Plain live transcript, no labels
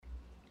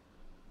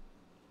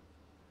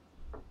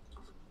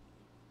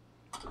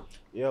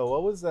Yo,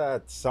 what was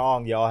that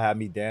song y'all had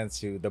me dance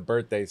to? The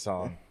birthday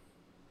song.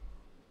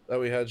 That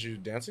we had you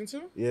dancing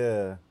to?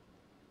 Yeah.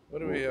 What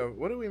do we have?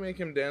 What did we make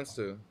him dance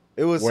to?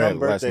 It was When, some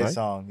last birthday night?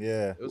 song.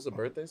 Yeah. It was a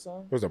birthday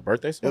song? It was a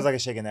birthday It song? was like a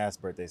shaking ass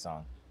birthday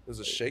song. It was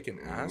a shaking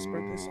ass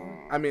birthday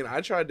song? I mean,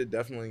 I tried to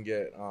definitely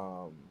get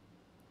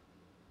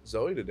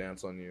Zoe to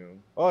dance on you.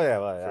 Oh yeah,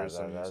 well, For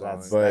some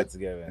song. that's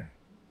given.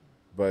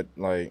 But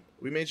like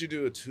We made you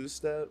do a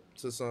two-step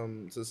to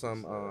some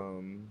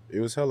it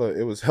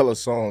was hella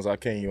songs. I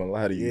can't even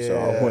lie to you. So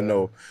I wouldn't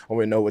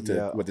know what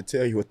to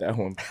tell you with that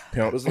one.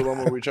 Pimp. was the one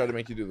where we tried to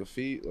make you do the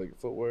feet, like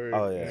footwork.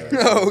 Oh yeah.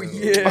 Oh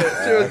yeah,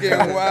 she was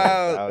getting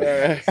wild. I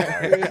was,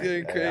 She was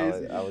getting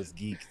crazy. I was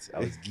geeked. I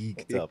was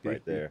geeked up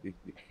right there.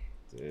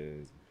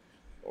 Dude.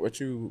 What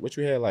you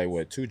had, like,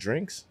 what, 2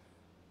 drinks?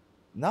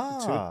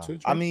 Nah. Two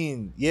I drinks?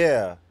 mean,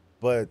 yeah,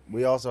 but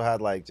we also had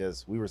like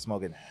we were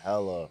smoking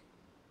hella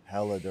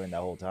during that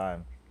whole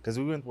time because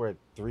we went for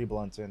 3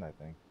 blunts in, I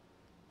think.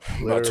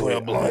 About 12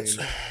 Literally, blunts.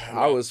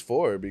 I was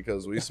 4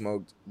 because we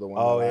smoked the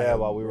one. Oh, that I yeah, had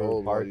while we were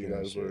rolled while parking you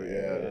and guys shit. were,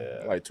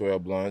 Yeah. Like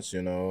 12 blunts,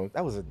 you know.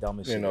 That was the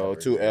dumbest You shit know,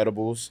 ever, 2 dude.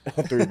 edibles,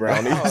 3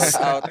 brownies.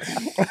 Oh,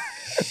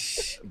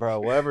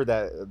 Bro, whatever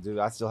that, dude,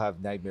 I still have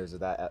nightmares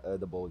of that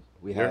edible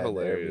we You're had. at the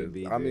hilarious.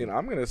 Airbnb, I mean, dude.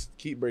 I'm gonna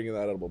keep bringing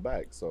that edible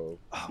back. So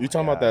Oh You my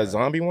talking about that God.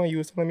 zombie one you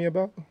was telling me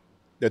about?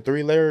 The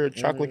 3-layer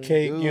chocolate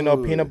cake, you know,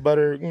 dude. peanut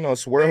butter, you know,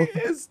 swirl.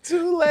 it's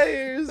 2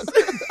 layers.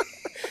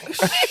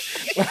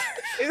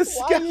 It's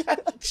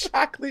got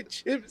chocolate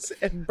chips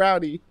and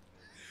brownie,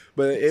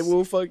 but it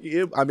will fuck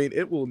you. I mean,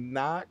 it will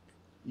knock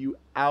you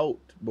out,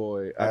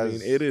 boy. I mean,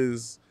 As it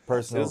is.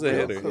 Personal It's a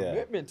real hitter.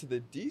 commitment to the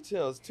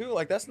details too.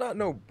 Like that's not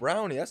no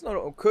brownie. That's not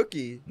a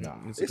cookie. Nah.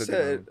 It's, They a cookie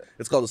said- brownie.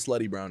 It's called a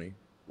slutty brownie.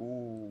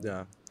 Ooh.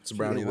 Yeah, it's a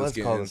brownie It that's was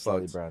getting called a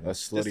slutty fucked. brownie. That's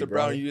Just slutty a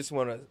brownie you just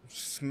want to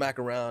smack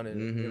around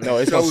and Mhm. No,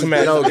 it's gonna show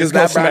smack. No, because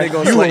it's that brownie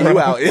gonna smack sweat you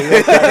out.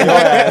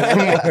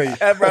 ass.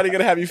 That brownie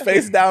gonna have you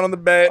face down on the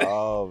bed.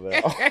 Oh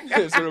man.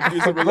 it's an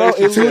abusive Bro, it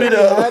relationship. Toot it really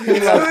up. had me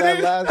like that Toot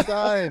it. last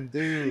time, You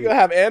dude. gonna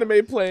have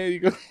anime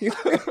playing.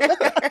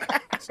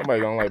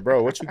 Somebody gonna like,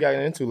 bro, what you got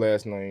into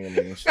last night? I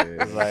mean, shit.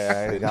 It's like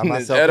I got It's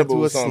myself edible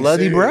into a something slutty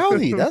serious.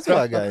 brownie. That's what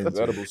I got It's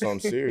into. edible,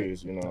 something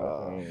serious, you know.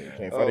 Oh, You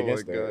can't oh fight my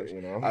against that, gosh.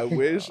 you know. I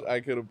wish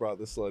I could have brought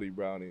the slutty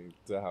brownie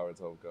to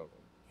Howard's homecoming.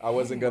 I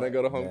wasn't gonna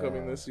go to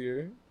homecoming Yeah. this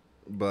year,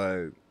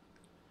 but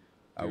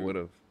I Dude. would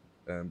have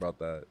and brought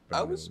that.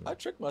 I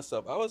tricked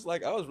myself. I was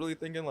really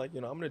thinking like,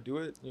 I'm gonna do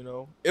it,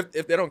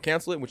 if they don't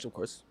cancel it, which of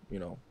course,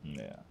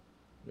 Yeah.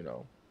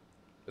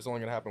 it's only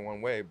gonna happen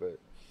one way, but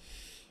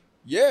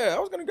yeah, I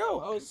was gonna go.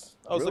 I was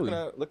Really?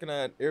 looking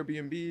at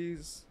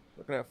Airbnbs,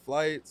 looking at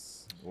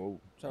flights,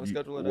 trying to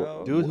schedule it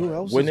out. Dude, who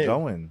else Wouldn't is it-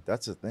 going?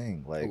 That's the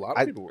thing. a Like, lot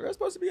I, of people. That's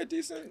supposed to be a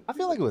decent. I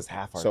feel like it was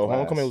half our So class.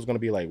 homecoming was gonna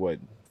be like what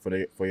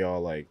for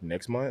y'all, like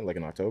next month, like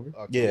in October.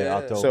 Yeah, Yeah.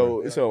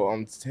 October. So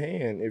I'm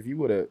saying, if you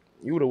would have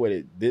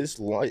waited this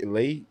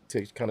late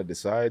to kind of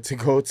decide to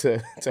go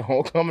to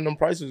homecoming, them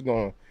prices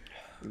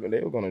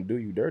they were gonna do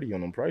you dirty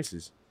on them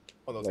prices,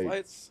 On those like,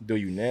 flights. do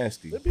you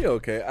nasty. It'd be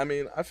okay. I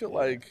mean, I feel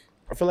like,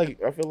 I feel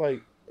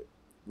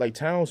like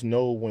towns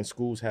know when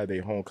schools have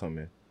their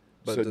homecoming.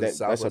 but So the that's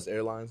Southwest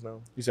Airlines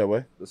know. You said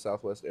what? The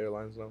Southwest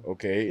Airlines know.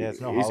 Okay, yeah,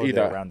 it's no holiday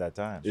around that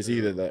time. It's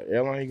either the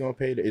airline you're gonna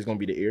pay, it's gonna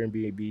be the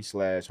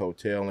Airbnb /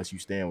 hotel unless you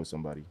staying with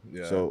somebody.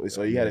 Yeah. So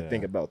you had to Yeah.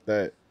 think about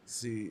that.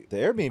 See, The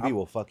Airbnb I'm-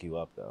 will fuck you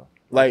up though.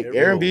 Like It will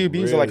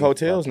Airbnbs are like really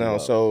hotels fuck you now,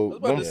 up. I so was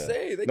about to Yeah.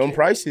 say they them can't-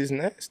 prices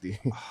nasty.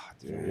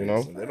 Dude, You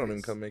know? they don't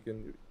even come make your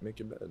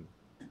bed.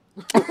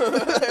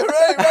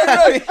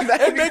 right.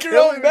 And make your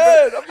own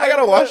bed. I'm I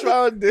gotta like, wash what? my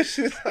own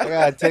dishes. I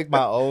gotta take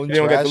my own You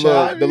don't got trash the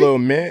out. little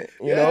mint,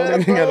 you know? Yeah,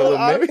 You got a bro, little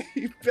I mint.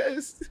 be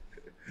pissed.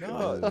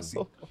 No,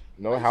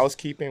 No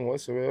housekeeping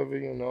whatsoever,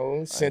 you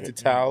know. Scented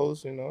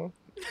towels, you know.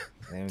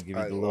 They even give you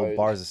I the little like-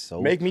 bars of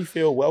soap. Make me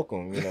feel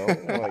welcome, you know.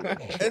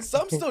 Like, and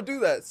some still do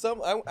that.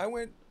 Some I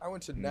went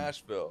to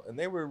Nashville and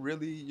they were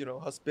really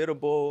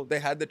hospitable. They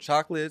had the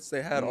chocolates.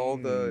 They had all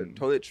the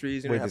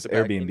toiletries. You Wait, didn't have this to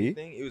pack Airbnb?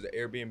 anything. It was an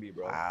Airbnb,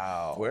 bro.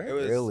 Wow. Where? It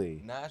was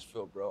Really?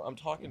 Nashville, bro. I'm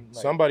talking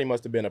like somebody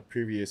must have been a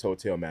previous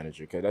hotel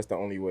manager, because that's the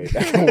only way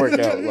that can work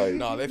out. Like,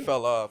 no, they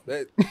fell off.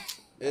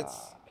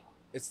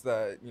 It's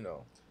the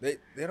they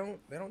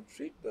don't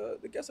treat the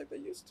guests like they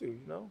used to.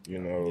 you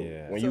know,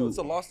 Yeah. when So you it's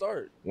a lost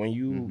art. when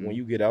you Mhm. when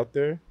you get out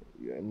there,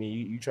 I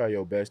mean, you try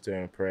your best to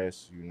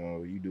impress. You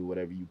know, you do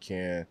whatever you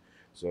can.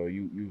 So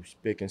you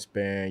spick and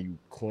span, you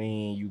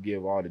clean, you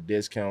give all the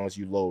discounts,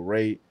 you low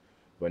rate.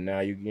 But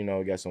now you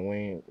got some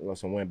wind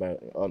by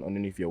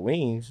underneath your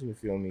wings. You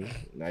feel me?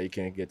 Now you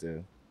can't get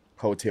the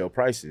hotel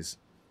prices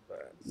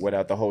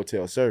without the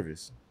hotel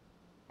service.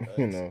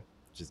 You know,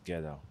 Just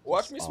ghetto.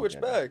 Watch Just me all switch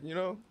ghetto. back.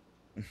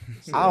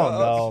 I don't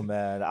know,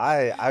 man.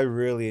 I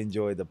really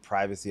enjoy the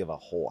privacy of a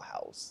whole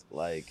house.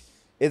 Like,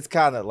 it's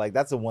kind of like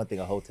that's the one thing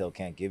a hotel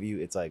can't give you.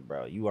 It's like,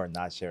 bro, you are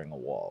not sharing a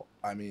wall.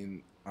 I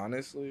mean,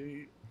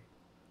 honestly,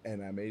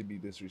 and I may be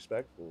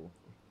disrespectful,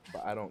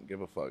 but I don't give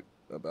a fuck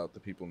about the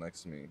people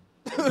next to me.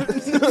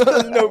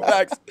 No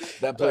facts.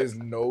 That plays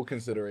no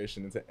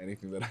consideration into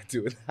anything that I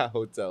do in that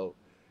hotel.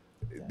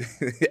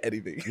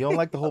 anything. You don't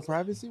like the whole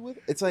privacy with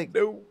it? It's like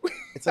No.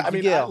 it's like I you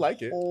mean, get I a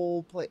like it.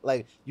 whole place.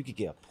 Like you could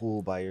get a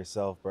pool by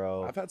yourself,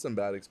 bro. I've had some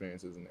bad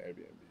experiences in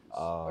Airbnbs.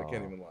 I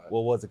can't even lie.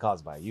 Well, what's it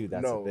caused by you?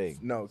 That's no, the thing.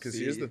 No, because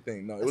here's the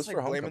thing. No, it That's was like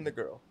for blaming homecoming. the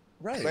girl.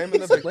 Right. Blaming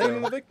the victim.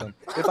 Blaming the victim.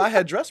 If I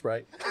had dressed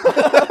right.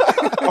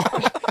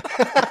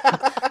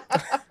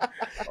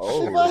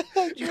 Oh,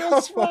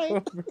 Just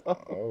right.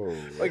 oh,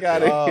 Like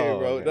out of here, Oh,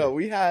 bro. man. No,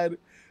 we had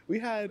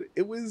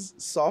it was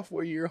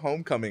sophomore year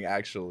homecoming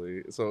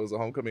actually. So it was a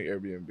homecoming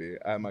Airbnb.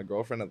 I had my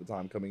girlfriend at the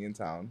time coming in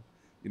town.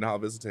 You know how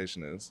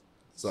visitation is.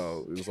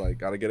 So it was like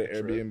gotta get an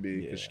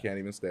Airbnb because she can't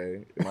even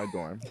stay in my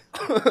dorm.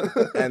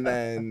 And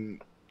then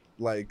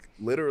like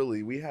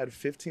literally we had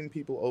 15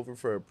 people over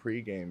for a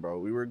pregame, bro.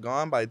 We were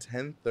gone by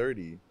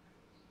 10:30.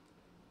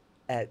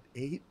 At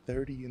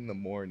 8:30 in the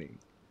morning,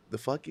 the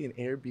fucking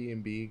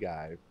Airbnb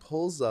guy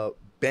pulls up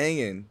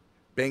banging,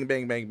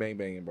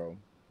 banging, bro.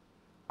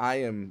 I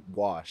am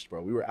washed,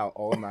 bro. We were out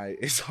all night.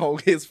 It's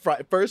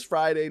first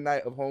Friday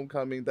night of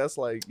homecoming. That's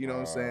like, you know what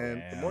I'm saying?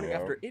 man. The morning Yeah.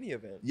 after any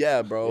event.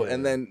 Yeah, bro. Yeah.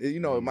 And then, you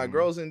know, my Mhm.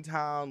 girl's in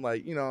town.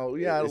 Like, you know,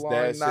 we had a It's long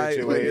that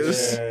night. Like, it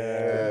was,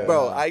 situation.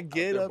 bro, I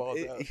get there up. balled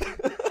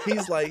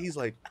He's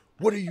like,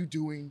 what are you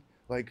doing?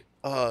 Like,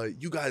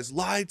 you guys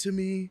lied to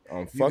me.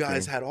 I'm You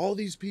guys had all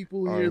these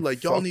people here. I'm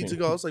Like, y'all need to fucking-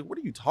 go. I was like, what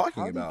are you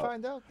talking How did you about?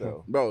 find out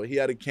though? Bro, he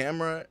had a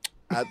camera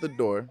at the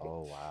door.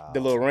 Oh wow. the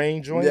little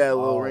rain joint. Yeah, a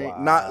little Oh, ring.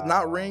 wow.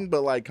 Not ring,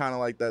 but like kind of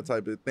like that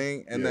type of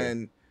thing. And Yeah.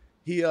 then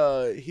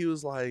he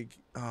was like,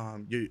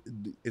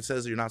 it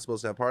says you're not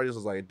supposed to have parties. I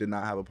was like, I did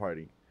not have a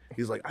party.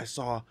 He's like, I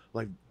saw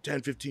like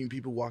 10, 15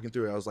 people walking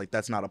through it. I was like,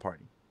 that's not a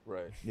party.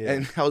 Right. Yeah.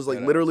 And I was like,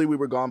 Yeah, literally, we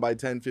were gone by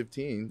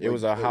 10:15. It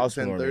was a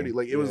housewarming.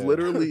 Like it was Yeah.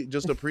 literally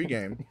just a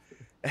pregame.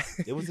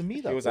 it was a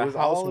meetup. It was a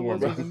all it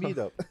was. It was a housewarming.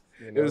 meetup.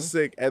 You It know? was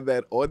sick. And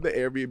then on the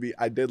Airbnb,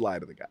 I did lie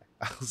to the guy.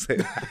 I'll say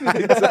that.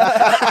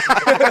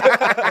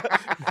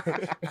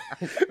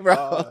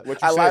 Bro,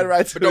 what you I lied said?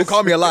 right to But don't his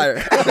call me a liar.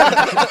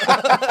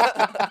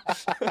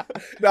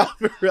 No,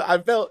 for real, I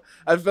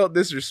felt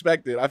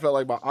disrespected. I felt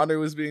like my honor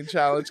was being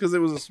challenged because it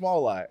was a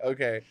small lie.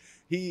 Okay,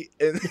 he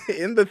in the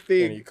And he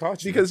thing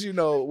caught you. because you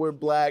know we're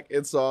black,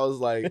 and so I was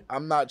like,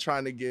 I'm not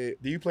trying to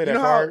get. Do you play You that know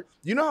card?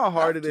 how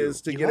hard it Have to.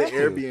 is to You get an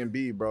have to.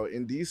 Airbnb, bro.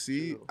 In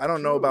DC, True. I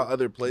don't know about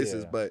other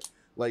places, Yeah. but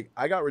like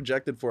I got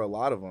rejected for a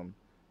lot of them,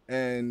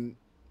 and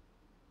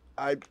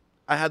I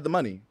had the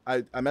money.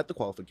 I met the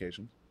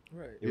qualifications.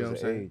 Right. It You know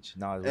was what I'm the saying? age.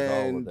 No, it was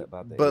And all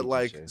about the but age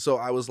like, and shit. so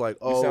I was like,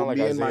 oh, sound like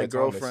me and my Isaiah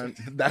Thomas. girlfriend.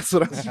 That's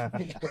what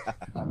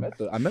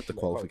I met the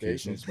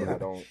Qualifications, qualifications, but I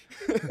bro.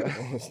 don't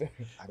understand.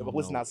 I It don't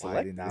was know not why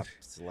they did selected. not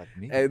select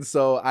me. And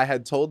so I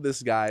had told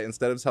this guy,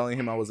 instead of telling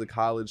him I was a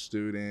college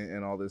student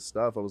and all this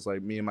stuff, I was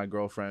like, me and my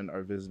girlfriend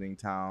are visiting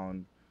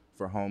town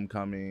for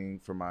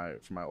homecoming for my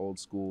old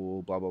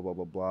school, blah blah blah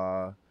blah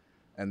blah.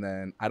 And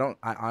then I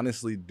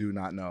honestly do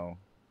not know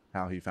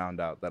how he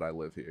found out that I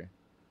live here.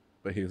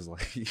 But he was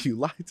like, you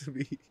lied to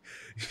me.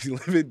 You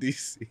live in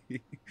DC.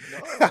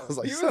 I was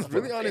like, he son was of a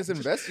really on his bitch.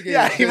 investigating.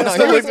 Yeah, he shit. was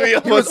No, telling me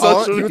on he was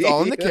social he was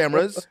on the media.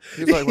 cameras.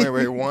 He was like,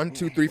 wait, 1,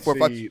 2, 3, 4,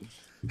 5. See,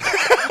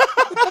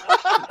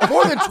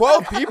 More than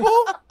 12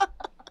 people?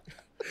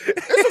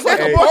 This was like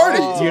Hey, a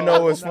party. you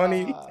know what's Nah.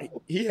 funny?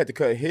 He had to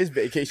cut his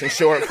vacation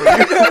short for you.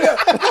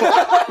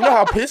 You know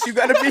how pissed you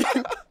gotta be?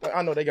 Like,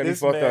 I know they got me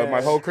This fucked up. man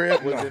My whole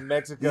crib was No. in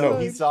Mexico. No.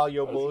 He saw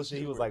your bullshit.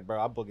 He was like, bro,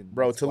 I'm booking.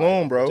 Bro, this flight.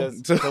 Tulum, bro.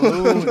 Just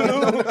Tulum.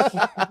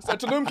 Tulum. So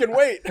Tulum can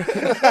wait.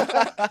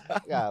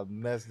 God,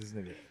 mess this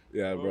nigga.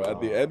 Yeah, bro. At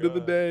the Oh, end of the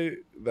God. day,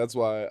 that's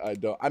why I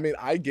don't. I mean,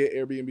 I get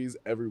Airbnbs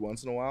every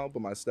once in a while,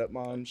 but my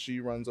stepmom, she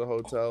runs a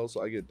hotel,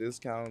 so I get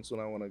discounts when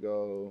I want to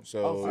go.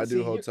 So I see,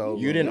 do hotel.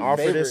 you didn't rooms.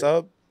 offer this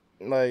up?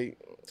 Like,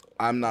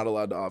 I'm not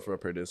allowed to offer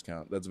up her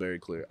discount. That's very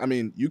clear. I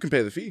mean, you can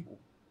pay the fee.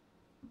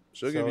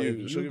 She'll So give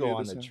you. if She'll you give go you a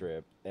on the discount.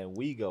 trip and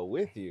we go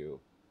with you.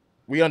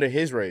 we under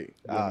his rate.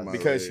 Yeah, my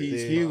Because rate.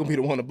 he's gonna be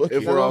the one to book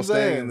If you. we're what all I'm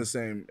staying saying. in the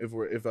same,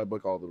 if I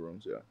book all the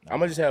rooms, yeah, I'm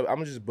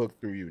gonna just book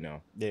through you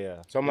now.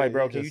 Yeah. So I'm like, Yeah,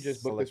 bro, can you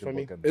just book this select for and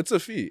me? book 'em. it's a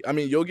fee. I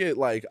mean, you'll get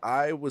like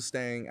I was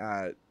staying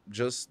at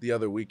just the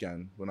other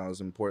weekend when I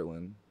was in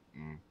Portland.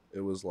 Mm.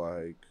 It was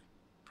like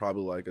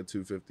probably like a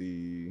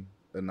 $250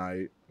 a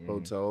night Mhm.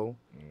 hotel,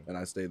 Mm. and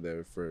I stayed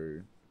there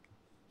for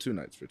 2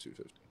 nights for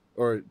 $250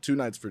 or 2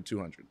 nights for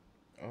 $200.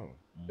 Oh,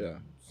 Yeah,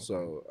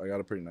 so I got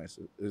a pretty nice.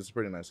 It's a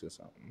pretty nice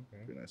discount.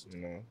 okay. Pretty nice. You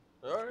know,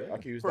 All right. I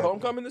can use For that.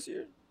 homecoming this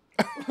year?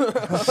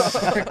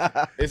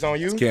 It's on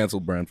you. It's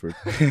canceled, Brentford.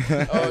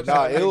 Oh,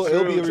 Nah, trying to it'll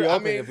make be true. reopened I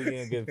mean- if we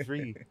didn't get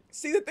free.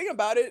 See, the thing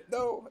about it,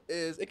 though,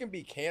 is it can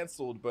be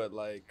canceled, but,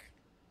 like,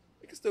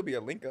 it can still be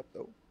a link up,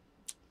 though.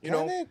 You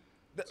know? Can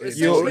it?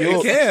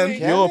 You'll can.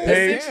 You'll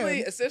pay.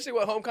 Essentially,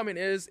 what homecoming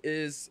is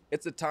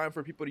it's a time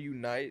for people to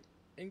unite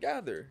and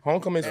gather.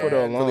 Homecoming's for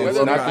the And alums,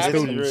 whether not or the not-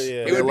 students. Yeah.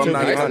 It would be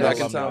alumni nice come to back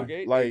actually in town.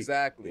 tailgate. Like,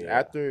 Exactly. Yeah.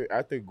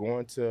 After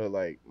going to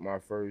like my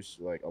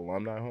first like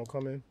alumni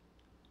homecoming,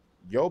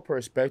 your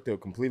perspective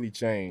completely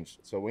changed.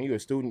 So when you're a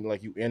student,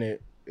 like you in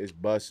it, it's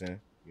bussing,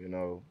 you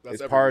know, That's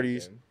it's every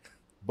parties. weekend.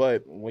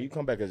 But when you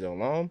come back as an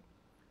alum,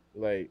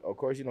 like of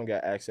course you don't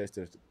got access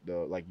to the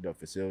like the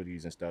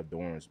facilities and stuff,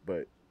 dorms,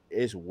 but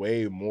it's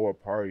way more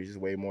parties, it's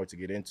way more to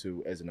get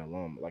into as an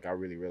alum. Like, I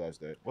really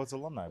realized that. Well, it's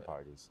alumni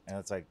parties, and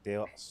it's like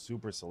they're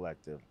super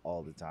selective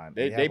all the time.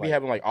 They have, be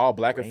having like all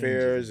black ranges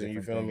affairs, of and you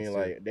different feel me? things,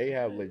 Like they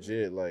have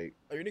legit like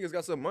Oh, you niggas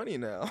got some money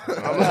now.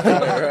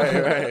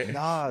 right.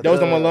 Nah, Those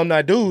them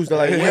alumni dudes. They're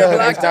like, Yeah, yeah,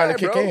 black it's time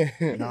to tie,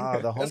 kick in. Nah,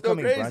 the Let's go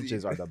homecoming crazy.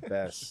 brunches are the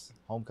best.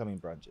 Homecoming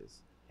brunches,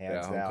 hands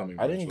Yeah, down. homecoming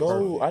I didn't brunches. go.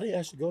 Perfect. I didn't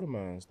actually go to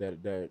mine.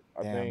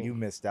 I Damn, think you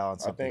missed out on I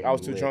something. think I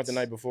was too drunk the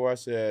lit. night before. I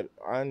said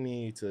I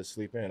need to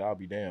sleep in. I'll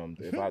be damned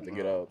if I have to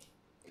get up.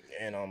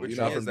 And Which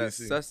You're not means from that's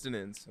DC.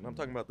 sustenance, and I'm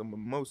talking about the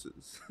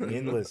mimosas.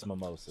 Endless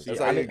mimosas. That's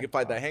See, how I you need- can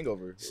fight that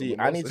hangover. See,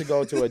 I need to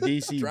go to a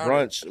DC Drown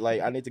brunch. Like,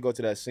 I need to go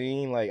to that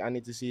scene. Like, I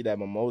need to see that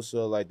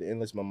mimosa, like the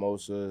endless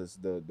mimosas,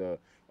 the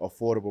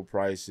affordable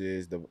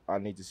prices. I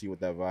need to see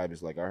what that vibe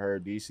is like. I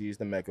heard DC is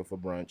the mecca for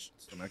brunch.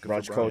 It's the mecca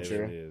brunch for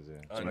culture. It is, yeah.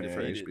 It's the mecca for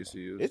Undefeated.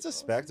 HBCUs. It's a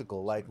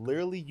spectacle. Like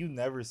literally, you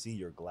never see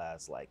your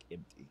glass like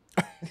empty.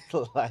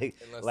 like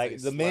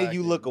Unless the they minute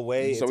you look slacking.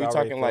 away, So it's we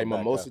already talking like filled back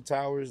mimosa up.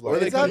 towers, Or like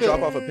they It's come either-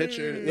 drop off a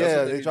picture. That's Yeah,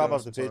 what they be drop doing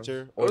off the sometimes.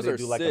 picture, or Those they are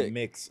do like a sick.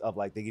 mix of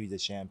like they give you the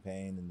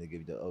champagne and they give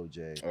you the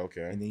OJ,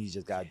 okay. and then you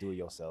just gotta do it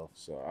yourself.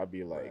 So I'd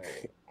be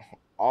like,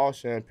 all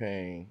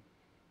champagne,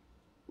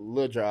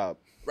 little drop,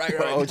 Right.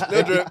 OJ.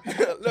 Little drip.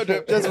 Little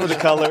drip. Just for the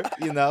color,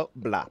 you know.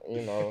 Blah.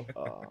 you know.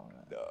 Oh,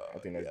 man. I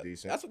think that's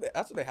decent.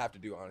 That's what they have to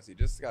do. Honestly,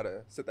 just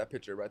gotta set that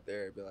picture right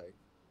there and be like,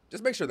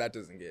 just make sure that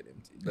doesn't get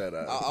empty. That,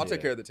 I'll take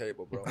yeah. care of the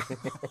table, bro.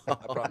 I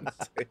promise.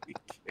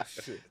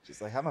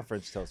 Just like have my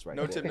French toast right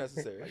No there. tip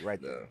necessary. Like,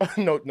 right there.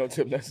 Yeah. no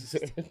tip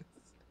necessary.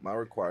 My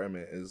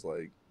requirement is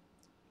like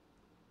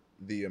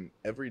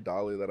every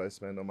dollar that I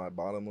spend on my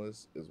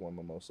bottomless is one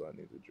mimosa I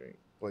need to drink.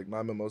 Like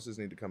my mimosas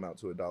need to come out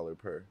to $1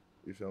 per.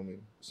 You feel me?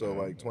 So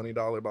like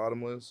 $20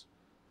 bottomless,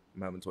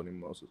 I'm having 20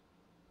 mimosas.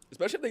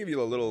 Especially if they give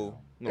you a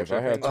little. If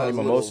I had champagne 20 glass,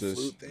 mimosas-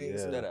 little flute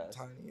things, Yeah. Dead ass.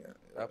 tiny.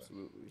 Yeah.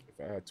 Absolutely.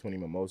 If I had 20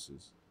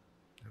 mimosas,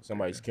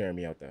 somebody's carrying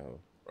me out that hole.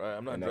 Right.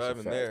 I'm not And that's a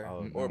driving fact. there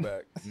Oh, or no.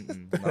 back.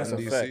 Mm-mm. Not That's in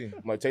a DC.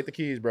 fact. I'm like, take the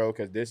keys, bro,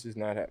 because this is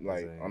not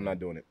like That's I'm not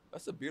doing it.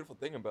 That's the beautiful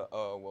thing about.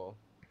 Oh well.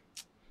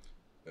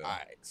 Yeah. All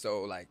right.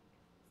 So like.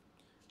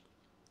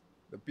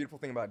 The beautiful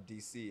thing about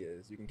DC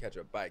is you can catch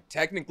a bike.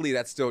 Technically,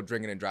 that's still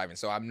drinking and driving.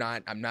 So I'm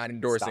not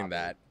endorsing Stop it.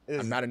 that.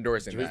 It's I'm not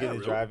endorsing Drinking that.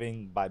 and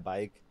driving by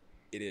bike.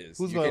 It is.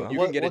 Who's you going? can, you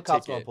what can get what a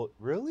cops ticket. gonna pull?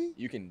 Really?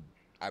 You can.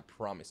 I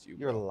promise you.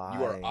 You're bro. lying.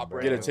 You are bro.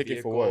 operating Get a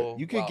ticket for what?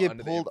 You could while get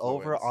under the pulled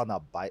over influence. on a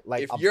bike,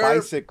 like If a you're-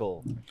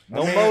 bicycle.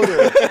 No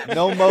motor.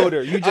 No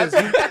motor. You just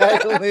you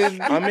pedaling.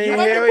 I mean, You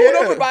might get hell pulled yeah.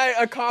 over by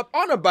a cop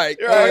on a bike.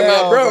 Yeah, Talking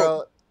about, bro,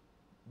 bro.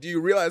 do you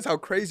realize how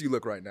crazy you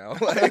look right now?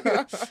 Like,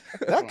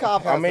 That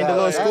cop. I has mean, the that-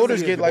 little that's scooters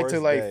his get like to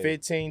worst like day.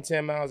 15,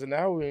 10 miles an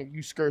hour, and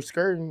you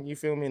skirting, you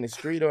feel me, in the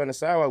street or in the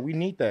sidewalk. We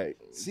need that.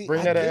 See,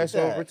 Bring I that get ass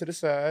that. over to the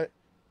side.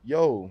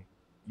 Yo,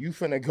 you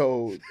finna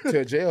go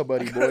to jail,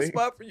 buddy I got a boy.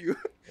 spot for you.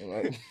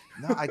 Like,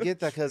 No, I get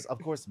that because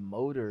of course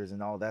motors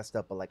and all that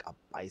stuff, but like a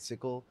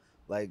bicycle,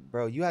 like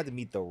bro, you had to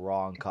meet the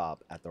wrong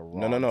cop at the wrong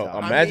No, no, no.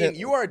 time. Imagine- I mean,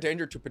 you are a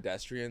danger to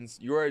pedestrians.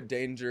 You are a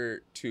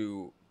danger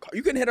to.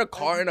 You can hit a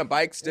car and a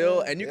bike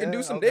still, and you can do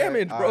Yeah, some okay.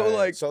 damage, bro. Alright.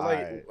 Like, so like,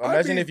 Alright.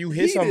 imagine I'd be if you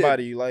hit heated.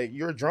 somebody, like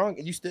you're drunk,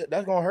 and you still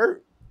that's gonna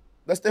hurt.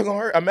 That's still gonna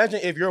hurt. Imagine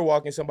if you're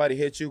walking, somebody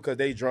hits you because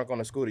they drunk on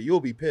a scooter.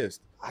 You'll be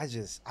pissed. I feel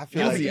that's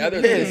like the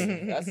other pissed.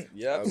 thing. That's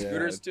Yeah.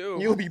 scooters too.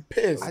 You'll be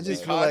pissed. I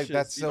just Be feel like cautious,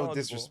 that's be so knowledgeable.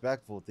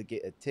 disrespectful to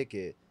get a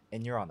ticket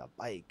and you're on a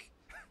bike.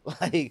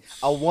 Like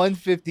a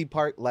 150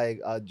 park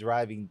like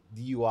driving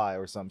DUI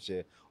or some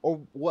shit.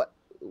 Or what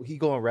he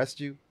gonna arrest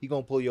you? He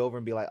gonna pull you over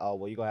and be like, "Oh,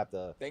 well, you're gonna have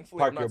to Thankfully,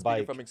 park I'm not your speaking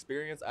bike." from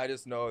experience. I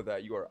just know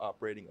that you are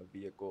operating a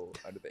vehicle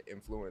under the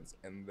influence,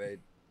 and they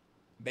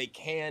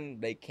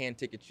can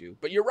ticket you.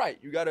 But you're right.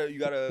 You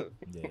gotta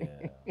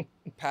Yeah.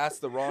 pass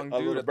the wrong A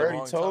dude little at the birdie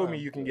wrong told time. me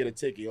you can get a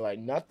ticket. You're like,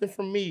 nothing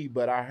from me,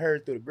 but I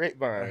heard through the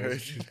grapevine. I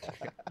heard you.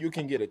 You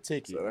can get a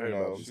ticket. So I heard You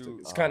about know, these Shoot. tickets.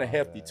 it's kind of Oh,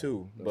 hefty man.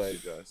 too, Those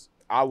but two guys.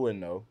 I wouldn't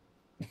know.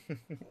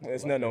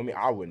 It's nothing on me.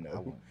 I wouldn't I know.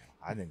 wouldn't know.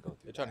 I didn't go through.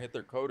 They're trying to hit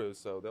their quotas,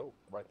 so they'll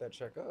write that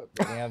check up.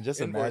 Damn, just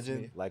Invoice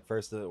imagine me. like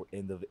first of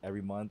end of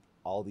every month,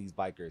 all these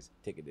bikers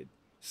ticketed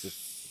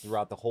just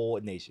throughout the whole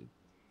nation.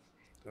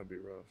 That'd be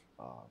rough.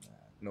 Oh man.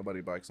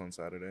 Nobody bikes on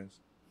Saturdays.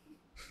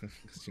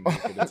 'Cause you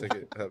never get a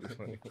ticket. That'd be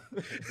funny.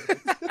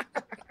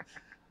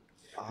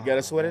 You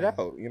gotta sweat it man.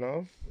 out. You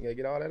know, you gotta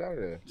get all that out of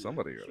there.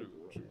 Somebody got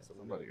to.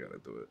 Somebody got to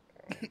do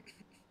it.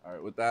 All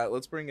right. With that,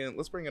 let's bring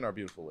in our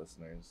beautiful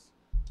listeners.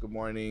 Good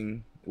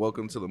morning.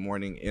 Welcome to the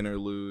morning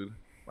interlude.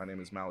 My name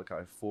is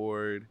Malachi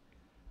Ford.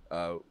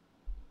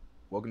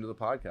 Welcome to the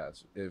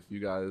podcast. If you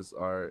guys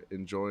are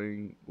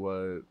enjoying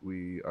what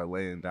we are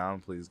laying down,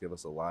 please give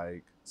us a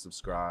like,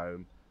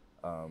 subscribe.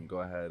 Go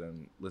ahead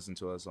and listen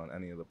to us on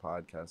any of the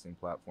podcasting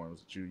platforms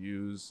that you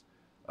use.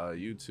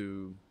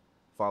 YouTube.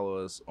 Follow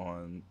us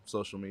on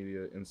social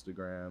media,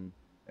 Instagram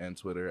and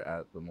Twitter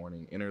at The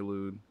Morning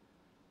Interlude.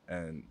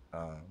 And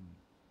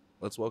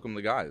let's welcome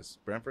the guys.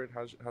 Brantford,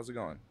 how's it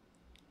going?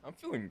 I'm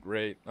feeling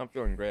great.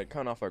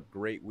 Coming off a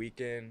great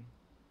weekend.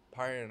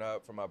 Partying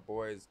up for my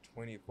boy's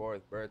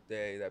 24th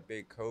birthday. That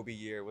big Kobe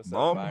year. What's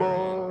up, Mamba.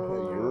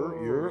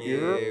 Byron? You're-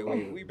 Yeah,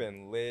 Hey, we've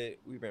been lit.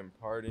 We've been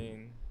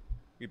partying.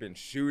 We've been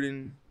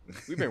shooting.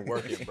 We've been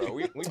working, bro.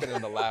 We've been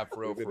in the lab for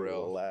real, We've for been in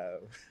the real. lab.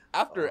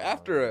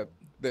 After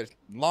the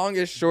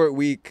longest short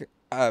week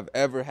I've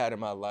ever had in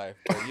my life.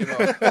 But, you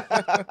know,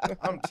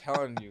 I'm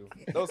telling you,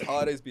 those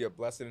holidays be a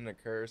blessing and a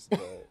curse.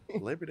 But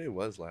Labor Day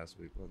was last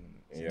week, wasn't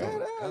it? Yeah.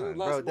 Dead ass, God.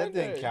 last Bro, that didn't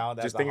Monday. count.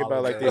 Just as a think about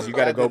it like holiday. this. You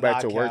got to That go did back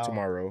not to work count.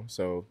 tomorrow.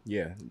 So,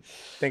 yeah.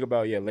 Think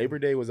about, Labor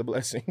Day was a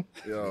blessing.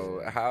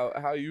 Yo,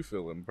 how you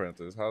feeling,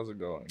 Prentice? How's it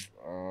going?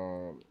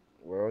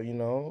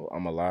 Well,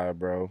 I'm alive,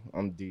 bro.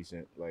 I'm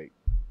decent. Like,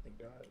 Thank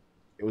God.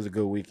 it was a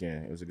good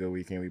weekend.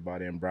 We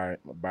bought in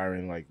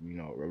Byron, like,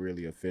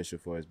 really official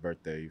for his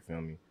birthday. You feel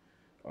me?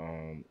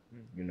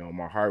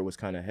 My heart was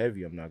kind of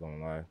heavy. I'm not gonna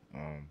lie.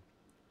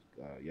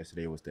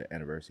 Yesterday was the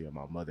anniversary of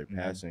my mother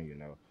passing.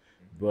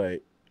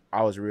 But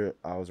I was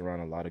around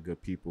a lot of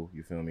good people.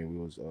 You feel me? We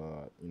was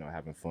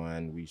having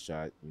fun. We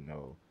shot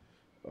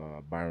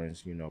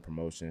Byron's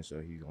promotion, so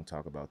he's gonna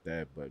talk about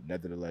that. But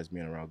nevertheless,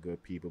 being around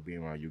good people, being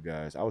around you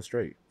guys, I was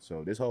straight.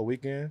 So this whole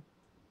weekend,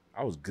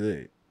 I was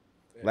good.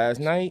 Last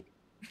night,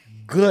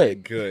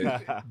 good.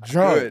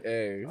 Drunk.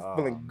 Hey.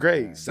 Feeling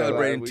great. man.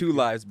 Celebrating we two can-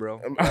 lives, bro.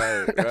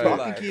 Right,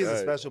 Talking Key is a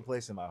right. special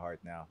place in my heart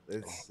now.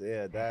 That's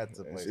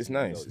a place. It's to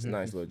nice. go It's to. a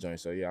nice little joint.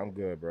 So yeah, I'm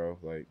good, bro.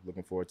 Like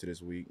looking forward to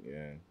this week,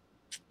 and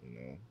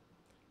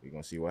we're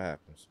gonna see what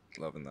happens.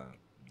 Loving that.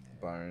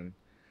 Byron.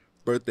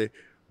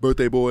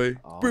 Birthday boy.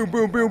 Oh Boom, my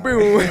boom, boom, God.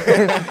 boom.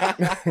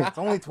 It's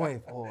only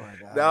 24.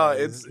 No, guys.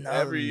 it's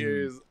every nothing.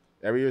 year's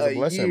Every year's a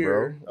blessing,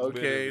 year. bro.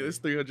 Okay, Literally. it's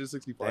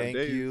 365 Thank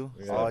days. you,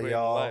 Yeah. all Celebrating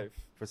y'all, life.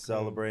 for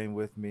celebrating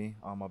with me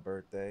on my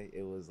birthday.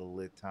 It was a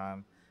lit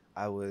time.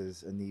 I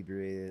was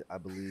inebriated, I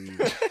believe,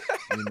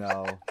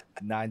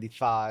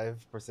 95%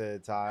 of the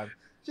time.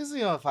 Just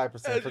 5%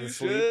 As for the you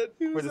sleep. should.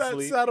 He For was the at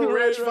sleep. Saddle Right,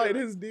 Ranch right.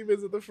 fighting his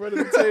demons at the front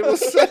of the table.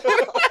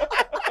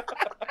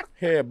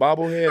 Head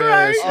bobblehead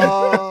Right. ass.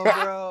 Oh,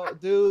 bro,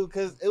 dude,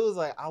 because it was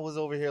like I was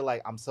over here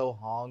like I'm so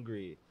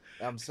hungry,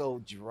 I'm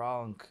so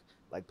drunk.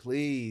 Like,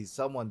 please,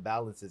 someone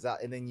balance this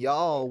out. And then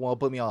y'all want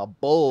to put me on a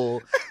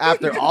bull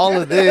after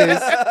all of this.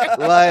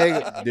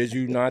 Like, Did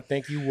you not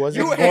think you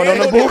wasn't You going on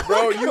the handled board? it,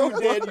 bro. You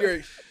did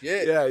your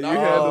shit. Yeah, you Nah.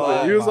 handled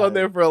it. You was my- on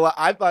there for a lot.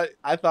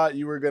 I thought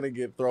you were gonna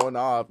get thrown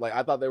off. Like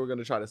I thought they were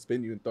gonna try to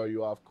spin you and throw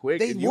you off quick.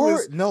 they and you were.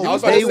 was- No, I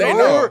was they about to say,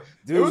 no. were.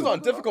 Dude, It was on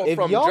difficult if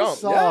from y'all jump.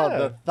 saw Yeah.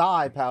 the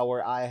thigh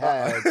power I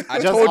had I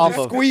just told you, off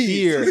of squeeze.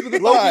 fear. Squeeze with the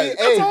Loki, thigh. hey,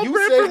 That's all you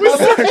Bradford saved my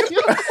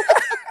was life.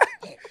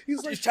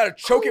 He's Just try to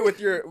choke it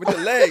with your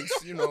legs,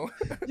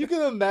 You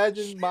can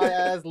imagine my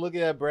ass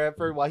looking at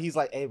Bradford while he's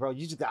like, "Hey, bro,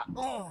 you just got,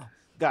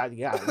 God, you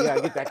gotta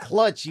get that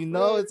clutch."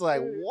 It's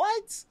like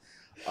what?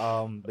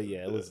 But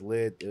yeah, it was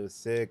lit. It was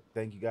sick.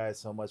 Thank you guys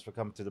so much for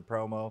coming to the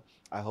promo.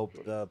 I hope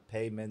the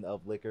payment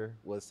of liquor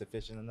was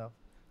sufficient enough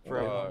for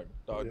everyone.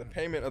 Dog, the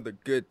payment of the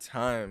good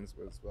times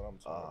was what I'm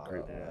talking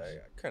about. gosh.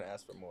 Like, I couldn't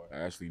ask for more. I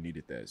actually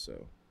needed that,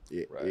 so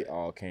it Right.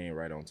 all came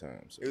right on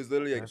time. So It was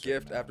literally a Perfect,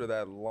 gift man. after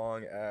that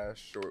long ass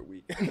short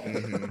week.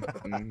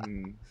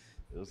 Mhm.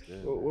 It was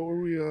good. What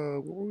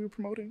were we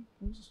promoting?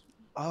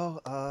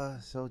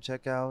 So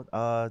check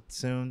out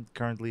soon,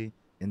 currently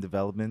in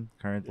development,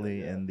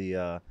 in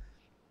the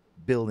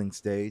building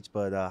stage,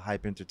 but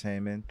Hype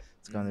Entertainment.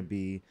 It's gonna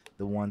be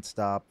the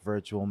one-stop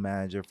virtual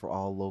manager for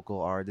all local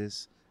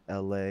artists,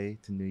 LA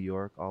to New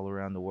York, all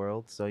around the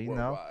world. So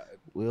Worldwide.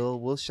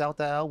 we'll shout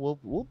that out.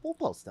 We'll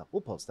post stuff.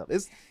 We'll post stuff.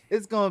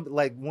 It's gonna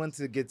like once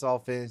it gets all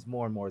finished,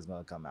 more and more is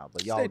gonna come out.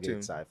 But y'all Stay get tuned.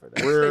 excited for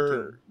that.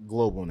 we're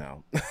global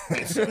now.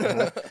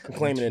 I'm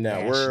claiming it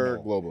now. We're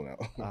International. global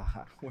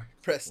now.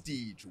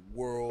 Prestige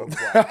worldwide.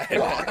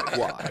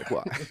 Why?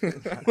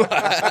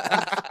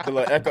 The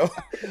little echo.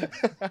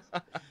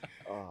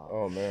 Oh,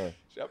 Oh man.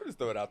 I'm gonna just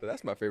throw it out there.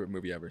 That's my favorite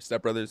movie ever.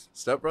 Step Brothers.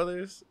 Step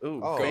Brothers. Ooh,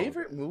 Oh.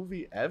 favorite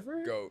movie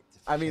ever? Go.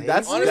 I mean,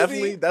 that's Honestly,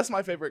 definitely that's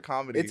my favorite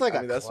comedy. it's like I a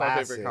mean, that's my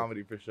classic. favorite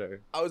comedy for sure.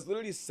 I was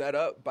literally set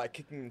up by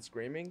Kicking and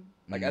Screaming.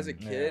 Like as a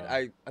kid,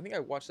 yeah. I think I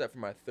watched that for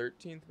my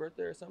 13th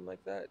birthday or something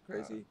like that.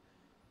 Crazy.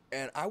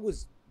 And I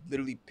was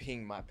literally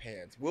peeing my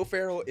pants. Will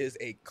Ferrell is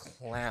a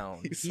clown.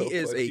 He's He so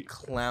is funny. a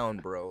clown,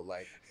 bro.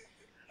 Like,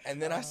 and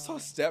then I saw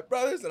Step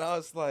Brothers, and I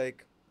was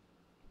like,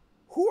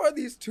 who are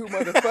these two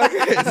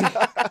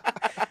motherfuckers?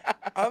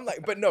 I'm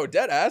like, but no,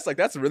 dead ass. Like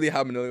that's really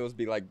how millennials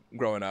be like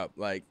growing up.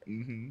 Like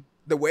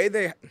the way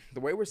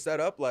we're set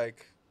up,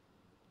 like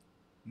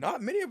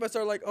not many of us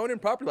are like owning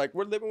property. Like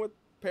we're living with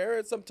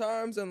parents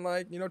sometimes and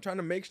like, trying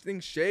to make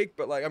things shake.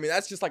 But like, I mean,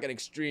 that's just like an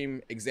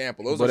extreme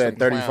example. Those But are at some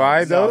 35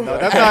 clowns. though. No,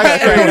 that's not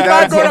extreme. At 35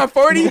 That's going on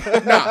 40?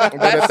 Nah.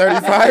 But at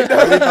 35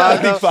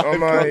 though.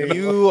 I'm like,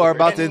 you are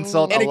about to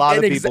insult a lot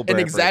of people. An Bradford.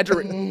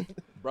 exaggerate.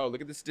 Bro,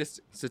 look at the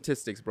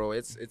statistics, bro.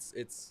 It's.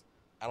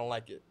 I don't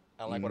like it.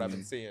 I don't like what I've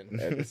been seeing.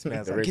 This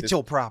man's The like, rate get this-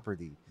 your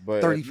property.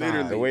 But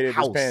 35. the way that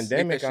House. this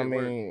pandemic, Make that I shit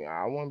work. mean,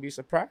 I wouldn't be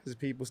surprised if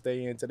people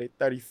stay in till they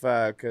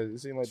 35 because it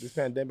seems like this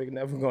pandemic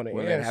never going to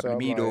Well, end. that happened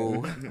to me,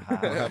 though.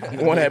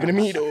 It won't happen to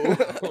me though.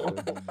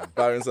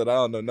 Byron said, "I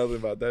don't know nothing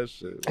about that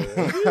shit."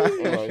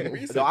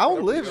 Man. No, I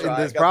don't live in Got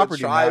this the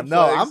property now. No,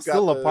 triplex, I'm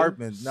still got the-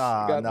 apartment.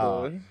 Nah. got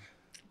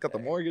the Got the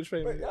mortgage But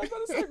payment. I was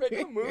about to say, make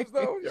good moves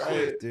though. You're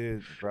Shit. right.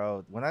 Dude,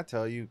 bro, when I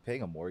tell you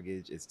paying a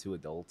mortgage is too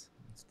adult.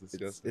 It's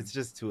disgusting. It's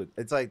just too.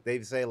 It's like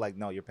they say like,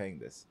 no, you're paying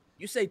this.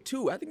 You say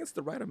 2. I think it's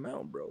the right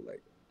amount, bro.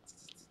 Like,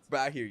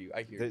 but I hear you.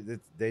 I hear you.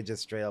 They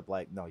just straight up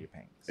like, no, you're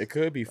paying this. It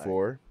could be Like,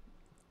 4,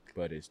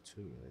 but it's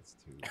 2. It's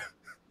too.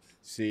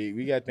 See,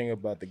 we got to think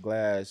about the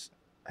glass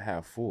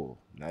half full,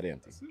 not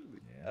empty. Absolutely.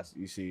 Yeah.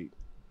 You see,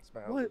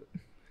 Smile. What?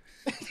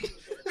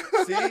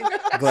 See,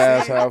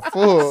 glass half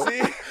full.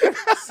 see.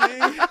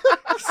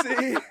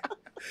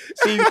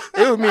 See,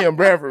 it was me and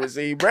Bradford.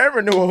 See,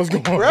 Bradford knew what was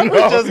going Bradford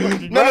on.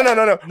 just- No.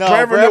 No,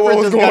 Bradford knew what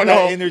was just got going that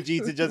on. energy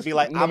to just be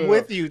like, No, I'm no.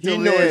 with you. He till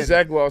knew the end.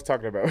 exactly what I was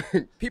talking about.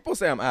 People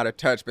say I'm out of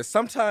touch, but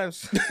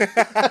sometimes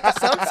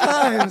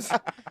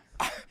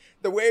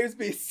the waves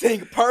be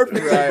synced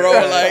perfectly, bro.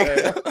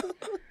 Right. Like,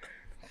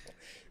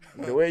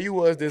 The way you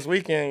was this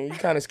weekend, you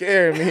kind of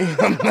scared me.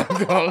 I'm not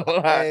gonna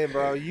lie. Hey,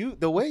 bro,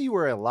 the way you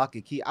were in lock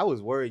and key, I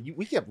was worried.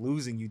 We kept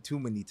losing you too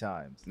many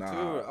times. Nah.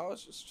 dude, I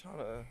was just trying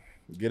to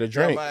Get a get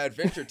drink. my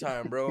adventure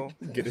time, bro.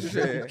 Get a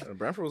Shit. drink.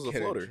 Brentford was a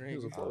Get a floater. drink. He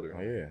was a floater.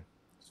 Oh yeah,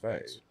 it's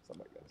facts.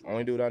 Something like that.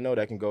 Only dude I know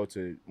that can go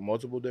to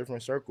multiple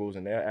different circles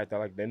and they act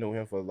like they knew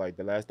him for like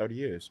the last 30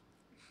 years.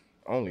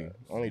 Only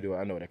dude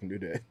I know that can do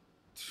that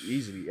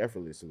easily,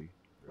 effortlessly.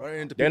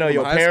 Running into They know people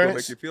your from high school parents.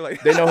 makes you feel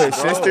like They know his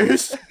Bro.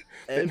 sisters.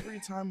 Every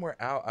time we're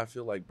out, I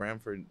feel like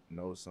Brantford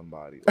knows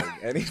somebody.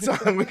 Like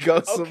anytime we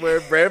go somewhere,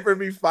 Brantford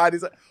be fine.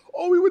 He's like,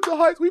 "Oh, we went to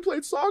high. We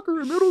played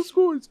soccer in middle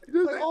school."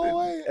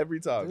 Every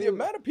time. the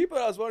amount of people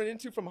that I was running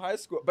into from high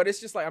school. But it's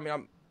just like, I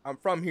mean, I'm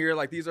from here.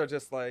 Like, these are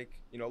just like,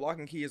 you know, Lock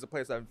and Key is a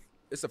place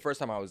it's the first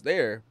time I was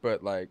there,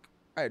 but like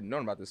I had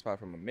known about this spot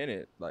from a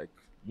minute. Like,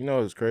 You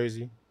know what's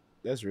crazy?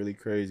 That's really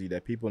crazy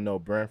that people know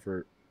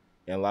Brantford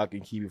and Lock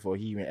and Key before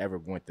he even ever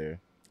went there.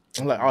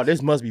 I'm like, oh,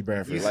 this must be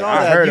Brantford. You Like, saw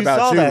I that, heard you about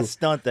saw you. that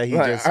stunt that he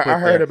Like, just. I put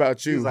heard there.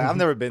 about you. He's like, I've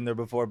never been there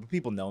before, but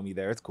people know me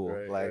there. It's cool.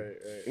 like,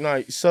 You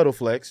know, subtle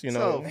flex. You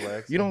know, subtle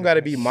flex. you don't got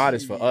to be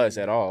modest for us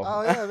at all.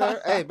 Oh yeah, man.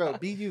 Hey, bro,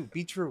 be you,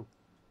 be true.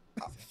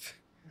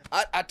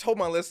 I told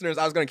my listeners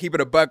I was gonna keep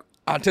it a buck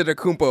onto the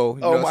Kumpo.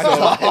 Oh my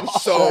God.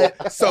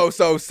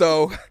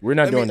 So We're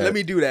not doing that. let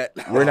me do that.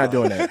 We're not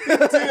doing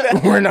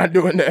that. We're not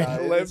doing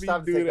that. Let It's me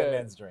time to do take that.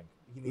 man's drink.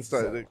 He needs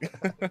It's to like-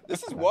 settle.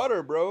 This is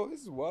water, bro.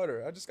 This is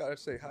water. I just gotta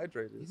stay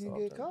hydrated. You so didn't I'm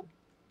get a trying cup?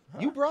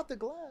 to- You brought the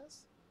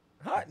glass.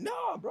 Huh?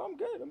 No, bro. I'm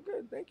good. I'm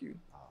good. Thank you.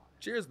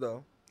 Cheers,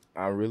 though.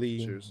 I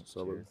really, Cheers.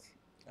 Salute.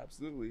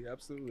 Absolutely.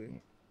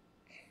 Absolutely.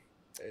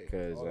 Hey,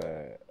 because all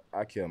that.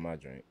 I killed my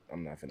drink.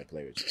 I'm not finna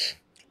play with you.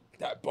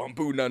 That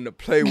bamboo nothing to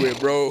play with,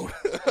 bro.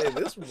 Hey,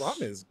 this rum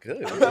is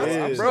good.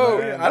 It is, Bro,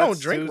 man. I don't That's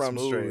drink too rum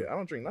smooth. straight. I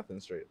don't drink nothing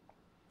straight.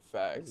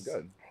 Facts. It's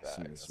good.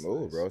 It's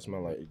smooth, bro. It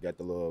smell like you got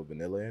the little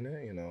vanilla in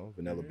it, you know,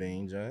 vanilla Mhm.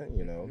 bean joint,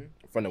 you know,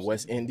 Mhm. from the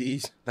West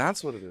Indies.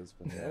 That's what it is.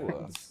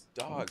 Vanilla.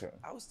 Dog, Okay.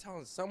 I was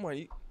telling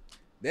someone,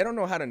 they don't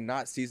know how to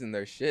not season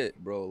their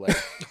shit, bro. Like,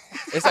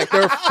 it's like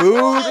their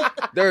food,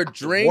 their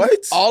drink, What?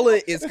 all of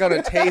it is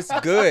gonna taste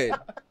good.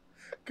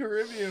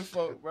 Caribbean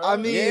folk, bro. I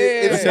mean, Yeah.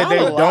 They it's said not they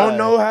a lie. don't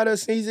know how to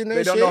season their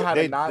They don't shit. know how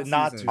They- to not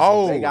not season. to.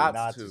 Oh. They got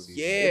Not to. to. It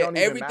Yeah, don't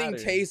even everything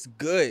matter. tastes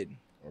good.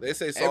 They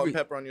say salt Every- and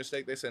pepper on your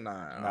steak. They say nah.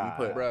 I'm Nah,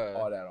 gonna put bruh.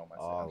 all that on my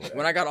All steak. that.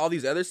 When I got all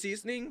these other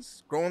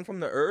seasonings growing from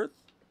the earth,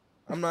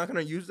 I'm not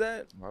gonna use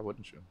that. Why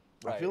wouldn't you?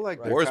 I feel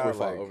like they're Wars kinda were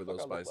fought like- over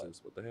those Fuck, I love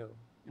spices. What the hell?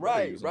 You better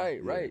Right, use 'em.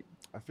 right, Yeah. right.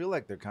 I feel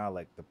like they're kind of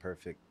like the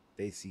perfect.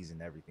 They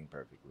season everything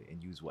perfectly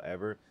and use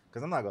whatever.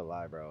 Because I'm not gonna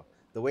lie, bro.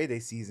 The way they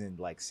seasoned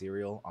like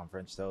cereal on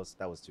French toast,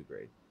 that was too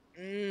great.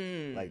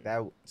 Like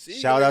that. See,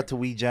 Shout yeah. out to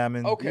We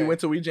Jammin'. Okay. You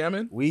went to We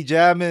Jammin'? We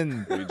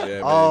Jammin'. We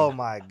Jammin'. Oh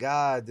my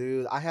god,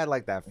 dude! I had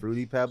like that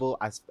fruity pebble.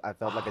 I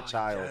felt like a Ah,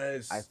 child.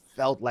 yes. I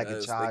felt like Yes, a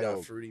They got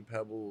child. fruity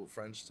pebble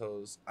French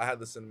toast. I had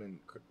the cinnamon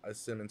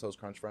toast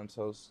crunch French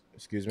toast.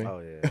 Excuse me. Oh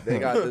yeah. They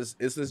got this.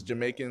 It's this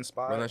Jamaican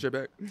spot. Run that shit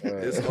back.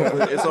 It's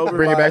over. It's over.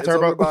 Bring it by, back, it's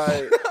Turbo. over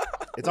by-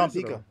 It's on Where is it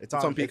Pico. on? It's It's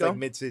on It's Pico? like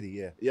mid city.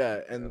 Yeah. Yeah,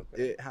 and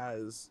Okay. it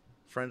has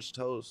French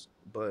toast,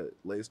 but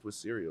laced with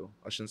cereal.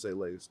 I shouldn't say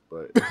laced,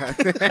 but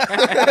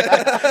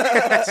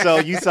So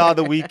you saw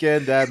the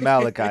weekend that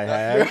Malachi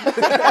had.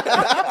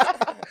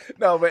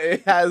 no, but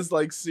it has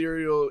like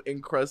cereal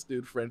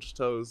encrusted French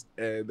toast,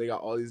 and they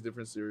got all these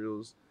different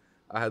cereals.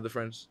 I had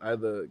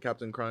the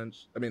Captain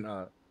Crunch. I mean,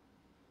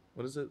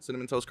 what is it?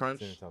 Cinnamon Toast Crunch.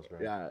 Cinnamon Toast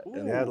Crunch. Yeah.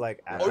 They had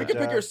like. Oh, you can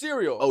pick your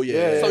cereal. Oh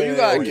yeah. So you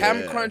got Oh,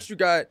 Captain yeah. Crunch, you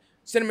got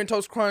Cinnamon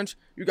Toast Crunch,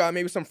 you got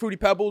maybe some Fruity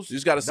Pebbles. You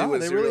just got to see No,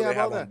 what they cereal really they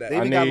have all have on that. deck. They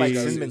even got like need-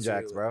 cinnamon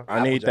jacks, bro.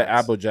 I need the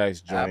Apple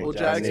Jacks joint. Apple I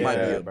Jacks need might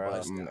be that. a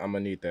bust. I'm gonna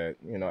need that.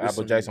 You know, With Apple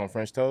some- Jacks on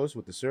French toast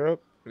with the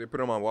syrup. They put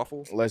them on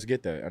waffles. Let's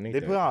get that. I need They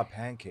that. put on a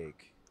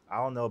pancake. I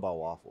don't know about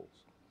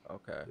waffles,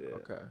 Okay, Yeah.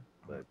 okay.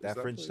 but Is that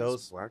French place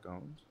toast black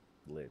owned.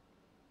 lit.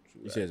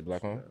 You said it's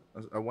black on?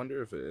 I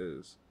wonder if it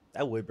is.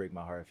 That would break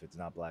my heart if it's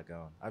not black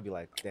owned. I'd be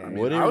like, damn.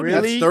 Would it I would be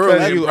really? thoroughly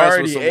 'Cause you impressed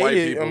already with some ate white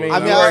it. people. I mean, I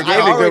You mean, you I, already I gave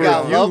it already good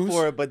got love reviews.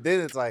 for it, but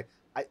then it's like,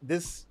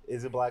 this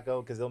is it black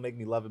owned because they'll make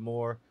me love it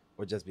more,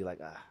 or just be like,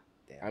 ah,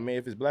 damn. I mean,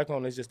 if it's black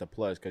owned, it's just a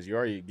plus because you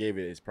already gave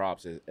it its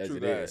props as True it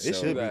that. is. It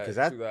So, should be because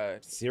that True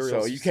that.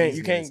 cereal. so you can't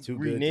seasoning is too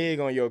good. renege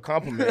on your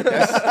compliment.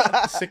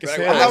 That's sick as Like,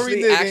 hell.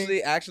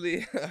 well,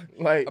 actually,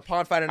 Like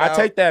upon finding I out,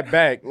 take that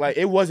back. Like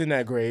it wasn't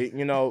that great.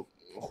 You know,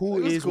 who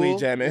It was is cool. weed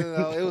jamming? You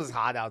know, it was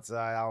hot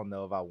outside. I don't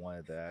know if I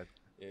wanted that.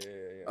 Yeah.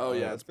 Oh,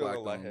 yeah, I it's feel a black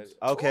little owned. lightheaded.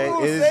 Okay,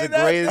 Ooh, it is say the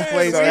that greatest thing.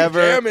 place Weed ever.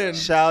 jamming.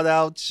 Shout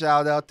out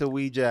to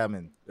We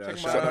Jamming. Yeah, Check 'em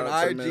shout out on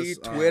out to IG, Miss,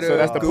 Twitter. So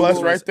that's the Google.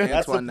 plus right there?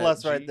 That's the Antoinette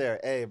plus G. right there.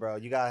 Hey, bro,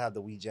 you gotta have the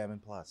We Jamming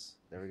plus.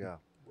 There we go.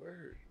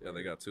 Word. Yeah,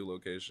 they got 2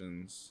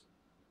 locations.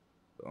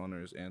 The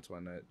owner is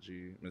Antoinette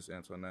G. Miss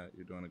Antoinette,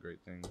 you're doing a great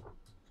thing.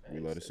 We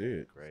love to see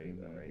it.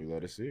 Great, great. We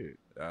love to see it.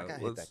 I gotta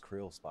hit that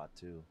Creole spot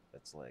too.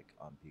 That's like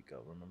on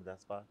Pico. Remember that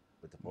spot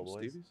with the po'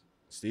 boys? Stevie's?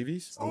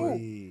 Stevie's? Ooh,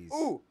 Stevie's.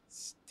 ooh,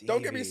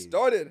 don't get me Stevie's.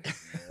 started.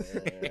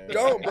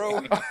 Don't,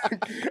 bro.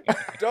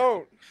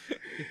 Don't.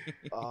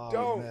 Oh,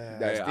 Don't. man.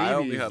 That Hey, I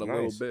only Stevie's had a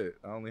little nice. bit.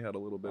 I only had a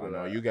little bit I of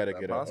know, that. you gotta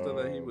that get a, pasta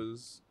that he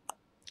was.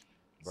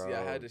 Bro, See,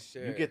 I had to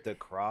share. You get the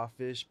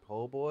crawfish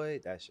po' boy.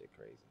 That shit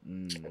crazy.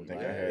 I think Like,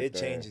 I had it that.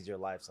 changes your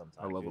life sometimes.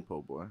 I love a dude.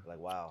 po' boy. Like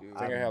wow. Dude. I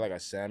think I had like a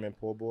salmon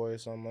po' boy or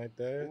something like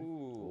that.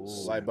 Ooh.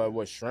 Like, but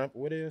with shrimp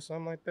with it or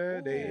something like that.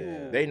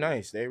 Ooh. They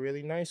nice. They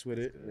really nice with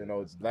it. That's good. You know,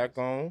 That's black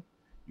nice. owned.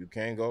 You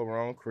can't go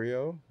wrong.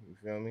 Creole. You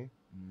feel me?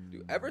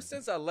 Dude, ever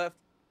since I left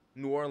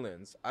New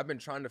Orleans, I've been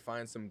trying to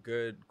find some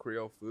good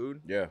Creole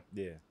food. Yeah.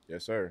 Yeah.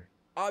 Yes, sir.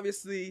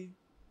 Obviously,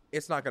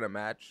 it's not gonna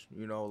match.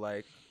 You know,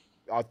 like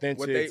Authentic.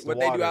 what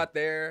they do water. out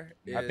there.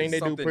 I is think they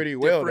do something pretty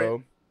well different, though.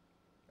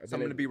 I think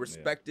Something they- to be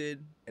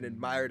respected and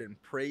admired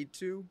and prayed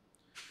to.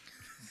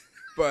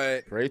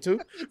 But Pray to?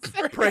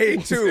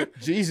 prayed to.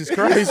 Jesus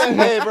Christ.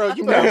 Hey, bro,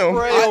 you better Damn.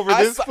 pray over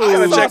I this saw- food. I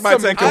gotta saw check my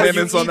some- 10 I-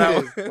 commandments on you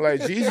that eat one.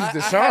 Like Jesus I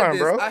Deshaun, had this,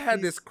 bro. I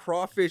had this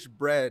crawfish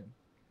bread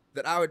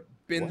that I would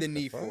bend What the the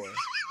knee fuck? for.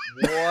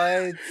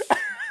 What?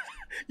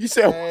 You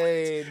said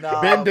Hey,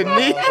 nah, Bend the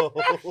knee?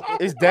 bro.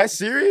 is that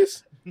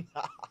serious?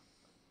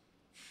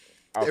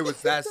 It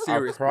was that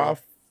serious, bro.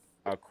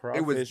 A crawfish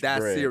It was that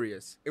bread.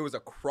 serious. It was a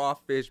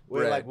crawfish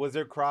bread. Wait, like, was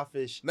there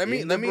crawfish? let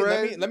in the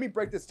bread? me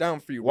break this down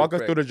for you. Walk real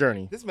us quick. through the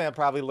journey. This man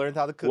probably learned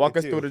how to cook. Walk it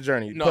us too. through the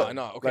journey. No, Put-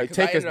 no, okay. Like 'cause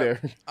take I us ended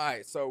there. up- All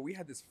right, so we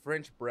had this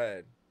French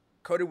bread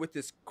coated with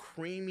this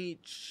creamy,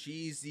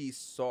 cheesy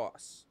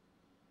sauce,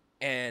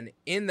 and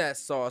in that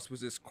sauce was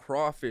this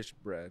crawfish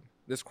bread.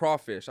 This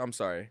crawfish, I'm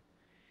sorry.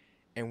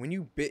 And when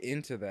you bit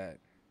into that,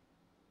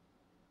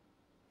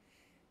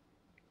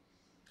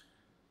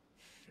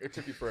 it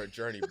took you for a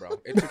journey,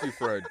 bro. It took you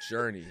for a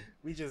journey.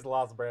 We just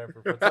lost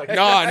Brandon for like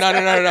No.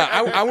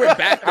 I went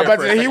back. I'm there about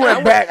for to a say he second.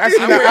 went back. I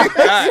seen I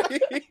that.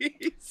 went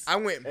back. I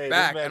went Hey, this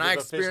back man and I is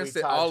officially experienced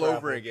it time all over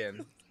travel.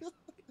 again.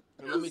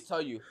 And let me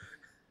tell you,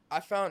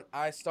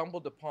 I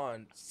stumbled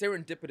upon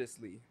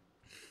serendipitously.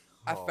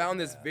 I Oh, found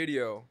this man.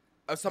 video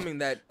of something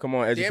that, Come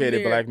on,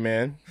 educated near- black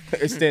man.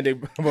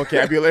 Extended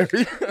vocabulary.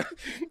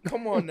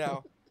 come on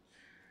now.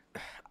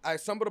 I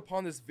stumbled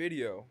upon this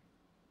video,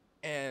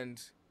 and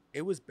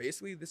it was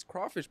basically this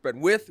crawfish bread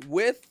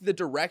with the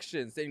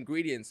directions, the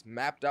ingredients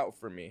mapped out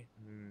for me.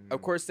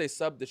 Of course, they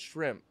subbed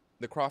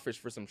the crawfish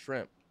for some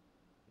shrimp.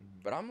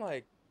 But I'm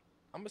like,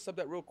 I'm gonna sub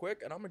that real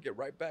quick, and I'm gonna get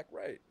right back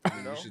right.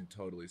 You know, You should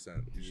totally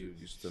send. You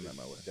should send that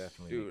my way.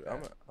 Definitely, dude,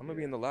 I'm gonna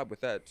be in the lab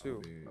with that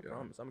too. I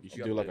promise. I'm gonna You keep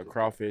should do like a updated.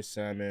 crawfish,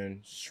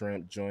 salmon,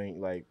 shrimp joint.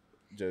 Like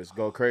just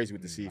go crazy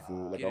with the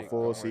seafood. Like Get a it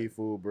full going.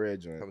 seafood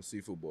bread Have joint. a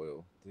seafood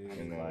boil. Dude,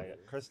 You know.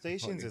 like,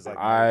 crustaceans is like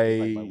I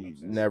like my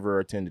weakness. never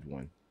attended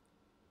one.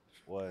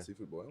 What?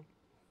 Seafood boil.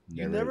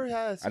 You never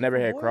had? I never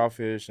seafood had boil?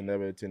 crawfish. I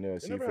never attended a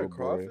You never seafood had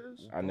boil.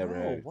 crawfish? I never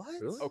Bro, had. What?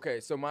 Really? Okay,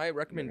 so my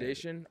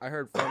recommendation, I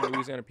heard from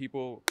Louisiana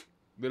people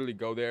literally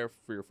go there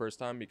for your first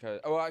time because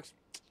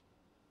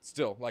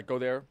still like go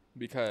there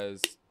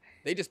because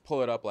they just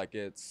pull it up like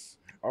it's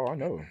Oh, I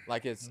know. I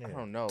Yeah.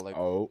 don't know, like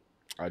Oh,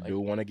 I do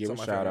want to give some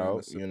a of my shout family out.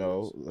 members You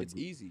know, suppose. like it's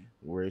easy.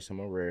 raise some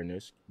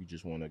awareness. We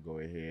just want to go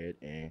ahead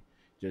and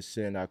just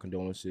send our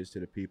condolences to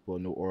the people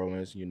of New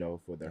Orleans. You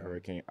know, for the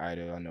Hurricane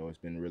Ida. I know it's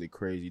been really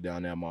crazy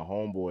down there. My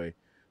homeboy,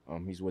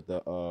 he's with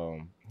the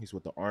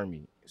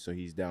Army, so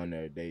he's down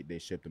there. They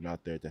shipped him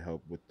out there to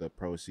help with the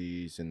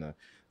proceeds and the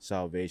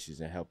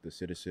salvations and help the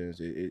citizens.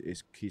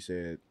 He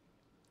said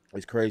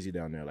it's crazy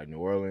down there, like New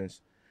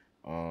Orleans.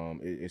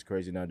 It's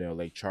crazy down there.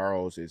 Lake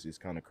Charles is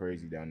kind of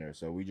crazy down there.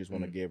 So we just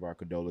want to give our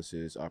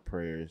condolences, our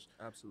prayers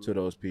Absolutely. to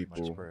those Much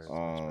people. prayers,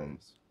 much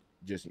prayers.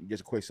 Just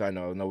a quick side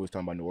note. I know we was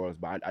talking about New Orleans,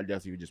 but I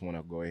definitely just want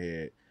to go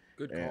ahead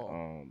Good and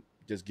call.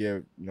 just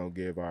give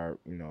our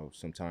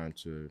some time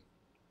to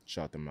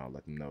shout them out,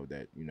 let them know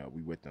that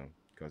we with them,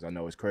 because I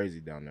know it's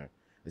crazy down there.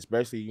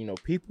 Especially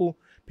people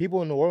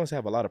in New Orleans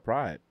have a lot of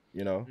pride.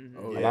 Mhm.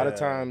 Oh, A lot of Yeah,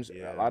 times,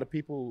 yeah. a lot of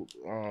people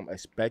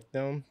expect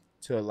them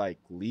to like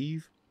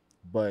leave,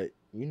 but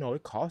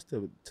it costs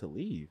to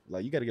leave.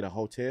 Like you got to get a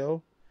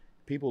hotel.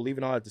 People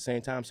leaving all at the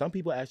same time. Some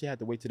people actually have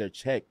to wait till their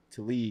check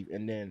to leave,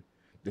 and then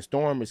the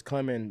storm is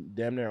coming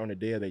damn near on the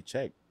day of their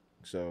check.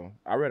 So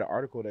I read an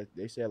article that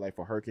they said like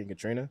for Hurricane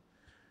Katrina,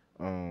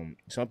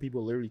 some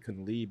people literally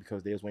couldn't leave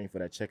because they was waiting for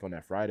that check on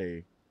that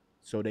Friday,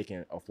 so they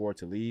can afford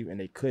to leave, and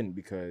they couldn't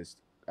because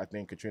I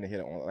think Katrina hit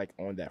it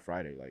on that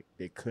Friday. Like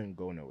they couldn't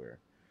go nowhere.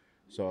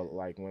 So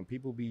like when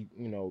people be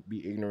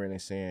ignorant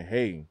and saying,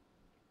 hey,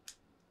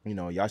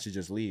 y'all should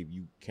just leave.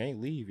 You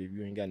can't leave if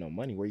you ain't got no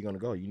money. Where you gonna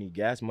go? You need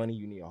gas money.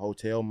 You need a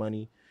hotel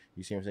money.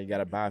 You see what I'm saying? You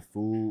gotta buy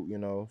food.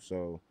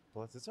 So.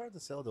 Plus, it's hard to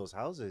sell those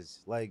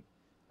houses. Like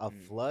a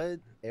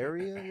flood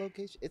area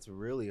location, it's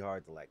really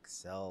hard to like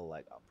sell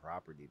like a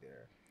property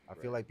there. I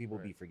feel like people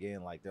be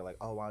forgetting. Like they're like,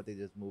 oh, why don't they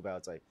just move out?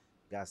 It's like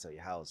you gotta sell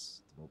your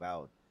house to move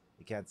out.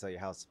 You can't sell your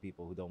house to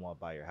people who don't want to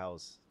buy your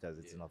house because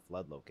it's in a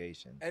flood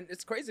location. And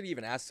it's crazy to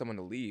even ask someone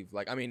to leave.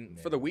 Like, I mean,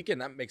 for the weekend,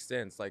 that makes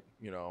sense. Like,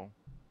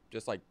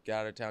 just like get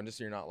out of town just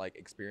so you're not like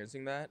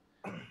experiencing that.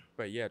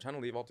 But yeah, trying to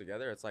leave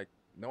altogether, it's like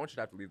no one should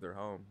have to leave their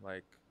home.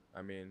 Like,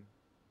 I mean,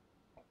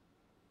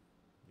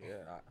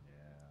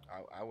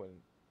 I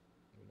wouldn't,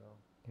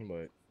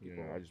 But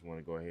I just want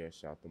to go ahead and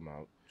shout them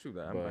out. True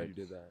that. I'm glad you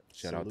did that.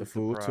 Shout out the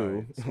food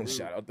too.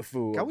 Shout out the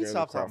food. Can we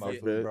stop talking about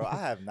food, bro? I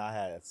have not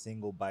had a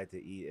single bite to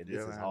eat, and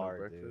this is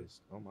hard, dude.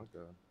 Oh my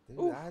god.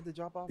 Dude, I had to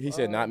drop off. He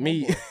said, "Not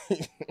me."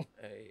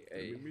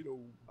 Hey, you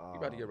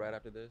about to get right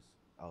after this?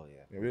 Oh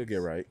yeah. We'll get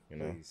right.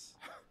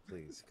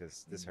 Please,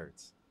 because this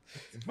hurts.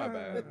 My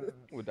bad.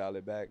 We'll dial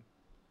it back.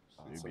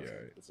 You'll be all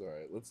right. It's all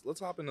right. Let's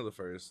hop into the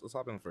first. Let's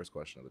hop into the first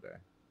question of the day.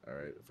 All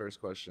right. The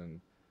first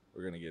question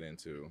we're gonna get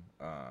into.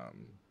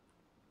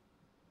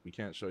 We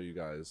can't show you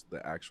guys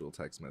the actual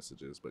text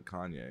messages, but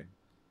Kanye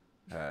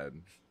had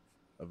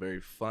a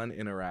very fun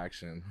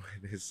interaction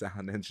with his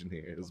sound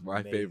engineer. It was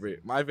my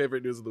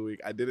favorite news of the week.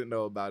 I didn't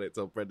know about it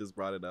till Fred just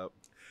brought it up.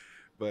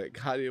 But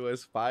Kanye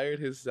West fired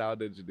his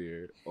sound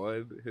engineer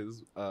on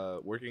his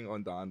working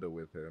on Donda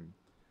with him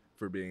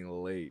for being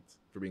late,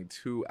 for being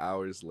 2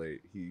 hours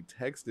late. He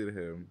texted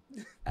him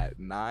at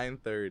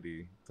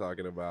 9:30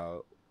 talking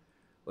about,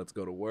 let's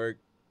go to work.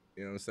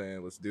 You know what I'm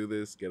saying? Let's do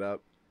this. Get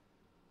up.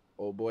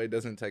 Old boy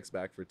doesn't text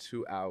back for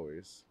 2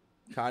 hours.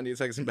 Kanye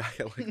texts him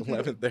back at like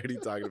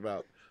 11:30 talking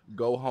about,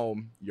 go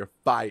home. You're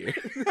fired.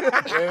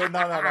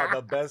 No.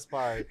 The best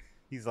part,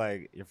 he's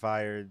like, you're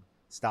fired.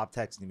 Stop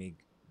texting me.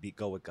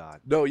 Go with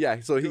God. No, yeah.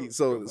 So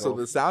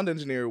the sound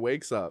engineer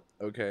wakes up,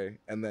 okay,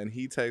 and then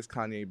he texts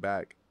Kanye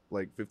back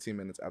like 15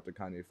 minutes after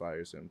Kanye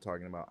fires him,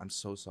 talking about, I'm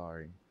so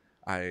sorry.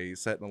 I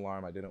set an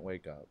alarm. I didn't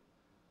wake up.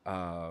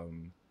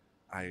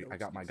 I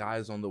got my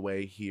guys on the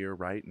way here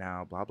right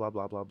now. Blah blah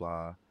blah blah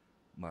blah.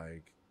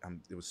 Like,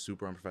 it was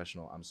super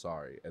unprofessional. I'm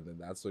sorry. And then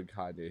that's when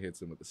Kanye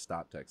hits him with the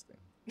stop texting.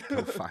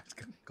 Go find.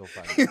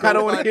 I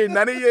don't want to hear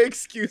none of your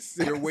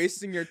excuses. You're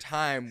wasting your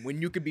time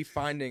when you could be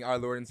finding our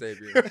Lord and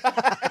Savior.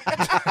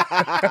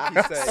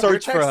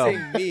 Search for help.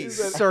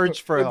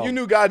 Search for help. If you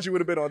knew God, you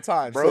would have been on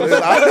time, bro. So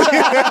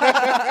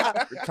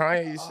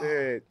Kanye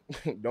said,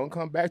 "Don't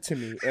come back to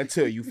me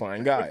until you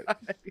find God."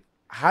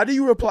 How do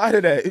you reply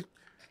to that?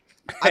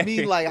 I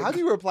mean, like, how do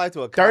you reply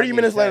to a 30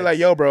 minutes later, text? like,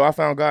 yo, bro, I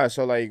found God.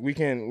 So, like, we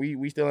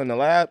still in the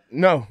lab?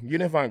 No, you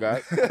didn't find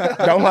God.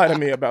 Don't lie to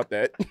me about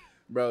that.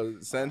 Bro,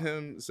 send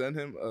him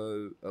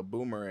a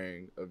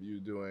boomerang of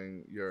you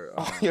doing your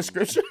your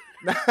scripture.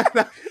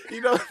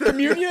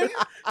 Communion.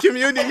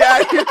 Yeah,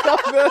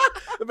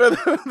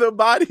 the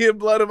body and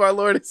blood of our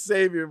Lord and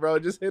Savior, bro.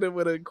 Just hit him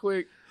with a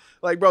quick.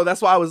 Like, bro,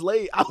 that's why I was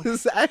late. I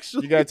was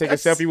actually. You gotta take a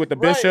selfie with the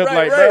bishop,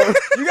 right. bro.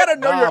 You gotta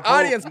know your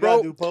audience,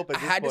 bro. Pope I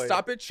had to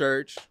stop at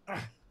church.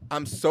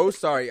 I'm so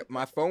sorry.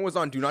 My phone was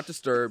on Do Not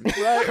Disturb.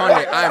 Right.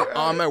 Kanye, I'm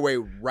on my way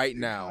right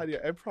now.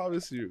 Kanye, I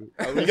promise you.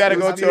 You gotta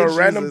go to a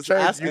random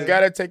church. You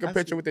gotta take a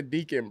picture with the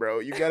deacon, bro.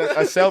 You gotta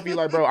a selfie,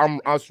 like, bro.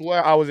 I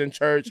swear I was in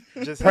church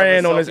Just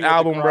praying on this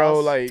album, bro.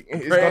 Like,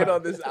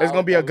 this it's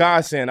gonna be a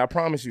godsend. I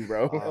promise you,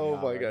 bro. Oh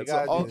my God. You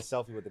gotta do the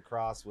selfie with the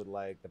cross with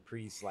like the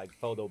priest like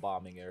photo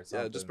bombing it or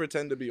something. Yeah, just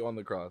pretend to be on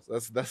the cross.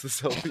 That's the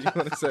selfie you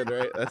want to send,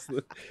 right?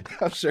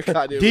 I'm sure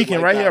Kanye Deacon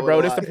like right here,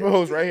 bro. This This the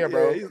pose right here,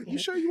 bro. Yeah, you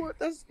sure you want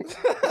that's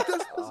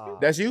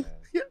That's you?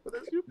 yeah,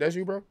 that's you. That's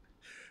you, bro.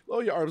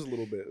 Lower your arms a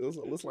little bit.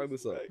 Let's line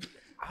this up.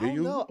 I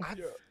don't know.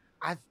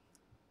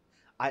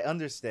 I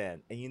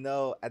understand, and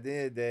at the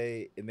end of the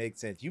day, it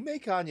makes sense. You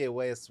make Kanye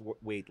West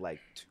wait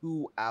like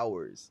 2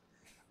 hours.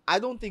 I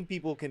don't think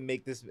people can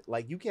make this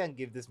like you can't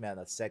give this man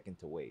a second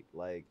to wait.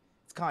 Like,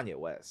 it's Kanye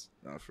West.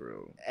 Not for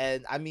real.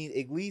 And I mean,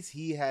 at least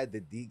he had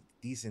the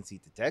decency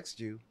to text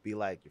you, be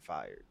like, you're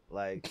fired.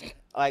 Like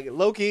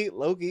low key.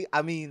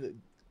 I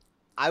mean,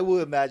 I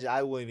would imagine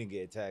I wouldn't even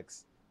get a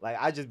text. Like,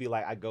 I'd just be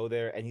like, I go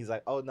there, and he's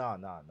like, oh, no,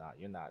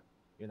 you're not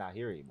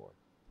here anymore.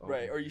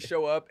 Right, or you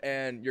show up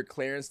and your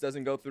clearance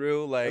doesn't go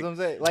through. Like, That's what I'm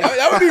saying. Like,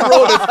 that would be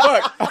rolled as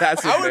fuck.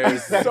 That's I would be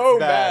embarrassing. so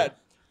That's mad.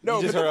 No,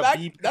 You just but heard the a fact,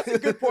 beep. that's a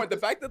good point. The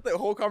fact that the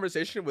whole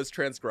conversation was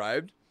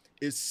transcribed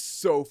is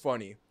so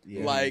funny.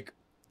 Yeah. Like,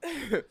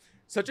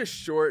 such a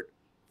short,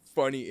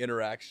 funny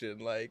interaction.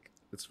 Like,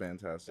 It's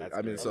fantastic. That's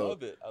I mean, great. so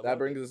love it. I that love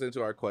brings us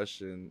into our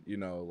question.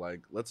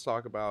 Like, let's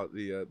talk about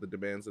the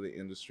demands of the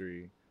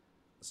industry.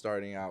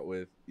 Starting out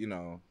with,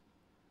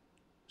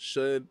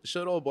 should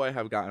old boy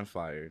have gotten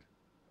fired?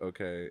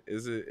 Okay,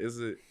 is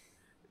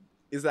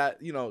that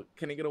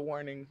can he get a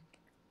warning?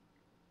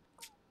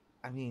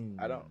 I mean,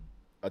 I don't.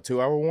 A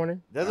 2-hour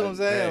warning? That's what I'm Hey,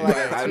 saying. Like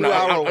a I'm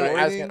 2-hour I'm warning.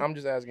 asking. I'm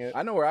just asking.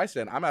 I know where I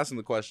stand. I'm asking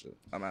the question.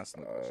 I'm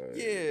asking the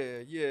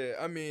question. Yeah.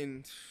 I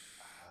mean,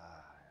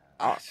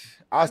 I'll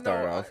I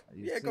start know, off.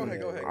 yeah, go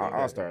ahead.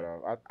 I'll start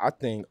off. I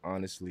think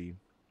honestly,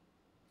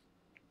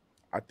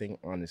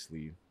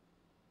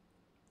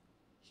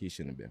 he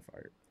shouldn't have been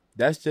fired.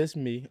 That's just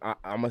me.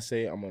 I'm gonna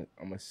say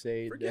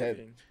that.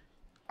 Forgiving.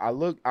 I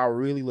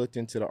really looked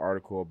into the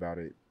article about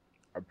it.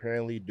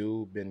 Apparently,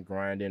 dude been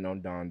grinding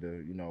on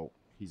Donda. You know,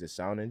 he's a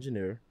sound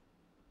engineer.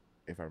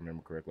 If I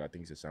remember correctly, I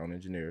think he's a sound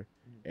engineer.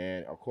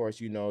 And of course,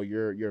 you know,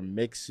 you're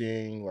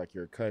mixing, like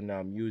you're cutting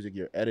out music,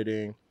 you're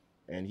editing.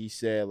 And he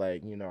said,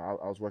 like, you know,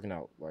 I was working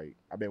out, like,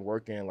 I've been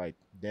working like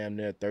damn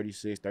near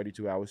 36,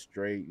 32 hours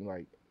straight,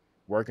 like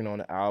working on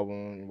the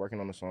album,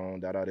 working on the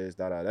song, this,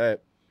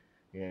 that.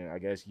 And I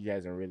guess he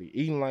hasn't really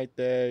eaten like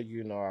that.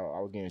 You know, I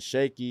was getting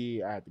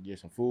shaky. I had to get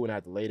some food and I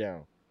had to lay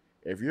down.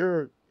 If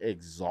you're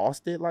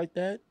exhausted like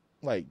that,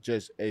 like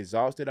just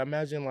exhausted,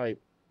 imagine like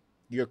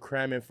you're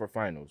cramming for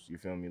finals. You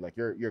feel me? Like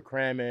you're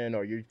cramming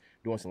or you're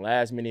doing some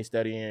last minute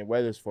studying,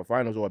 whether it's for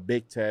finals or a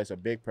big test, a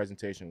big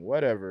presentation,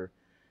 whatever.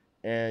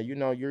 And you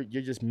know, you're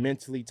just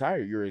mentally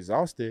tired. You're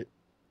exhausted.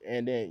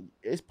 And then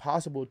it's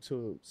possible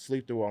to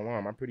sleep through an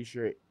alarm. I'm pretty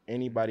sure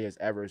anybody has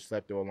ever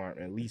slept through an alarm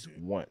at least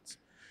once.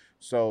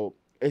 So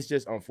it's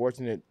just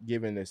unfortunate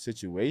given the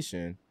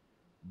situation,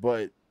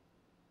 but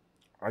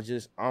I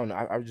don't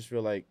know. I just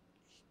feel like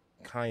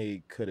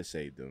Kanye could have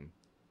saved them.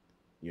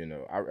 You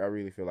know, I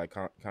really feel like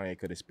Kanye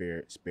could have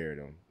spared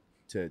him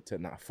to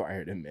not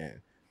fire the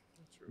man.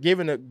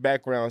 Given the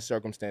background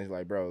circumstance,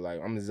 like, bro,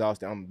 like I'm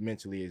exhausted. I'm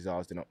mentally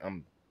exhausted.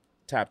 I'm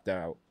tapped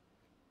out.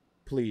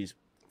 Please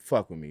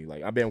fuck with me.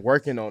 Like I've been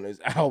working on this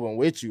album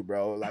with you,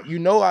 bro. Like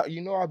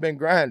I've been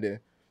grinding.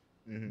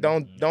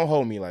 Don't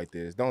hold me like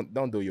this.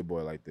 Don't do your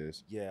boy like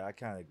this. Yeah, I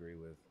kind of agree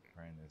with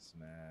Prentice,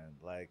 man.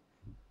 Like,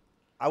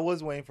 I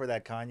was waiting for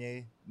that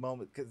Kanye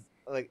moment because,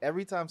 like,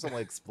 every time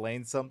someone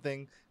explains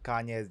something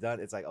Kanye has done,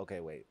 it's like, okay,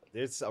 wait,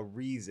 there's a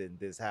reason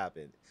this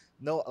happened.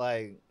 No,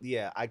 like,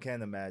 yeah, I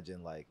can't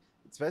imagine, like,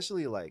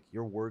 especially like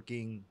you're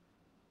working.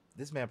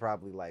 This man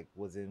probably like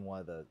was in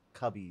one of the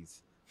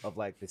cubbies of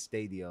like the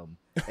stadium,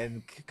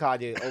 and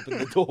Kanye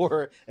opened the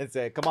door and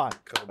said, "Come on,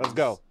 let's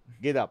go,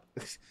 get up."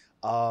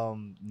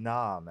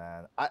 Nah,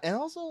 man. And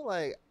also,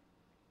 like,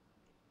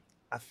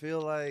 I feel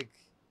like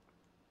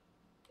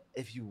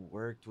if you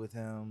worked with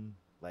him,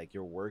 like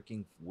you're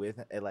working with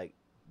him, and like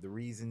the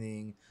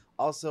reasoning.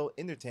 Also,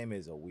 entertainment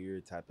is a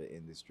weird type of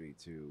industry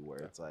too, where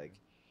it's like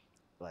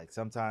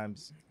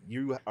sometimes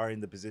you are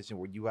in the position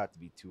where you have to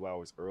be 2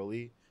 hours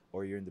early,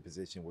 or you're in the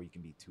position where you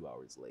can be 2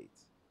 hours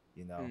late.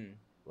 You know,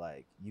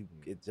 like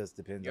it just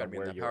depends You on gotta be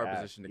where in that you're power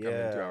at. position to come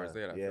in 2 hours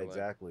late. I feel like.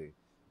 Exactly.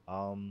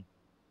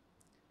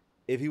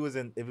 If it was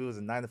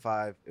a 9 to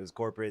 5, it was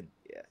corporate.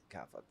 Yeah,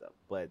 kind of fucked up.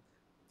 But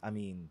I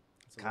mean,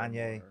 It's a little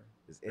Kanye more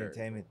is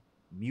entertainment,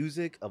 variable.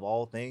 music of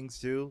all things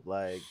too.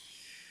 Like,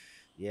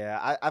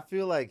 yeah, I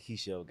feel like he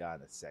should have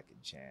gotten a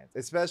second chance,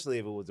 especially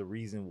if it was the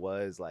reason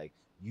was like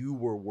you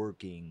were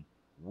working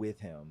with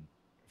him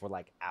for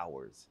like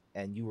hours,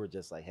 and you were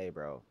just like, hey,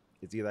 bro,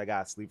 it's either I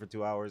gotta sleep for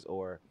 2 hours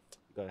or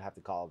you're gonna have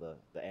to call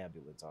the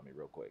ambulance on me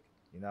real quick.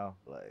 You know,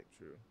 like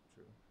True.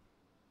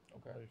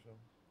 Okay.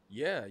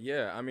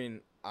 Yeah. I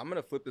mean, I'm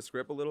gonna flip the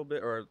script a little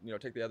bit, or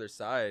take the other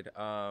side.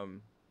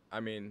 I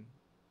mean,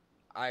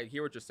 I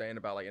hear what you're saying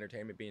about like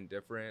entertainment being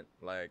different.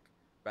 Like,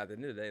 but at the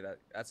end of the day,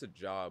 that's a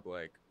job.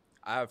 Like,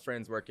 I have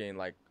friends working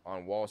like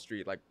on Wall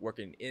Street, like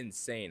working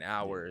insane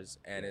hours,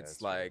 and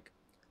it's like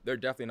they're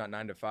definitely not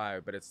 9 to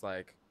 5, but it's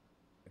like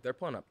if they're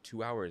pulling up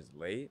 2 hours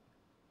late,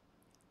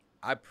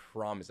 I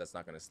promise that's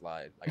not gonna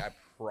slide. Like, I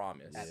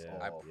promise.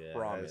 I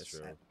promise. That's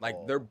true. Like,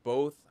 they're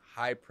both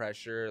high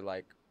pressure,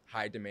 like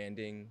high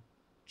demanding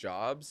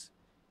jobs,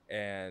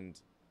 and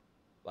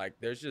like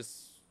there's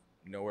just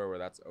nowhere where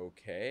that's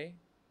okay.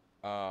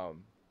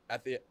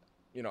 At the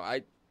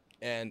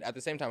and at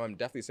the same time, I'm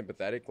definitely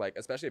sympathetic, like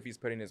especially if he's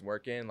putting his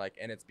work in, like,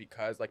 and it's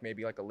because like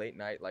maybe like a late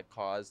night like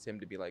caused him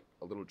to be like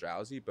a little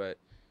drowsy. But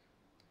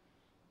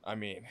I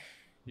mean,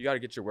 you got to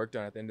get your work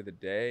done at the end of the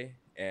day.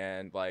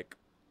 And like,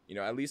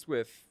 at least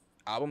with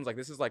albums, like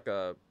this is like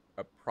a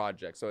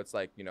project, so it's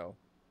like,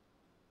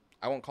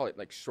 I won't call it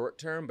like short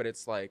term, but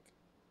it's like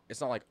it's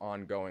not like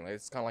ongoing. Like,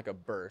 it's kind of like a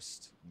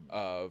burst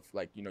of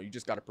like, you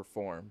just got to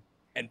perform.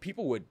 And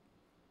people would,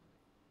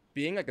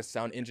 being like a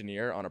sound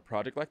engineer on a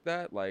project like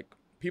that, like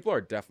people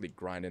are definitely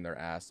grinding their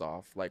ass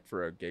off like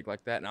for a gig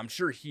like that. And I'm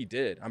sure he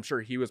did. I'm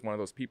sure he was one of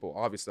those people.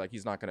 Obviously, like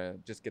he's not gonna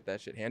just get that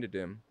shit handed to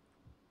him.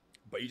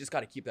 But you just got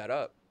to keep that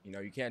up.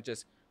 You can't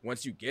just,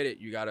 once you get it,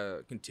 you got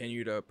to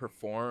continue to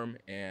perform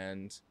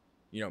and,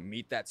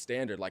 meet that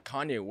standard. Like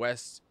Kanye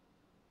West,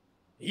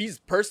 he's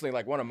personally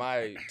like one of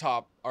my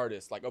top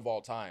artists like of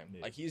all time.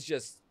 Yeah. Like he's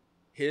just,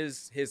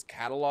 his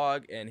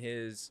catalog and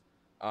his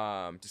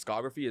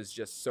discography is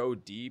just so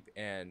deep,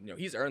 and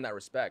he's earned that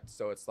respect.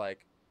 So it's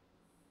like,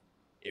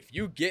 if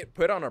you get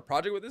put on a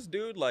project with this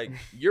dude, like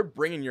you're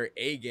bringing your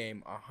A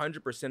game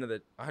 110% of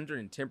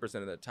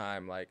the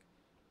time. Like,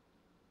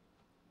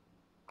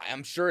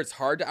 I'm sure it's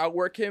hard to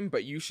outwork him,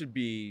 but you should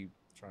be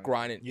Trying-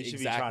 grinding. You should be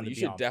exactly. trying to You be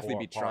should on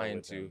definitely be par trying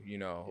with to, him. you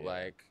know, Yeah.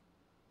 like,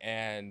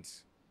 and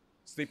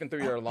sleeping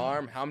through your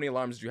alarm. How many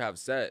alarms do you have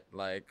set?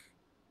 Like,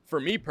 for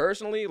me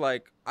personally,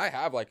 like, I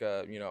have like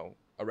a, you know,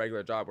 a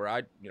regular job where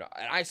I, you know,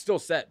 and I still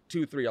set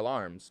 2-3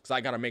 alarms because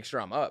I gotta make sure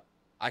I'm up.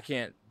 I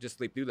can't just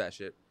sleep through that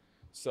shit.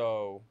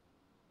 So,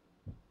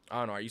 I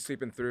don't know. Are you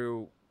sleeping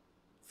through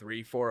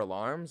 3-4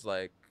 alarms?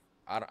 Like,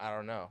 I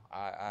don't know.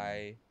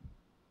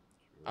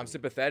 I'm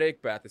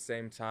sympathetic, but at the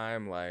same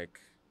time, like,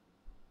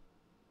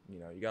 you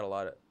know, you got a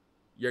lot of,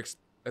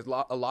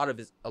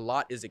 a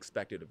lot is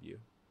expected of you.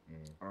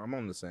 I'm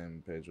on the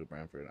same page with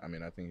Branford. I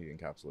mean, I think he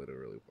encapsulated it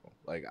really well.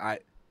 Like, I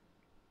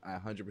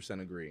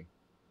 100% agree.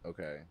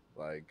 Okay,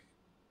 like,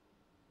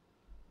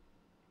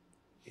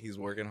 he's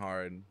working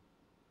hard.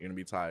 You're gonna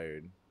be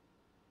tired,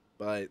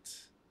 but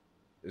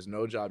there's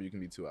no job you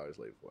can be 2 hours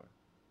late for.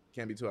 You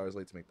can't be 2 hours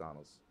late to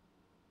McDonald's.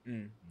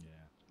 Yeah.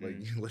 Like,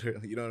 you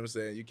literally, you know what I'm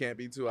saying? You can't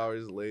be 2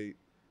 hours late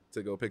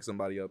to go pick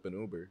somebody up in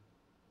Uber.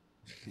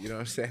 You know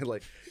what I'm saying?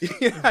 Like,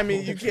 I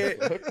mean, you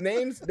can't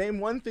name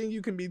one thing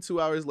you can be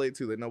 2 hours late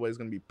to that nobody's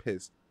gonna be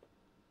pissed.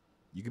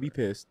 You could be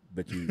pissed,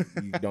 but you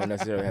don't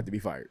necessarily have to be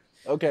fired.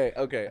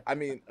 Okay. I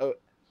mean,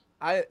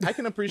 I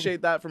can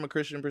appreciate that from a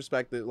Christian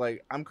perspective.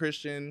 Like, I'm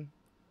Christian,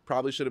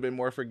 probably should have been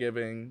more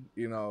forgiving.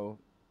 You know,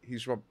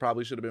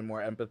 probably should have been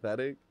more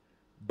empathetic.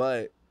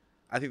 But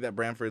I think that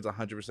Branford's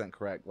 100%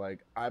 correct.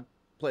 Like, I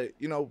play,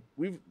 you know,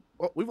 we've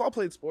all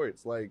played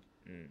sports. Like,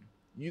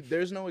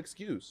 there's no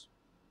excuse.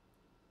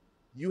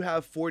 You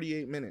have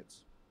 48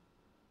 minutes.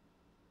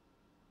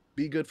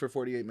 Be good for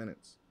 48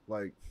 minutes.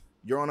 Like,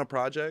 you're on a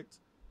project.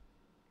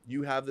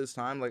 You have this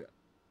time. Like,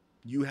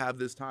 you have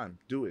this time.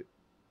 Do it.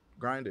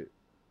 Grind it.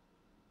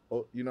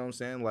 Oh, you know what I'm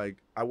saying?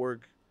 Like, I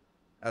work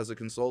as a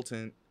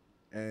consultant,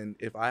 and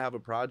if I have a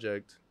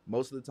project,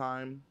 most of the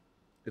time,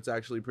 it's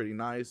actually pretty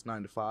nice,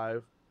 9 to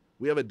 5.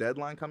 We have a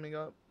deadline coming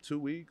up, 2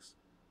 weeks.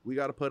 We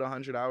got to put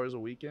 100 hours a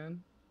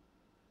weekend.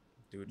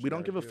 We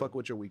don't give a fuck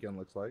what your weekend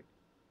looks like.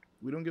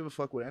 We don't give a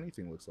fuck what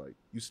anything looks like.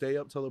 You stay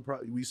up till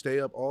we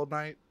stay up all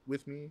night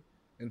with me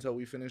until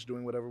we finish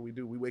doing whatever we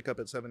do. We wake up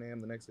at 7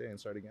 a.m. the next day and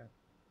start again.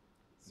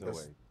 So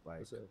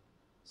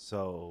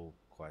so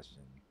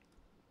question: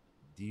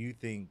 do you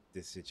think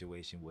this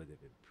situation would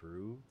have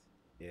improved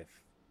if?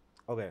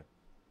 Okay,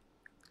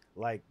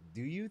 like,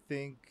 do you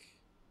think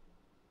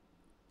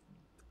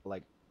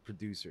like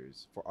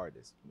producers for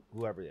artists,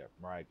 whoever they are,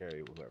 Mariah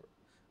Carey, whoever,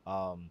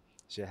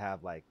 should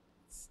have like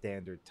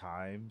standard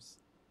times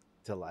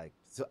to like?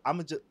 So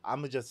I'm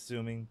just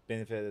assuming,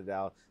 benefit of the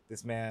doubt,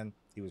 this man,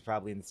 he was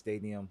probably in the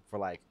stadium for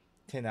like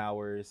 10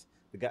 hours.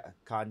 The guy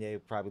Kanye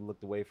probably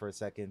looked away for a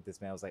second.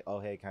 This man was like, "Oh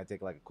hey, can I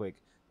take like a quick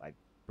like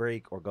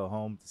break or go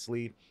home to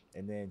sleep?"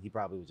 And then he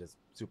probably was just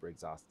super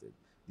exhausted.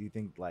 Do you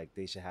think like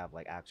they should have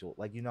like actual,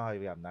 like, you know how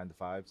we have 9 to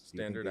 5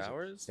 Standard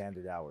hours?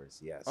 Standard hours,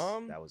 yes.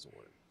 That was the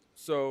word.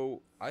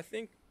 So I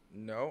think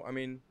no. I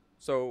mean,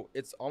 so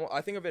it's almost,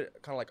 I think of it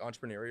kind of like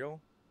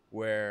entrepreneurial,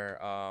 where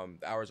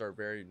the hours are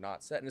very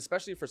not set, and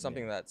especially for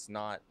something that's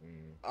not,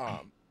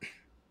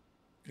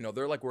 you know,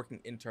 they're like working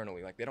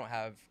internally. Like, they don't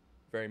have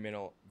very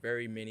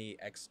many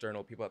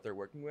external people that they're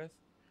working with.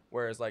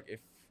 Whereas like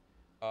if,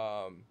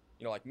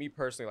 you know, like me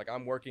personally, like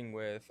I'm working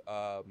with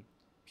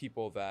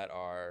people that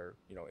are,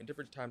 you know, in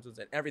different time zones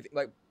and everything.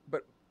 Like,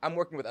 but I'm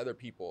working with other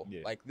people.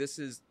 Yeah. Like,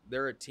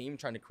 they're a team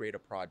trying to create a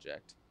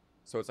project.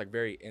 So it's like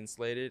very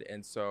insulated.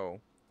 And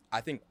so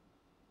I think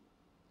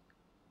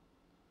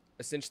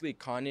essentially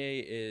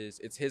Kanye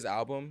it's his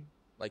album.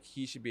 Like,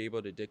 he should be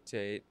able to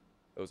dictate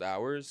those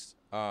hours.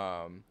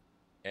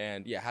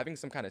 And yeah, having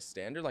some kind of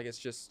standard, like, it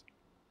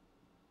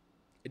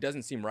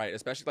doesn't seem right,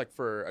 especially like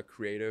for a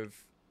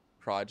creative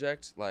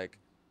project. Like,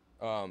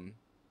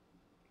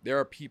 there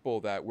are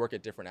people that work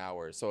at different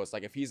hours. So it's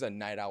like, if he's a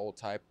night owl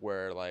type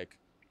where like,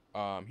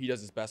 he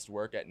does his best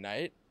work at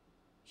night,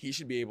 he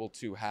should be able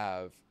to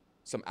have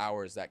some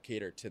hours that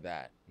cater to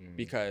that,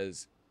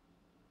 because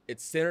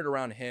it's centered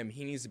around him.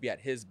 He needs to be at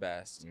his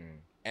best,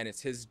 and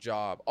it's his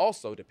job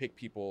also to pick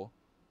people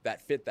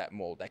that fit that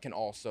mold, that can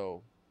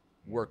also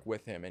work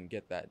with him and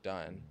get that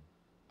done.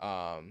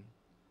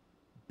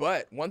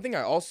 But one thing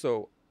I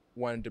also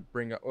wanted to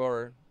bring up,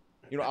 or,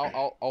 you know,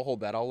 I'll hold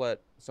that. I'll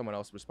let someone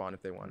else respond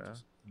if they want to.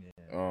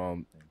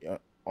 Yeah,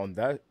 on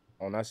that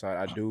side,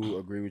 I do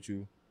agree with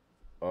you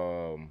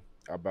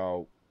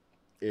about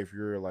if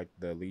you're like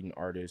the leading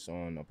artist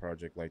on a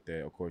project like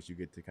that. Of course, you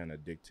get to kind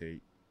of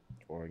dictate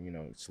or, you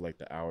know, select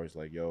the hours.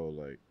 Like, yo,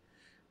 like,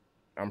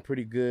 I'm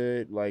pretty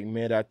good like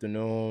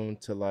mid-afternoon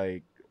to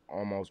like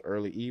almost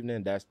early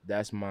evening.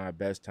 That's my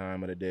best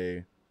time of the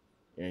day.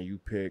 And you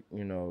pick,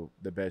 you know,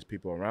 the best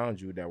people around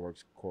you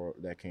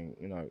that can,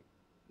 you know,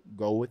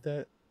 go with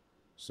that.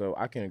 So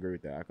I can agree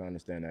with that. I can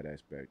understand that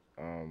aspect.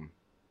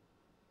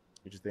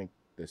 I just think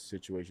the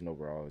situation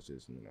overall is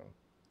just, you know,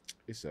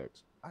 it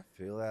sucks. I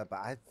feel that, but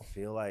I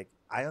feel like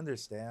I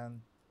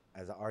understand,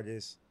 as an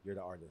artist, you're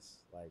the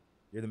artist. Like,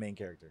 you're the main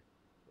character.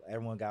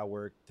 Everyone got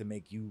work to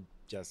make you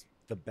just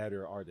the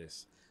better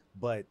artist.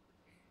 But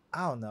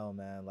I don't know,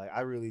 man. Like,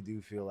 I really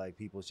do feel like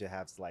people should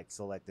have like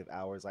selective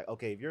hours. Like,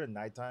 okay, if you're a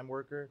nighttime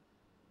worker,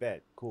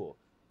 bet, cool.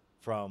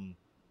 From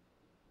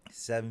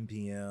 7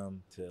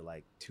 p.m. to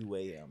like 2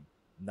 a.m.,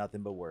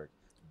 nothing but work.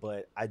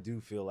 But I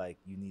do feel like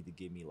you need to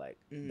give me like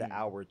the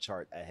hour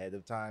chart ahead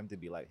of time to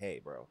be like,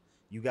 hey, bro,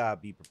 you gotta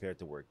be prepared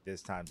to work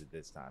this time to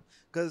this time.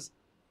 Because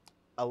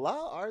a lot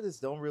of artists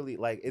don't really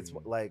like it's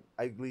like,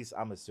 at least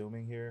I'm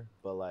assuming here,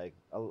 but like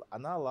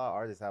not a lot of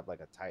artists have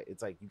like a tight,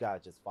 it's like you gotta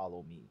just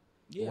follow me.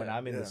 When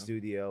I'm in the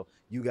studio,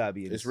 you gotta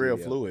be in the studio. It's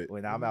real fluid.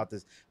 When I'm out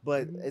this,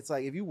 but it's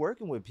like if you're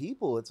working with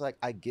people, it's like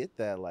I get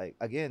that. Like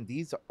again,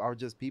 these are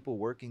just people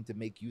working to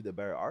make you the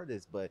better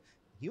artist, but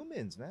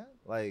humans, man.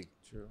 Like,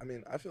 True. I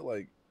mean, I feel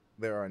like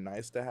there are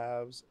nice to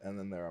haves and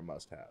then there are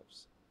must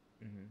haves.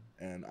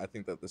 And I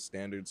think that the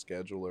standard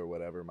schedule or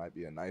whatever might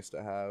be a nice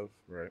to have,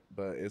 Right.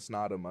 but it's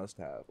not a must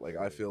have. Like,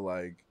 I feel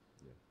like,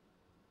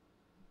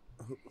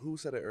 who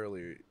said it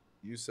earlier?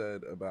 You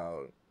said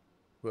about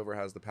whoever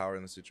has the power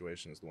in the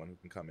situation is the one who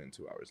can come in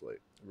 2 hours late.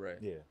 Right.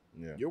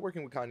 Yeah. You're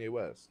working with Kanye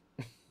West.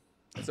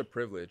 It's a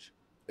privilege.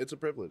 It's a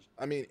privilege.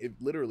 I mean,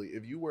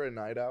 if you were a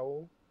night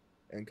owl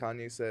and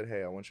Kanye said,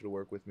 hey, I want you to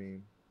work with me,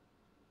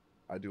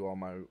 I do all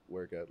my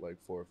work at like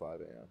 4 or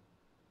 5 a.m.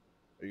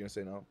 Are you going to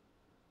say no?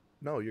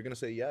 No, you're going to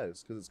say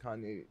yes because it's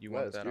Kanye You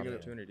West. want that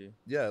opportunity.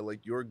 Yeah,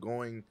 like you're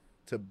going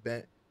to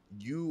bet.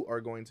 You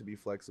are going to be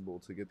flexible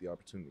to get the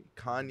opportunity.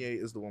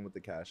 Kanye is the one with the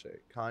cachet.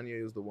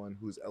 Kanye is the one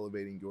who's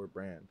elevating your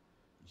brand.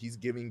 He's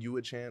giving you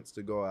a chance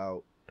to go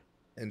out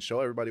and show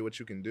everybody what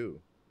you can do.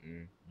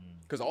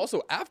 Because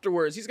also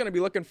afterwards, he's gonna be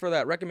looking for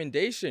that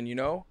recommendation, you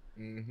know.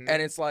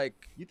 And it's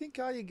like, you think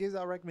Kanye gives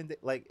out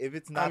recommendations? Like, if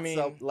it's not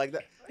like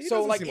that,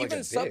 so like seem like even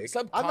a sub dick.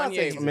 I'm not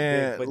saying Kanye, he's a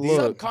Man, dick, but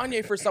look. sub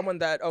Kanye for someone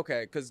that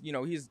because you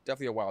know he's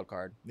definitely a wild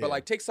card. Yeah. But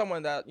like take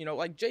someone that you know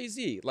like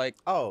Jay-Z, like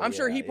oh, I'm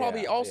sure yeah, he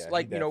probably yeah, also yeah, he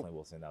like you know definitely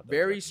will send out those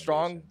very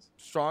strong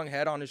recommendations.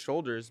 head on his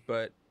shoulders.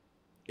 But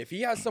if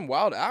he has some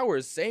wild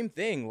hours, same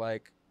thing.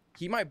 Like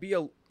he might be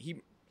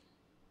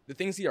the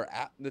things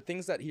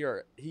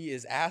that he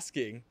is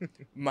asking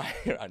might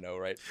I know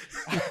right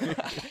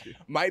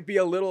might be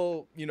a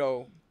little you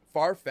know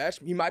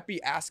far-fetched. He might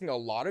be asking a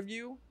lot of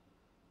you,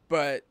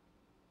 but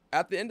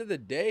at the end of the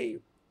day,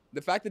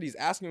 the fact that he's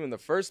asking you in the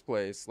first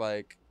place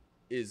like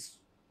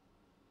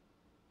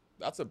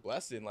that's a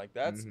blessing. Like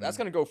that's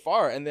gonna go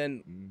far. And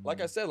then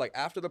like I said, like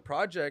after the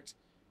project,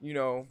 you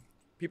know,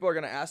 people are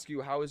gonna ask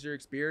you how was your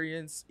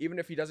experience, even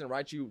if he doesn't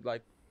write you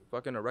like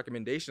fucking a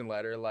recommendation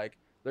letter. Like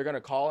they're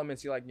gonna call him and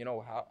see like, you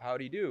know,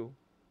 how'd he do?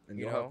 And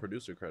You you'll know? have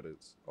producer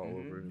credits all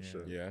over and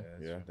shit. Yeah,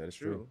 that is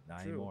true.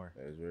 Not True. anymore.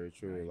 That is very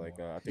true. Not Like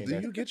anymore. I think Do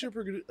that's, you get your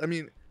I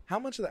mean, how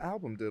much of the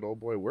album did old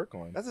boy work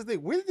on? That's the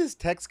thing. Where did this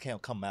text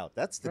camp come out?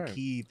 That's the Right.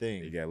 key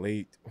thing. it got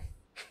leaked.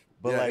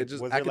 But Yeah, like, it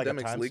just- was there like a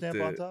academics leaked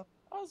timestamp on it. top?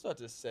 I was about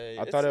to say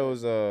I thought it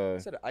was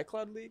is it an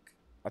iCloud leak?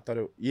 I thought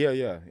it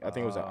yeah. I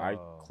think it was an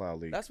Oh.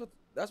 iCloud leak. That's what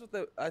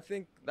I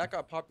think that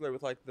got popular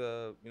with like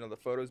the you know the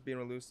photos being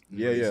released.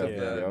 Yeah.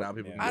 Now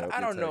people Yeah. can I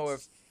get don't know if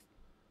text.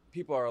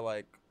 people are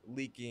like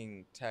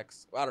leaking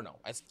text. I don't know.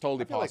 It's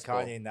totally I feel like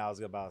possible. Kanye now is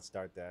about to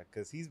start that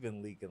because he's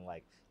been leaking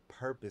like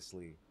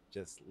purposely,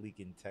 just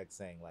leaking text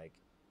saying like,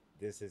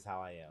 "This is how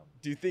I am."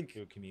 Do you think?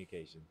 Through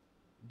communication.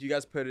 Do you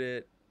guys put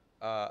it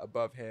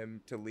above him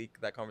to leak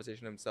that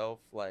conversation himself?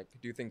 Like,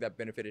 do you think that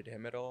benefited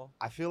him at all?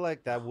 I feel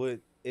like that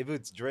would, if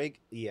it's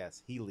Drake,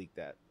 yes, he leaked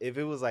that. If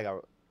it was like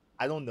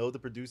I don't know the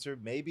producer,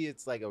 maybe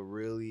it's like a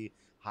really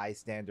high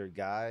standard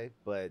guy,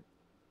 but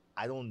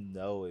I don't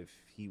know if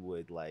he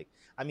would like.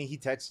 I mean, he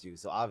texts you,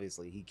 so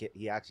obviously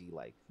he actually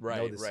like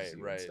notices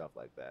you and stuff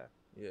like that.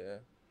 Yeah.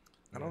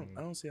 I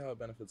don't see how it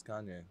benefits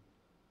Kanye.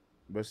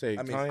 But say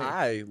I mean, Kanye,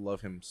 I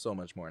love him so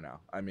much more now.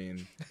 I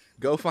mean,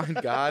 Go Find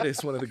God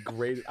is one of the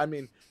greatest. I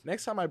mean,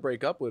 next time I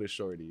break up with a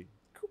shorty,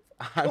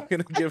 I'm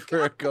gonna give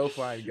her a Go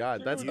Find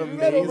God. That's Do amazing.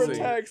 that over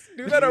text.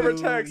 Do that over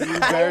text. You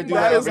better do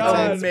That that is over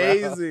text, bro.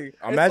 amazing.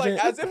 imagine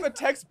It's like as if a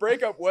text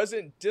breakup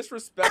wasn't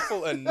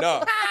disrespectful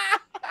enough.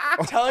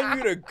 Telling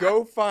you to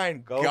go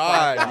find Go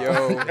God, find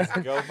yo.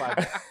 God. Go find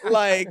God.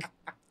 Like,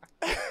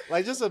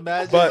 Like, just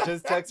imagine, But-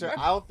 just text her.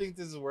 I don't think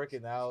this is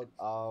working out.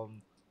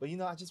 But you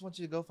know, I just want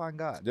you to go find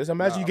God. just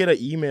imagine you get an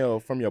email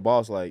from your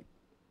boss like,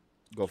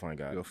 go find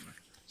God. Go find-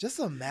 Just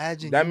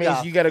imagine. That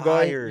means you gotta go.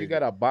 fired. You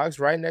got a box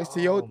right next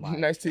to your Oh my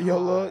your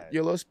God.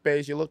 little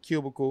space, your little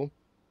cubicle.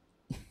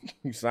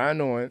 You sign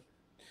on,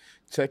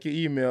 check your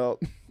email,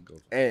 Go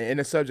find- and in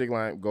the subject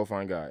line, go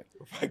find God.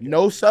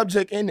 No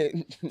subject in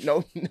it,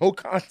 no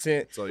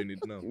content. That's all you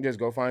need to know. Just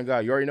go find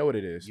God. You already know what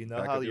it is. You know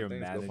Pack how up your your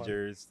things, go find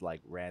managers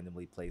like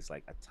randomly place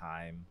like a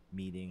time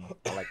meeting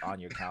like on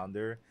your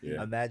calendar?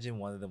 Yeah. Imagine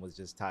one of them was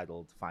just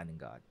titled "Finding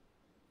God."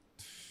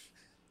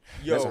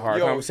 That's a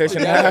hard conversation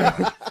to together,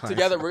 have.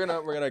 together, we're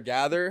gonna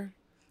gather.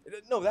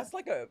 No, that's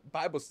like a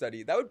Bible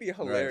study. That would be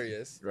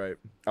hilarious. Right.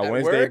 A At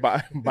Wednesday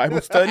work?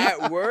 Bible study.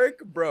 At work,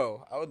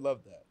 bro, I would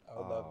love that. I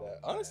would love Oh, that. man.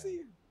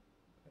 Honestly,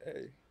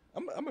 hey,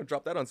 I'm gonna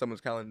drop that on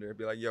someone's calendar and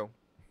be like, "Yo,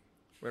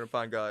 we're gonna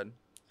find God."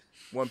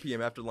 1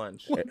 p.m. after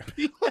lunch.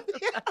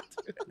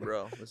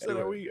 Bro, let's So do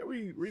are it.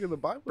 we reading the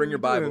Bible? Bring your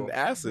Are we doing Bible.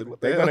 Acid.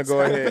 What the They're gonna hell's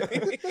go ahead.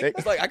 happening?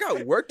 It's like, I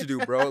got work to do,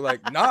 bro.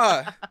 Like,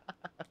 nah.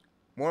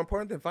 More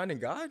important than finding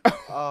God?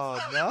 Oh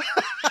no.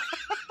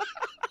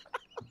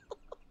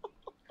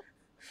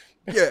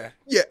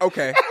 Yeah,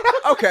 okay.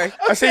 Okay.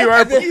 I see where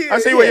I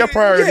see where your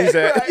priorities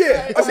at.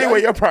 Yeah. I see where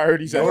your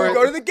priorities Before we at.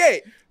 go to the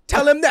gate,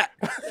 tell him that.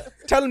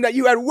 Tell him that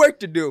you had work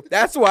to do.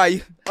 That's why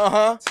you,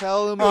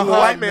 Tell him The what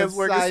white man's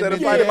work instead of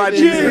assignment finding my it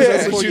Jesus. is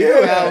That's what for you you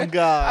do. found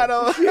God. I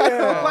don't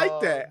Yeah.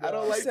 like that. I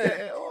don't like Said- that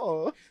at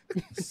all.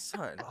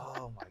 Son.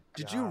 Oh my god.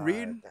 Did you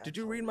read that's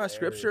my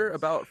scripture hilarious.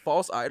 about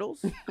false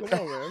idols? Come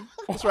on, man.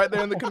 It's right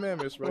there in the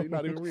commandments, bro. You're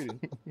not even reading.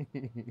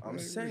 I'm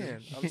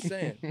saying.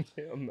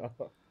 Hell no.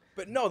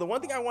 But no, the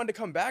one thing I wanted to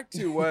come back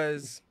to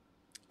was,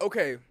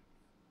 okay,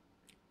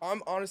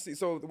 I'm honestly,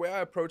 so the way I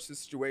approach this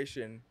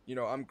situation, you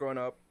know, I'm growing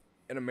up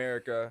in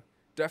America,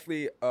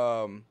 definitely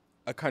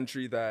a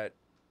country that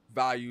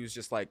values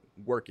just like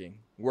working,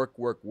 work.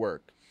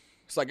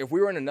 It's like if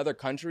we were in another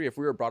country, if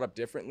we were brought up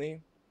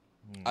differently,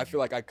 I feel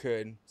like I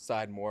could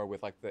side more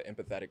with like the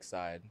empathetic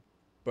side.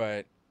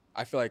 But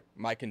I feel like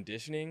my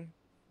conditioning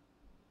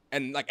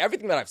and like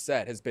everything that I've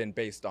said has been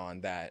based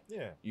on that,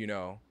 Yeah. you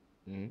know.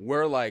 Mhm.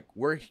 We're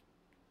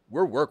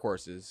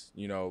workhorses,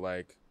 you know,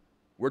 like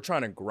we're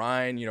trying to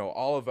grind, you know,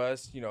 all of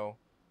us, you know,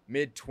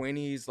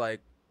 mid-20s,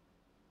 like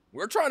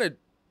we're trying to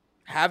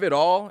have it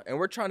all and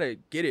we're trying to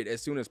get it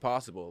as soon as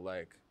possible.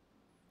 Like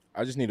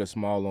I just need a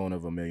small loan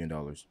of $1 million.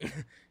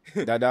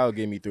 That'll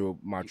get me through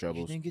my You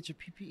troubles. didn't get your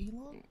PPE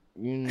loan?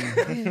 Mm.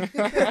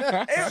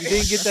 You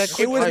didn't get that it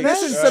quick was like-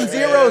 missing some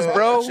zeros,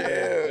 bro.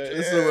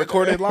 This is a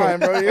recorded line,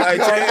 bro. Like,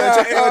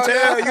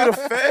 chill, you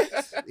the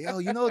fed? Yo,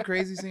 you know the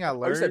craziest thing I Oh, you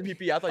learned? said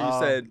PP. I thought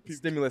you said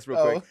stimulus real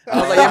Oh. quick. I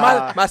was like,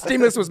 yeah, my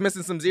stimulus was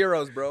missing some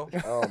zeros, bro.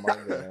 Oh my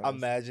god.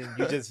 Imagine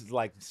you just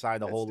like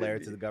sign a whole That's letter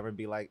to stingy. the government,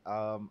 be like,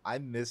 I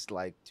missed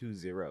like 2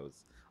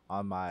 zeros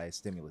on my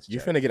stimulus check.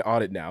 You're finna get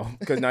audited now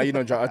because now you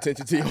don't draw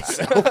attention to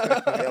yourself.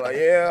 They're like,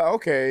 yeah,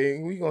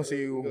 okay, we gonna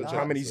see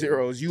how many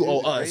zeros you Dude,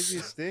 owe the us.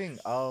 Craziest thing,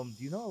 do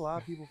you know a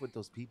lot of people with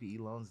those PPE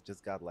loans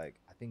just got like,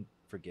 I think,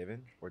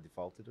 forgiven or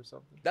defaulted or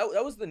something? That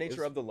was the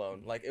nature of the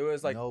loan. Like it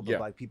was like, no, but yeah.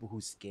 like people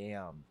who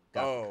scam.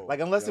 Got, Oh, like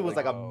unless it was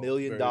like oh, $1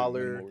 million,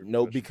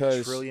 No,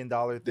 because $1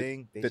 trillion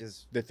thing, they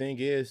just the thing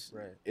is,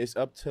 right. it's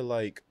up to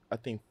like I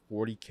think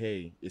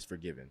 40K is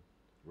forgiven.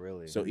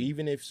 really. So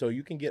even if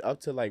you can get up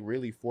to like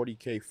really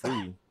 40K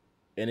free,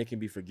 and it can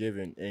be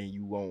forgiven, and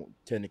you won't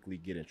technically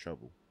get in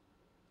trouble.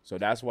 So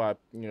that's why I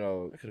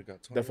could have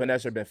got the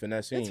finesser been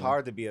finessing. it's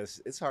hard to be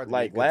it's hard to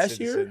Like be a good last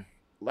citizen.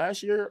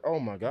 Last year, oh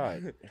my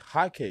God,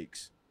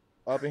 hotcakes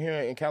up in here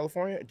in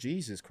California.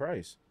 Jesus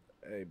Christ.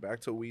 Hey, back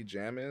to weed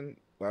jamming.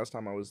 Last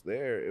time I was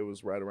there, it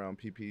was right around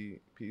PPP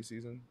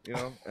season, you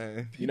know?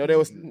 And You know, there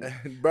was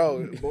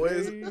bro,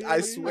 boys,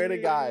 I swear to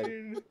God,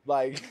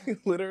 like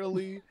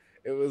literally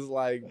it was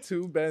like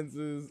 2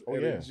 Benzes Oh,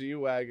 and yeah. a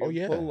G-Wagon Oh,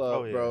 yeah. pull up,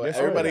 Oh, yeah. bro. Yes,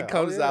 Everybody yeah.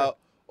 comes Oh, yeah. out.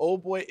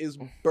 Old boy is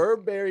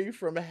Burberry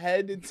from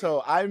head to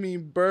toe. I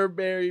mean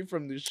Burberry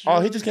from the shoes.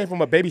 oh, he just came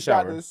from a baby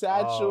got shower. the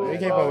satchel. Oh, He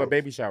came bro. from a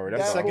baby shower.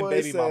 That's That all. second boy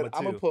baby said, mama,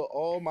 I'm gonna too. put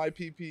all my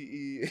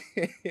PPE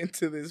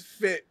into this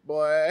fit,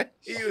 boy.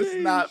 He was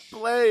not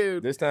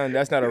playing. This time,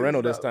 that's not a It's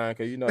rental. This not- time,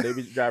 cause they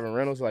be driving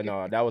rentals. Like,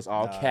 no, that was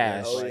all Nah,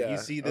 cash. it's Oh, like, yeah. You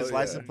see this Oh,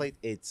 license yeah. plate,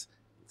 it's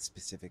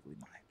specifically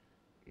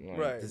mine. Like,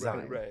 Right,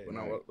 design. right. When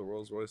I went the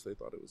Rolls Royce, they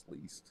thought it was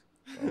leased.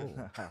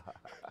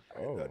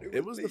 Oh,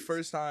 It was the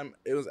first time.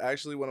 It was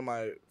actually one of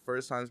my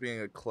first times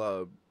being a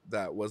club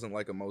that wasn't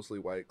like a mostly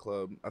white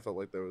club. I felt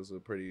like there was a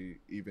pretty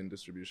even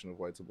distribution of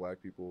white to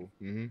black people,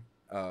 mm-hmm.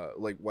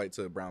 like white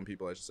to brown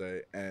people, I should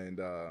say. And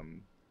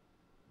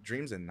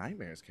Dreams and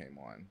Nightmares came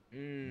on,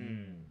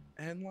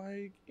 and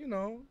like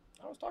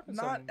I was talking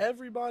not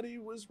everybody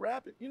was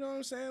rapping. You know what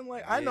I'm saying?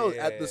 Like I know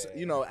at this,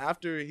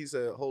 after he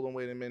said, "Hold on,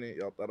 wait a minute,"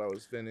 y'all thought I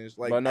was finished.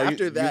 Like But no,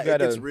 after you that,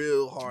 gotta- it gets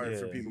real hard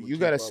for Yeah. people. To You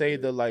keep gotta up say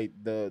with.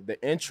 the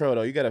intro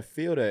though. You gotta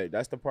feel that.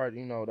 That's the part.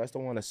 That's the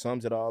one that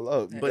sums it all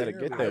up. You But gotta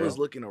get I there. was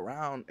looking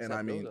around, and that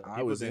I mean, buildup. I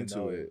People was didn't into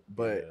know it, it.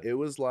 but Yeah. it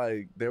was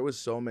like there was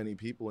so many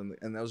people, and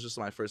that was just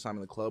my first time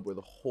in the club where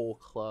the whole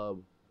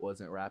club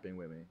wasn't rapping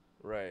with me.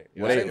 Right.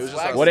 You Were know, they, it was just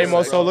Swag like were they surf,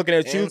 more swag so surf. looking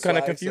at you, And kind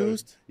of swag surf.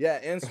 confused? Yeah,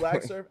 and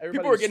swag surf. Everybody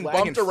People were getting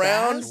swagging bumped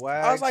around. fast.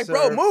 Swag I was like,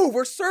 bro, surf. move.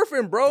 We're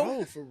surfing, bro.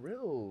 Bro, for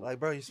real. Like,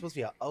 bro, you're supposed to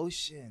be an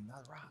ocean,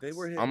 not rocks. They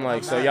were hitting I'm the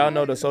like, so high. y'all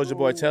know the Soldier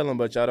Boy tell him,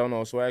 but y'all don't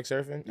know swag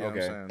surfing. You know what I'm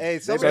Okay. saying? Hey,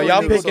 So some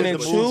y'all people picking the and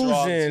moves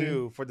wrong, choosing.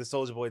 too, for the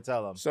Soldier Boy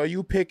tell him. So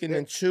you picking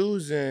and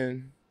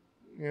choosing,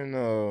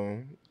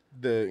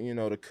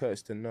 the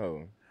cuts to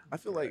know. I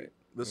feel like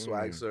the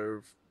swag Mm.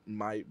 serve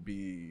might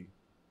be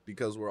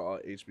because we're all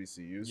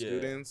HBCU Yeah.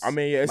 students. I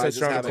mean, yeah, it's might a just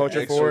stronger have an culture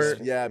extra- for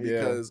it. Yeah,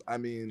 because I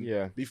mean,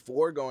 Yeah.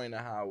 before going to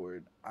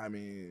Howard, I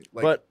mean,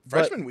 like But-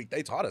 freshman week,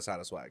 they taught us how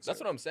to swag. That's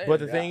what I'm saying. But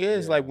the Yeah, thing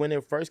is, yeah. like when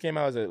it first came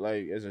out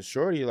as a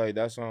shorty, like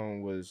that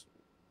song was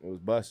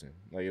busting.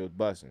 Like it was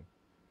busting.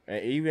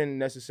 And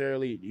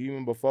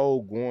even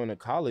before going to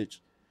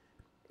college,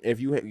 if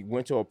you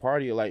went to a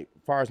party, like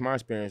as far as my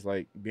experience,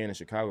 like being in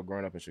Chicago,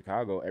 growing up in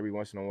Chicago, every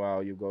once in a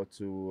while you go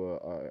to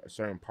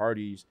certain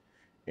parties,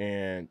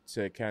 and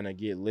to kind of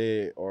get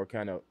lit or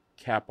kind of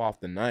cap off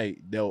the night,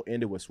 they'll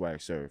end it with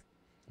swag surf.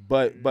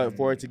 But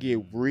for it to get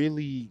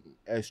really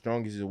as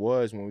strong as it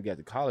was when we got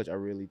to college, I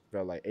really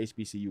felt like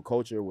HBCU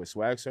culture with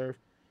swag surf,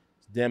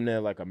 it's damn near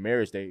like a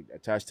marriage they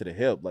attached to the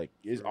hip. Like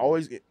it's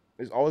always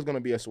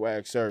gonna be a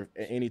swag surf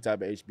at any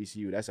type of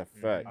HBCU. That's a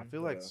fact. I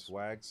feel like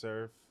swag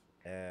surf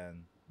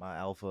and my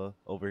alpha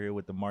over here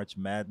with the March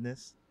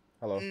Madness.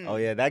 Hello. Oh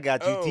yeah, that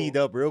got you teed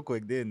up real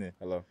quick, didn't it?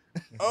 Hello.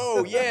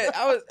 Oh yeah,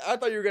 I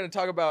thought you were gonna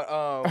talk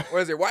about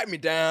what is it? Wipe me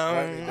down.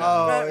 Wipe Me Down.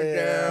 Oh Wipe Me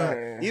yeah.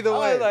 Down. Either I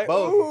way, was like,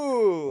 both.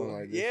 ooh,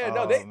 like yeah. this.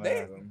 No, Oh, they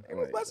man.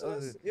 was blessing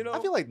us. You know, I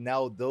feel like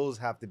now those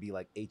have to be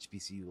like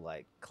HBCU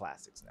like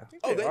classics now.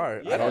 Oh, they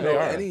are. yeah. I don't They know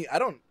are. any.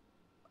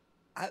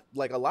 I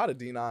like a lot of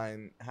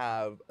D9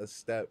 have a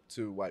step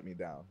to Wipe Me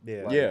Down.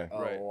 Yeah. Like, Yeah.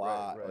 a Right,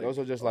 lot. right. Like, Those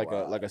are just a like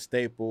lot. a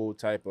staple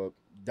type of.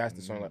 That's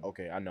the song. Mhm. Like,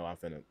 okay, I know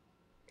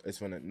it's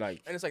finna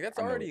like and it's like that's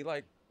I know already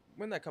like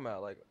when that come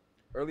out, like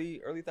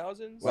early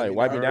thousands. like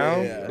Wipe Me Early,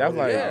 Down. yeah. That's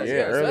like yeah,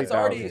 yeah, so early that's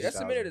already thousands. that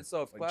cemented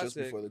itself. like just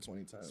Classic. before the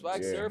 2010s.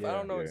 Swag Yeah, Surf. I yeah,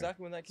 don't know yeah.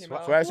 exactly when that came Swag-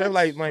 out. Swag Surf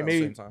like Around the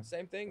maybe same time.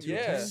 Same thing.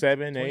 2010? Yeah.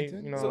 7, 8.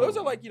 2010? You know. So those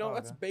are like Oh,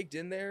 that's okay. baked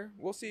in there.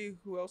 We'll see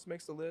who else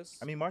makes the list.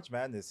 I mean, March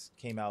Madness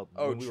came out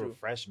Oh, when we were true.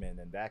 freshmen,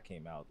 and that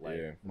came out like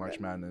Yeah. March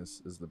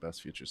Madness is the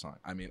best Future song.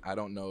 I mean, I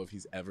don't know if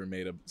he's ever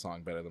made a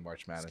song better than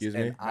March Madness. Excuse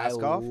And me? I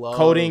Mask Off? love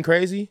Codeine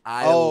Crazy.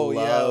 I Oh,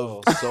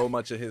 love yo. so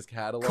much of his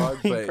catalog,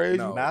 Codeine but Crazy?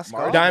 no, Mask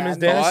March Off? Diamonds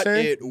Madness- thought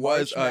Dancing? it was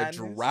March a Madness?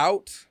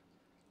 drought.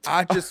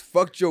 I just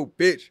fucked your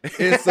bitch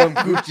in some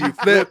Gucci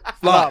flip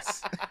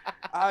flops.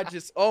 I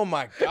just, oh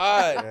my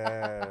god,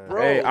 Yeah.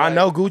 bro. Hey, I like-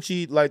 know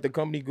Gucci, like the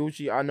company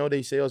Gucci, I know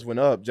their sales went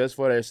up just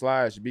for their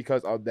slides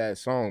because of that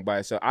song by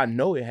itself. I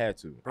know it had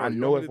to. Bro, I you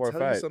know want it me to for a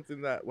tell you fact.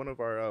 something that one of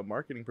our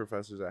marketing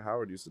professors at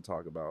Howard used to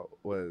talk about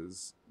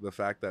was the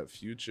fact that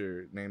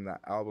Future named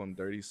that album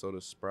Dirty Soda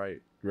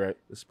Sprite. Right.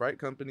 The Sprite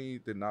company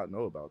did not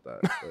know about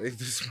that.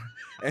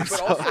 Like, and But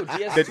so- also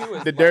DS2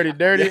 is The dirty,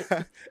 dirty.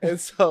 Yeah. And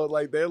so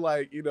like they're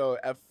like,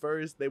 at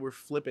first they were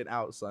flipping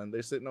out, son.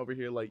 They're sitting over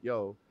here like,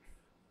 yo,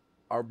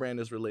 our brand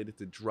is related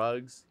to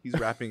drugs. He's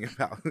rapping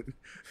about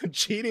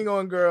cheating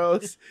on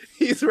girls.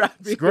 He's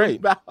rapping great.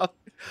 about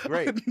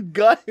Great.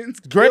 guns.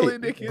 Great.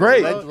 killing niggas,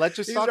 Great. bro. Let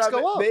your He's stocks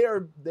rapping- go up.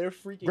 They're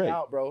freaking Great.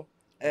 out, bro.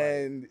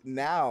 And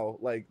now,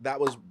 like that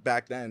was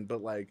back then,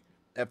 but like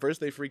at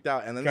first they freaked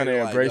out, and then Kinda they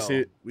were like, embrace yo,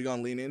 it. we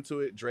gonna lean into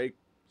it. Drake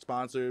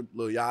sponsored,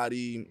 Lil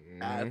Yachty,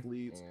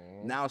 athletes.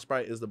 Now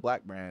Sprite is the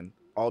black brand,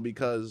 all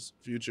because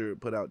Future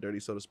put out Dirty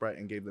Soda Sprite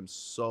and gave them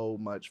so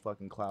much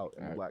fucking clout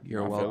in the black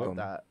You're community. welcome.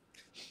 That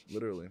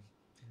literally.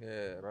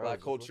 Yeah, Bro, black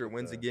just culture look at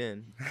wins that.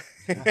 again.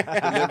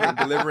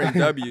 delivering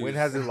W's. When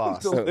has it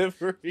lost?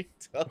 Delivery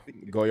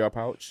W. Go your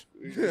pouch.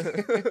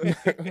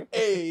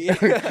 Hey.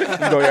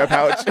 Go your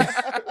pouch.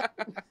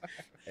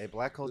 Hey,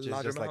 black culture is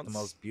Large just like the amounts.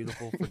 most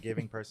beautiful,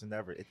 forgiving person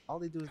ever. All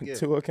they do is give.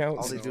 2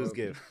 accounts. All they do is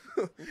give.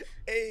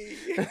 Hey.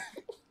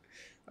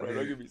 Bro,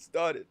 don't get me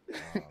started. Oh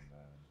man.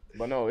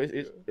 But no,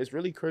 it's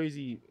really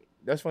crazy.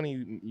 That's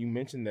funny you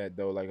mentioned that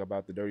though, like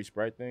about the Dirty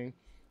Sprite thing.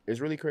 It's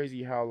really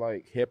crazy how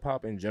like hip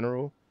hop in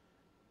general,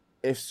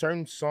 if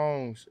certain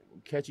songs,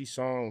 catchy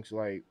songs,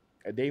 like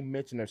they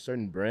mention a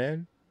certain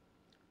brand,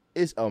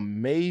 it's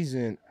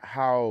amazing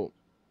how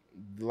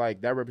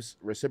like that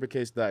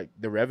reciprocates like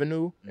the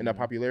revenue and the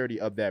popularity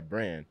of that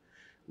brand.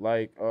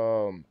 Like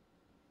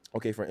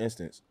okay, for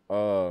instance,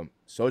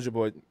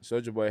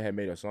 Soulja Boy had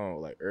made a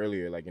song like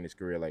earlier, like in his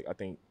career, like I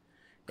think,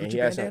 and Gucci he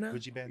had some, bandana?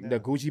 Gucci bandana. the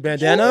Gucci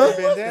bandana,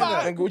 Gucci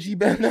bandana. and Gucci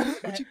bandana.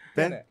 Gucci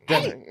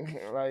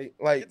bandana.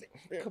 like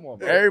Come on,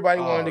 bro.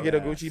 everybody wanted to Oh, get a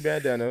man. Gucci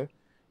bandana.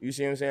 You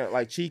see what I'm saying?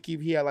 Like Cheeky,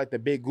 he had like the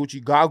big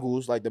Gucci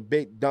goggles, like the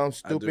big dumb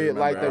stupid, remember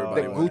like the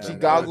everybody Gucci wanted that.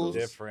 goggles.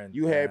 Different.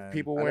 You had man.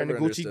 people I wearing the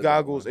never Gucci understood that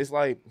goggles. one. It's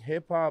like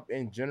hip hop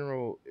in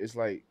general. It's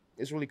like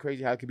it's really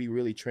crazy how it could be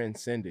really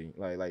transcending,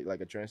 like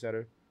a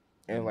trendsetter,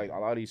 and like a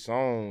lot of these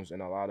songs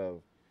and a lot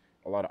of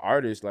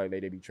artists like they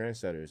be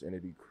trendsetters, and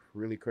it'd be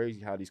really crazy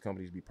how these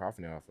companies be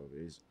profiting off of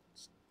it.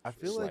 I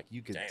feel It's like like,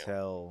 you could damn.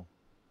 tell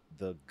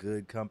the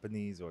good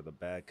companies or the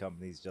bad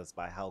companies just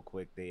by how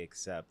quick they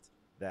accept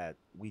that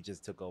we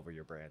just took over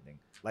your branding.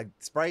 Like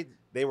Sprite,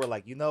 they were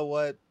like, you know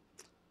what?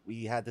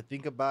 We had to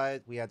think about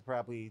it. We had to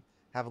probably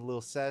have a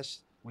little sesh.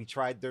 We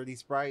tried Dirty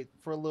Sprite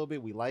for a little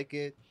bit. We like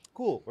it.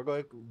 Cool. We're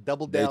going to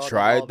double They down. on all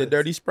tried the this.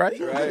 Dirty Sprite,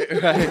 Right.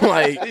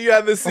 like You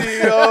got the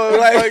CEO,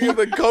 Like- like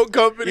the Coke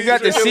company. you got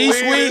the drinking weed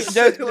C-suite, and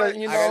just shit, like,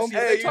 you I gotta know, see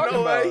what hey, they you talking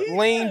know what? about. He-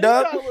 leaned he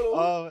got up, a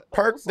little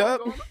perked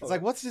up. It's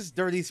like, what's this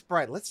Dirty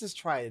Sprite? Let's just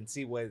try it and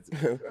see what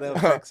the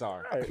effects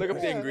are. Look up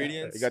the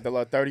ingredients. You got the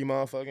little 30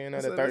 motherfucker in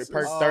there, the So 30 this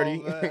perk is- 30.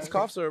 man. It's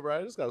cough syrup, right?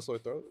 I just got a sore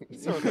throat.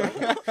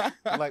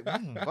 I'm like,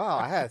 wow,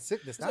 I had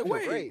sickness. It's Now I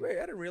like, feel wait, great.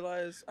 I didn't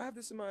realize I have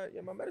this in my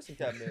medicine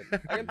cabinet.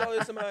 I can throw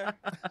this in my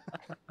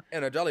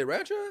and a Jolly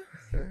Rancher.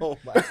 Oh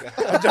my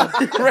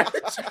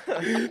god.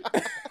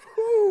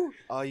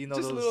 Oh, you know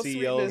Just a those little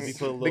CEOs be sweetness.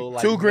 put a little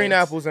like Two green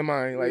mints. apples in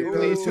mine. Like, Ooh,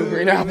 please, two green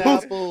green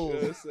apples.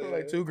 apples.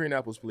 Like 2 green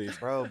apples, please.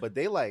 Bro, but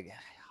they like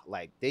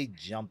they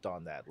jumped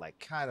on that like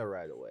kind of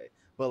right away.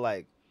 But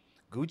like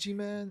Gucci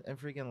man and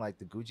freaking like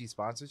the Gucci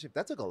sponsorship,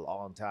 that took a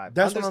long time.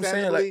 That's what I'm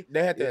saying. Like,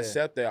 they had to yeah,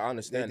 accept that. I they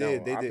understand that did,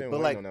 one. they I've did. been But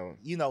waiting like on that one.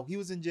 you know, he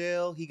was in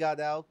jail. He got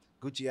out.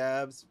 Gucci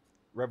abs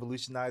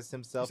revolutionized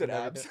himself. said and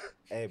everything. abs?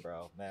 Hey,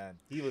 bro, man,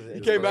 he was. He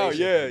came out,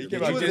 yeah, he He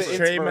came out. was Did an you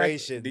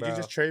inspiration. Did you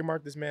just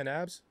trademark this man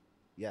abs?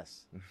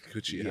 Yes,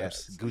 Gucci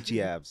yes, abs. Gucci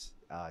abs.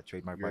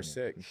 Trademark. You're partner.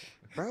 sick.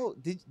 Bro.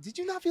 Did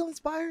you not feel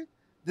inspired?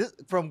 This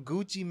from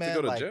Gucci man. To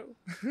go to like,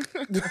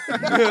 jail.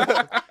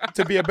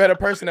 To be a better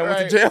person that went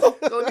to Right. jail.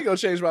 So let me go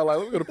change my life.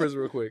 Let me go to prison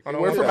real quick. I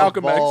don't Work want for that.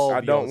 Malcolm X. Evolve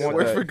I don't yourself. want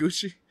Work that. for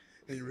Gucci.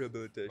 In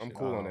rehabilitation. I'm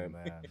cool on Oh, that.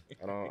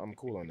 man. I'm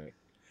cool on that.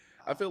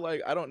 I feel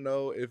like I don't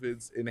know if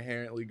it's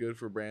inherently good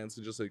for brands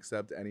to just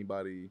accept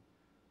anybody.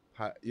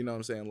 You know what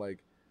I'm saying?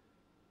 Like,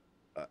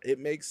 it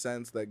makes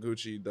sense that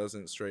Gucci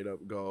doesn't straight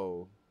up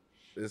go,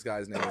 "This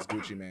guy's name is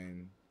Gucci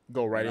Mane."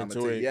 Go right and I'ma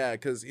into it. Yeah,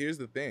 because here's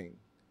the thing: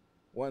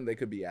 one, they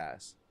could be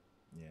ass.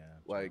 Yeah.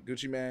 Like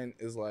Gucci Mane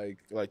is like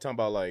Like talking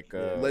about like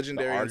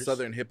legendary the in artist.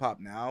 Southern hip hop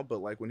now, but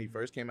like when he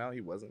first came out,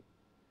 he wasn't.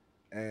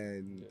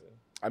 And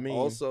I mean,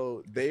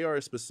 also, they are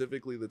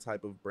specifically the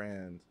type of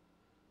brand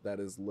that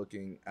is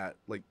looking at,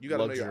 like, you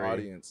gotta know your Luxury.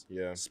 audience.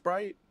 yeah.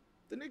 Sprite,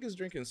 the niggas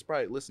drinking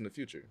Sprite listen to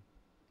Future.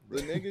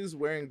 The niggas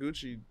wearing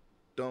Gucci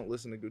don't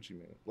listen to Gucci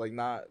Mane. Like,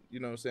 not, you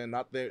know what I'm saying?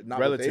 Not their, not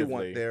what they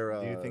want Relatively.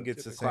 their Do you think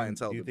it's the same?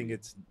 clientele Do you to think be.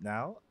 it's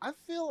now? I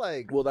feel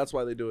like Well, that's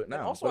why they do it And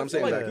now. also, But I I'm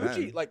feel saying like back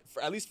Gucci, then. like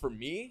at least for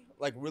me,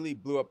 like really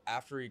blew up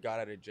after he got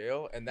out of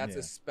jail, and that's Yeah.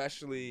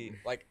 especially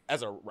like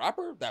as a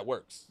rapper that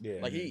works. Yeah.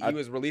 Like he I-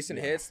 was releasing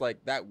yeah. hits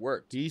like that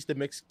worked. He's the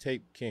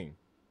mixtape king.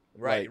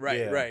 Right, like, right,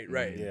 yeah. right,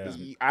 right. Yeah.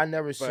 I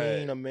never But-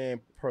 seen a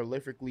man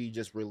prolifically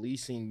just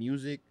releasing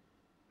music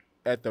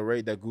at the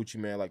rate that Gucci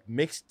man, like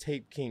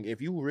mixtape king.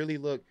 If you really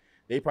look,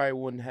 they probably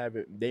wouldn't have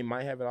it. They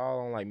might have it all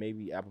on like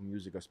maybe Apple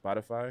Music or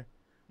Spotify.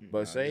 But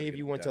Nah, say just if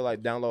you get went to that.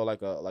 like download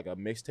like a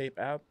mixtape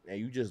app and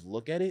you just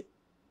look at it,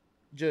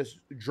 just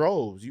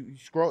droves. You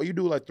scroll, you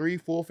do like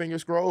 3-4 finger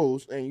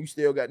scrolls, and you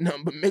still got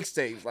nothing but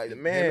mixtapes. Like the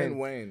Him man, and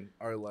Wayne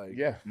are like,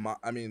 Yeah.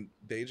 I mean,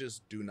 they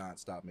just do not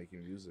stop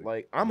making music.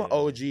 like I'm an Yeah.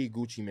 OG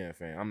Gucci man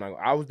fan. I'm not.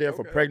 I was there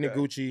for Okay, pregnant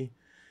okay. Gucci.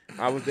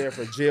 I was there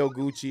for jail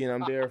Gucci, and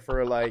I'm there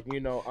for like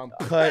I'm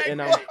cut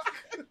and I'm.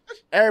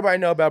 Everybody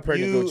know about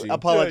pregnant you Gucci.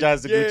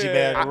 apologize to Gucci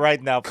Yeah. man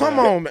right now. for Come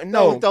that. on, man.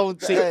 No,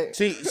 don't.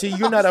 see,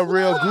 you're not a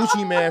real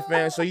Gucci man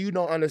fan, so you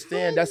don't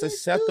understand. That's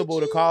acceptable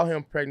to call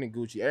him pregnant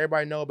Gucci.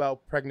 Everybody know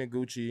about pregnant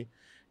Gucci.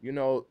 You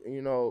know,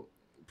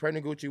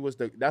 pregnant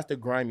Gucci that's the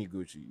grimy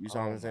Gucci. You see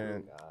what I'm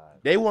saying?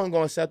 They wasn't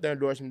gonna accept their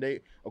endorsement.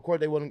 Of course,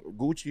 they wasn't.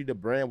 Gucci, the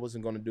brand,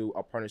 wasn't gonna do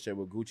a partnership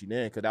with Gucci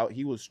then, because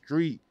he was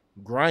street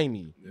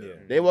grimy. Yeah.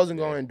 They wasn't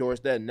gonna endorse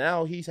that.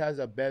 Now he has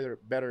a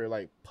better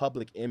like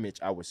public image,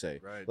 I would say.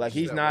 Right. Like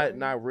he's Yeah,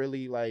 not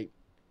really like.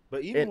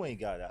 But even It- when he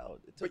got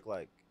out, it took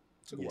like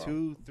Took a while.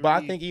 2, 3.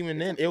 But I think even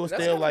then, it was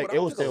That's still kinda like what it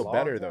I was was a still long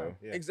better time.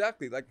 though. Yeah.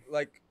 Exactly.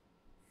 Like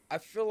I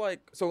feel like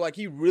so like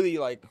he really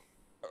like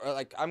or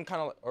like I'm kind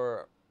of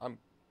or I'm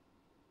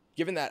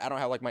given that I don't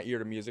have like my ear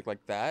to music like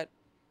that.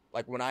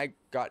 Like when I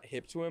got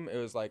hip to him, it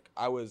was like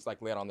I was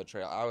like late on the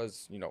trail. I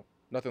was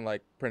nothing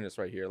like Prentice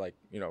right here, like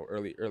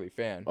early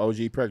fan.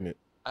 OG pregnant.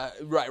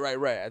 Right.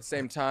 At the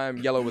same time,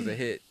 Yellow was a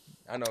hit.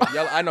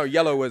 I know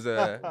Yellow was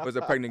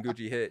a pregnant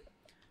Gucci hit.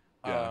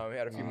 Yeah. We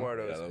had a few more of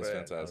those. Yeah, that was but,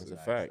 fantastic.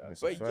 That's a fact.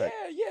 That's a But fact.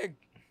 yeah,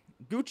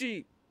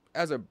 Gucci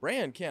as a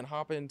brand can't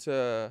hop in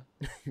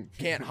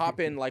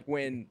like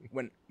when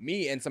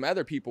me and some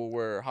other people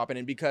were hopping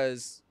in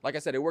because like I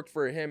said, it worked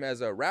for him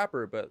as a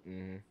rapper, but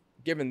Mm-hmm.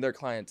 given their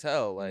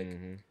clientele, like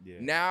Yeah.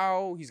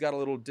 now he's got a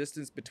little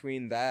distance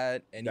between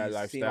that and That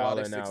he's seen a lot lifestyle,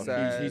 of and now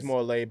success. he's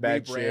more laid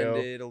back, chill.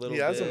 rebranded a little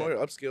He has bit. a more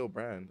upscale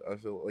brand. I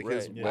feel like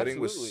his Right, yeah.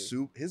 wedding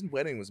Absolutely. his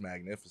wedding was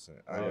magnificent.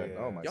 Oh, Oh yeah.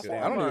 my Y'all god, follow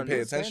I don't him even on pay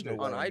his attention to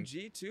on wedding.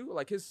 IG too,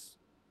 like his,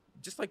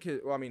 just like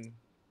his. Well, I mean,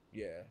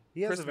 yeah,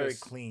 He has a very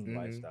Christmas. clean Mhm.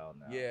 lifestyle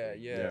now. Yeah,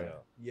 dude. yeah,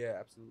 You yeah,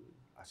 absolutely.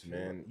 I feel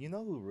Man. like- you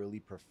know who really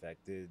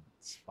perfected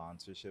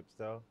sponsorships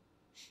though?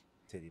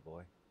 Titty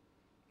Boy.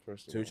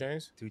 First of 2 all.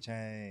 Chainz. 2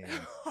 Chainz.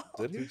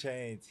 Did 2 he?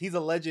 Chainz. He's a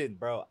legend,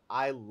 bro.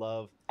 I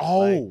love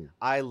Oh,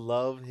 I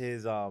love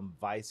his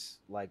Vice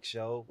like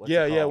show. What's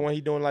yeah, it yeah. called? When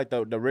he doing like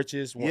the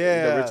richest, the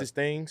Yeah. richest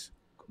things.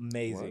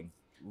 Amazing.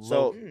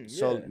 So,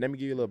 yeah. let me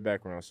give you a little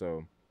background.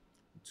 So,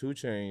 2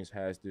 Chainz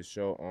has this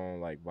show on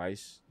like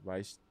Vice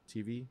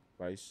TV,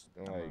 Vice,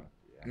 Uh-huh. like,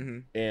 Yeah.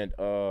 Mhm.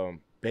 and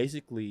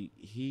basically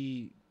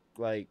he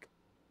like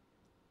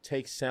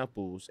takes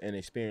samples and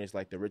experience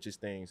like the richest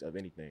things of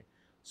anything.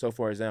 So,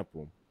 for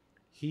example,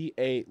 he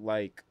ate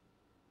like,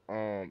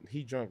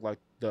 he drank like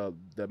the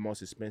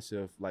most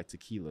expensive like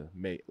tequila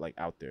made like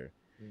out there.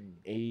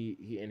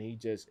 He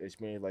just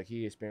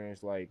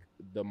experienced like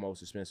the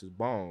most expensive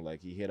bong.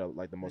 Like he hit up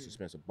like the most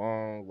expensive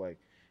bong. Like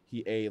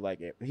he ate like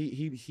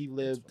he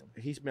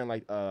spent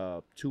like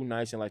 2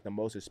 nights in like the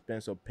most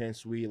expensive pen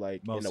suite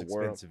like Most in the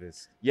world.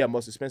 expensivest. Yeah,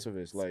 most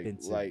expensivest. Like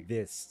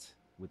Expensivest.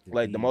 With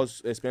like the V.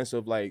 most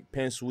expensive like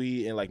Penn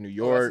Suite in like New Oh,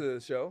 York.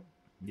 that's the show.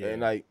 Yeah.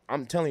 And like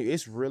I'm telling you,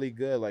 it's really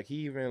good. Like he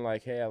even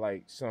like had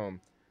like some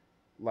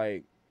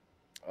like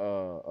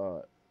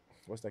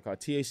what's that called?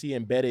 THC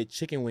embedded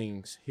chicken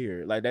wings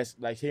here. Like that's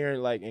like here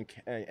like in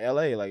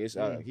LA. Like it's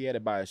he had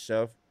it by a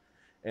chef,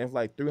 and it's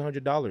like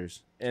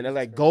 $300, and they're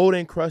like gold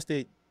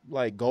encrusted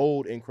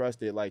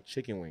like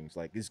chicken wings.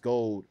 Like it's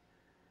gold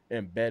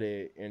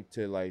embedded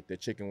into like the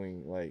chicken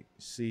wing like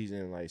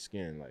seasoned like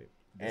skin like.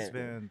 It's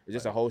And it's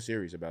just a whole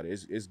series about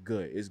it. It's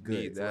good. It's good.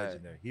 It's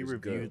legendary. He It's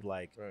reviewed good.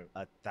 like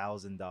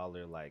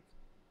 $1,000 like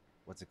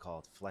what's it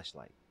called?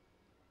 Fleshlight.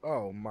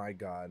 Oh my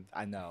god.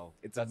 I know.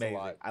 It's That's a amazing.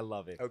 lot. I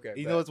love it. Okay,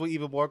 You bet. know what's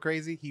even more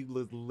crazy? He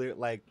was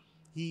like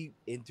he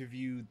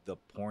interviewed the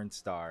porn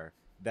star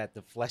that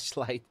the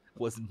fleshlight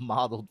was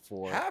modeled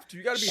for. Have to.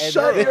 You gotta be And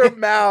Shut then- your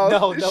mouth.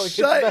 No, it gets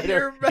Shut better.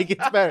 your mouth. It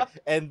gets better.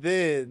 And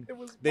then It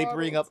was they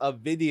bring up modeled. a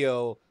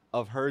video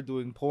of her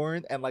doing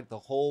porn, and like the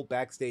whole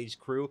backstage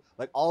crew,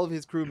 like all of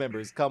his crew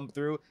members come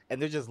through,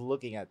 and they're just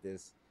looking at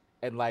this,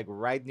 and like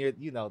right near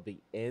the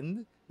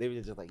end, they were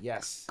just like,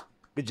 "Yes,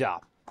 good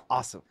job,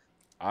 awesome."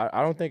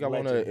 I don't think I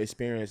want to Legend.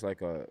 experience like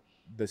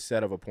the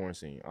set of a porn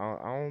scene.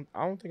 I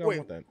don't think I Wait,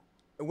 want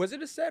that. Was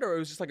it a set or it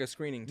was just like a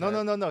screening? No,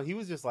 type? no. He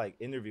was just like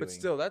interviewing. But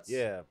still, that's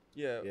yeah.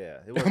 yeah.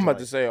 It I'm wasn't about to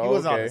like- say, he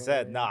wasn't on okay. the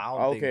set. Nah, I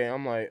don't Okay, think.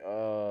 I'm like,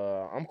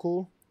 I'm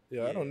cool.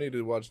 Yeah, I don't need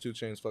to watch 2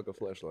 Chainz fuck a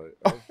fleshlight.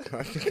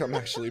 I think I'm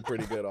actually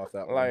pretty good off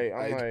that one. Like,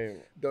 I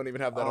I'm don't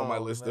even have that on my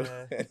Oh, list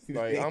man.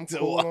 like, I'm to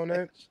cool watch. on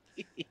that.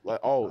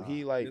 Like, oh,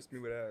 he like Miss me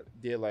with that.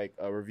 did like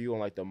a review on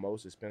like the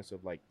most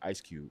expensive like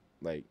Ice Cube.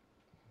 Like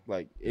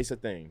it's a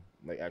thing.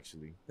 Like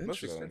actually,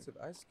 Most So, expensive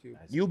Ice Cube.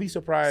 you'll be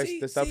surprised See-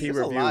 the stuff see, he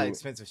There's a lot of reviewed.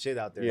 expensive shit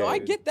out there. Yeah. No, I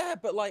dude. get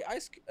that, but like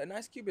an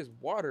Ice Cube is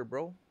water,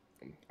 bro.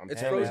 It's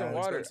Hey, frozen man.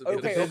 water. Expensive. It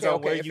Okay, depends okay,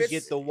 on where okay. If you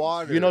it's- get the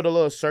water. You know the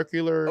little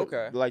circular,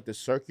 Okay. like the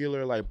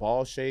circular like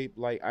ball shape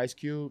like Ice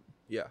Cube.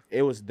 Yeah.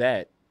 It was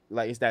that.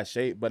 Like it's that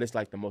shape, but it's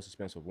like the most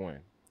expensive one.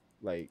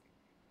 Like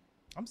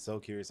I'm so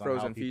curious on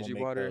Frozen how people Fiji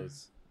make water.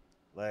 those.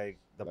 Like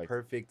the Like-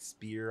 perfect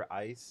spear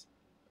ice.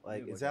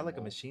 Like, Yeah, is like that a like a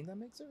mold. machine that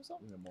makes it or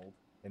something? In a mold.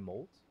 In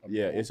molds?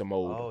 yeah, it's a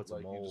mold. Oh, it's a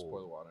Like you just pour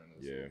the mold. water in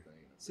this Yeah. little thing.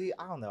 See,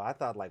 I don't know. I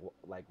thought like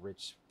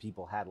rich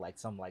people had like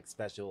some like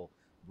special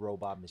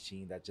robot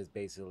machine that just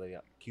basically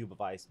a cube of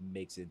ice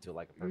makes it into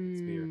like a perfect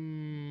spear.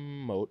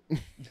 Mold.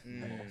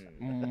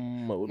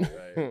 Mm. Mold.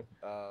 Right.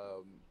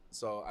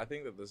 So I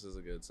think that this is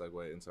a good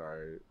segue into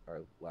our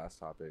last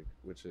topic,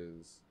 which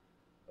is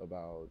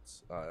about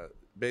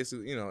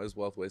basically, is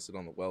wealth wasted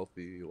on the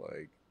wealthy?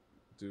 Like,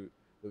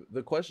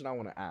 the question I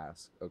want to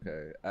ask,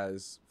 okay,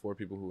 as 4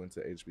 people who went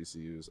to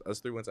HBCUs, us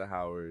 3 went to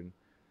Howard.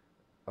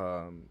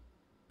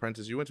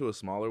 Prentice, you went to a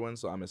smaller one,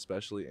 so I'm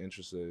especially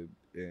interested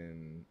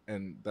in,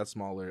 and that's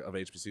smaller of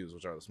HBCUs,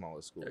 which are the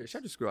smallest schools. Hey,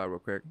 shut your school out real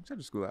quick. Shut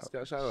your school out.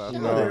 Shout out. You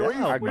No, know, where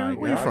you- I where you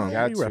got from? to.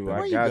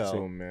 Where I you got go?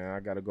 to, man. I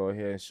got to go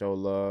ahead and show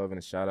love and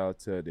a shout out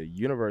to the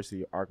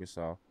University of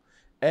Arkansas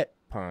at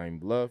Pine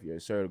Bluff.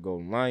 Yes, sir. The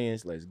Golden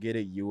Lions. Let's get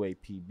it.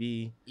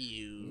 UAPB.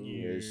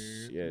 Yes.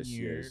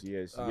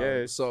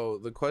 So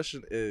the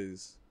question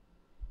is,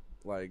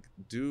 like,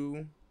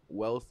 do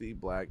wealthy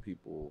Black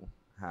people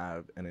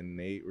have an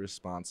innate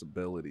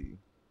responsibility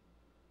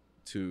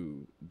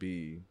to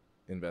be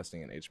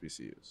investing in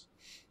HBCUs?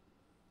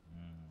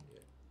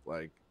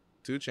 Like,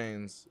 2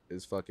 Chainz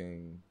is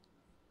fucking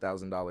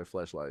 $1,000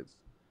 fleshlights,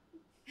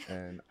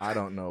 and I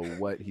don't know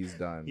what he's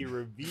done He for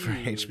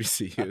reviewed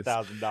HBCUs.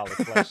 $1,000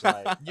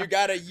 flashlight. You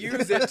gotta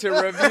use it to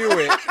review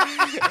it.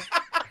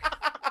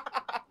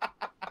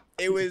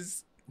 It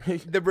was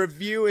the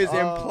review is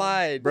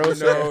implied. bro Bro,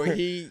 no, said-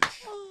 he.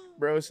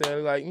 Bro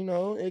said, like,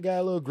 it got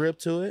a little grip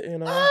to it, a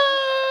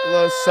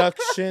little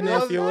suction,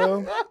 if you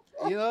will.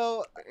 You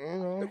know,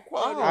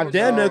 I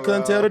damn near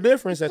couldn't tell the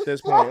difference at this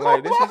point.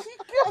 Like,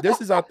 this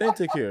is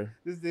authentic here.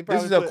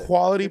 This is a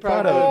quality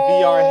product.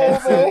 VR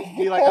headset.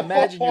 Be like,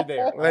 imagine you're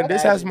there. Like,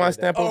 this has Imagine my you're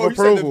stamp there. of Oh, you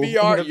said the approval.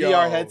 VR. The Yo.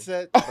 VR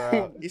headset.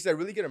 Bro. He said,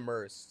 "Really get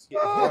immersed."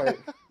 Right.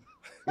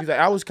 He's like,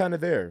 I was kind of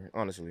there,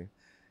 honestly.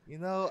 You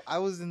know, I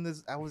was in that.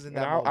 And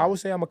I moment. would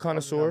say I'm a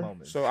connoisseur,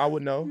 moment. so I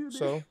would know.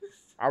 So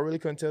I really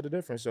couldn't tell the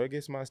difference. So it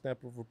gets my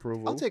stamp of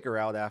approval. I'll take her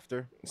out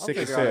after. I'll Sick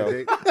take as her out hell. a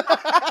date.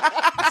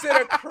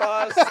 Sit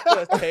across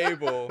the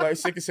table Like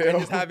sick as and hell.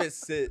 just have it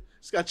sit.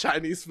 It's got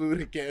Chinese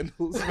food and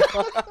candles.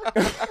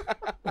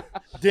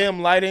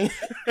 Dim lighting.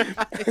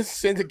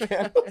 Send the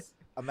candles.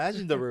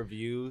 Imagine the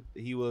review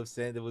he would have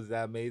said. It was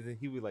that amazing.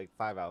 He was like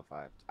 5 out of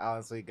 5.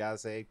 Honestly, gotta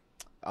say,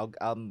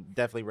 I'm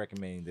definitely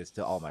recommending this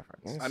to all my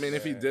friends. I mean,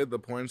 if he did, the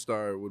porn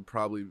star would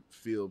probably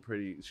feel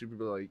pretty. She'd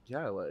be like,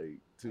 "Yeah, like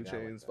 2 I got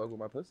Chainz like fuck with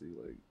my pussy,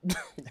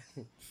 like,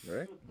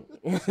 right?"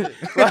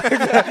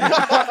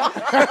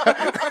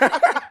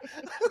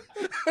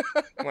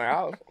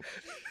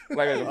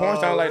 Like the porn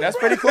star, like that's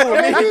pretty cool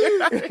with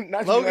me.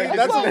 Not you, Logan, like,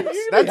 that's it's-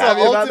 that's be an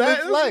happy about ultimate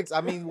that. flex.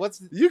 I mean,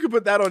 what's You could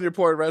put that on your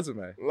porn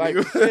resume. Like,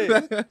 You- shit.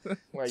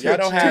 Like, y'all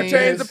don't have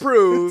Chainz this.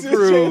 approved.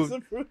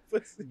 Two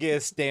Chainz get a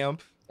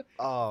stamp?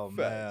 Oh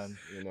Facts. man.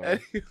 You know.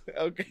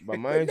 Okay. But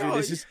mind No,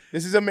 you, this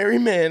is a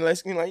married man.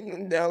 Let's like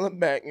down the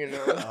back, you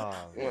know.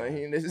 Oh, Like,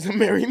 man. this is a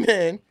married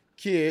man.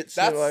 Kids.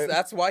 So, like,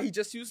 That's why he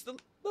just used the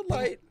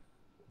light.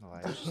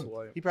 Like,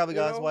 Like, he probably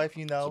You got his know, wife, a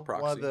one of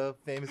proxy. the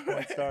famous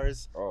porn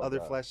stars, Oh, other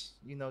God. flesh,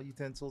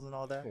 utensils and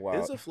all that. wow.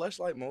 is a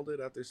fleshlight molded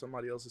after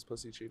somebody else's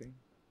pussy cheating?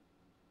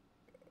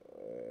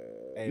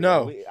 Hey,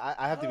 No.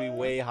 I have to be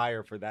way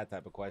higher for that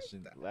type of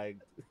question. Like,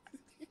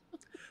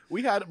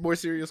 We had more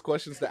serious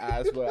questions to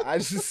ask, but I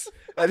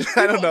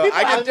don't know.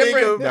 I have can think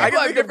different- of I people can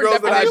have think of girls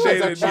different that I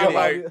definitions dated of and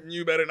be cheating. like,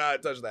 you better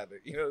not touch that thing.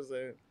 You know what I'm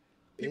saying?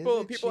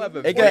 People have a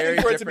It got- very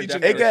for it to be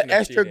different generic. It got definition of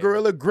extra cheating.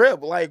 gorilla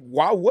grip. Like,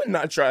 why wouldn't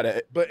I try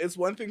that? But it's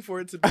one thing for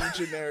it to be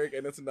generic,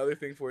 and it's another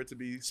thing for it to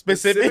be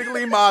Specific.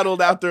 specifically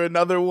modeled after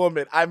another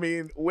woman. I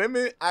mean,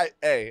 women. I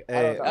don't know.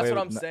 That's wait, what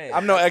I'm no, saying.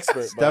 I'm no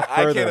expert, Step but I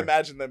can't further.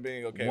 imagine them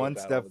being okay. one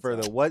with that all step the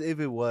further. time. What if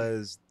it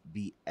was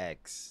the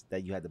ex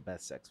that you had the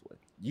best sex with?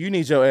 You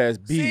need your ass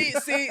beat.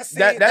 See,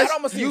 That- that's- that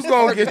almost you seems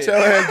gonna get targeted. your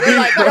ass They're beat,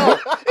 like, bro. no,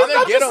 I'm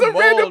gonna get Just a a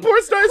random mold.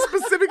 porn star,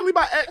 specifically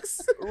my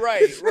ex.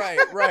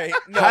 Right.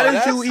 No, How did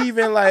that's- you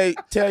even like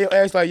tell your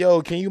ex like,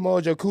 yo, can you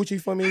mold your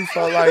coochie for me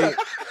for like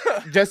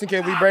just in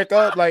case we break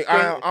up? Like,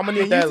 I'm gonna Can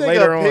need you that take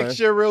later a on.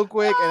 picture real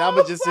quick, and I'm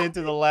gonna just send it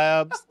to the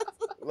labs.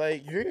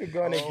 Like, you're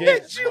gonna Oh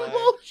get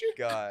my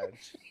God.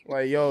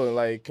 like, yo,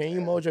 like, can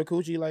you mold your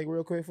coochie like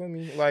real quick for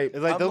me? Like, It's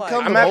like I'm they'll like-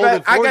 come I'm to mold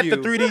it for I got you. the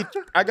 3D.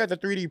 I got the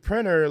 3D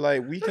printer.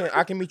 Like,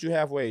 I can meet you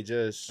halfway.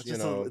 Just It's you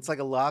just know, it's like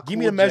a lock. give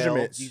me the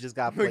measurements. You just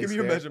got Give placed me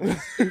your there.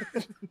 measurements.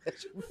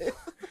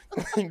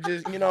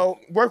 just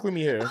work with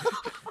me here.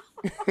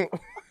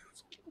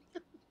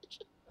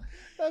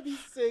 That'd be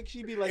sick.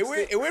 She'd be like,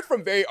 It went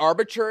from very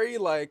arbitrary,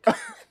 like,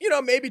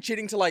 maybe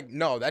cheating to like,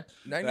 no, that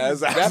That's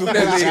he's absolutely-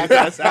 definitely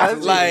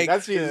that's like,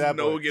 that's cheating at that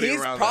no point. getting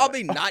he's around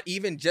probably not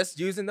even just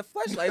using the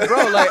fleshlight, bro.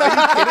 Like, are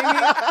you kidding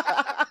me?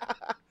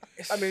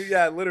 I mean,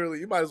 yeah, literally,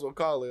 you might as well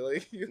call it.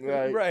 Like,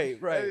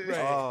 Right. Right.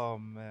 Oh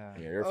man.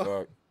 Yeah, you're Oh.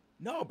 fucked.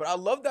 No, but I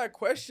love that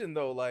question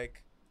though.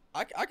 Like,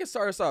 I can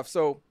start us off.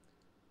 So,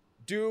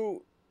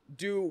 do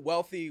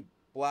wealthy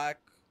black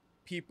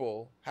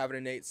people have an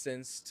innate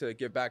sense to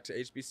give back to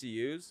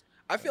HBCUs?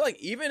 I feel like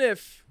even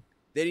if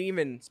they didn't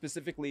even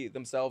specifically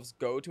themselves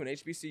go to an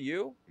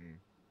HBCU,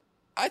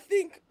 I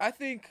think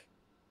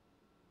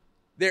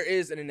there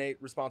is an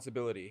innate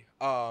responsibility.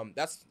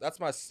 That's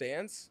my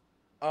stance.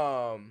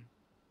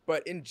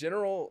 But in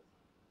general,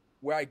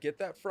 where I get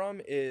that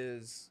from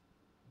is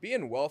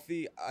being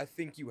wealthy. I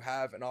think you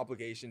have an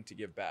obligation to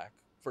give back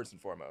first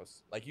and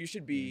foremost. Like, you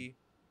should be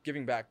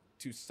giving back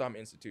to some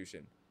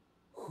institution.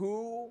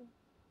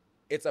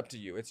 It's up to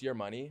you. It's your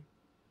money.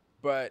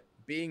 But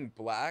being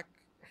black,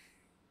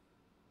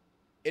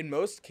 in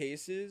most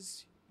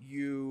cases,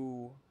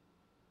 you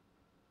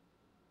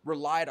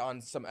relied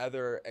on some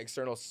other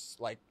external,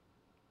 like,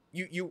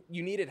 you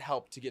needed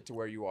help to get to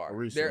where you are.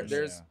 Resource,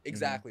 There's yeah.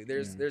 exactly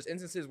there's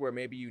instances where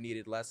maybe you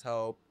needed less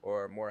help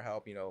or more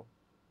help,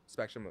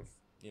 spectrum of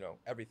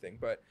everything.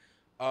 But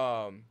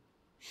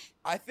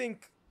I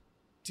think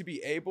to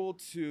be able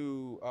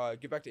to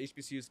give back to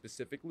HBCUs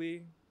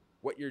specifically,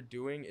 what you're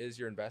doing is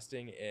you're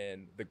investing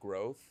in the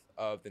growth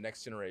of the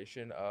next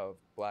generation of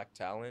black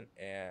talent,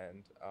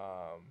 and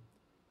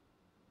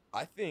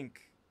I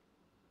think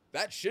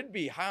that should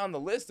be high on the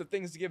list of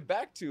things to give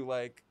back to.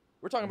 Like,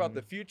 we're talking about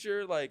the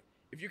future. Like,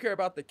 if you care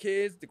about the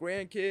kids, the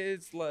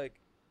grandkids, like,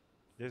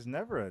 There's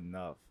never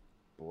enough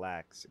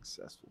black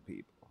successful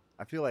people.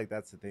 I feel like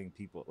that's the thing.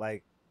 People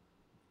like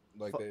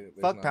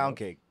fuck pound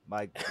cake.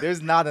 Like,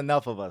 there's not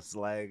enough of us.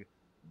 Like,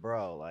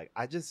 bro. Like,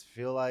 I just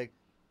feel like,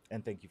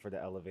 and thank you for the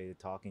elevated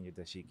talk and your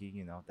dashiki.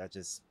 That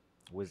just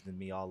wisdomed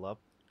me all up.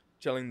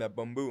 chilling that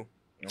bamboo.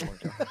 Oh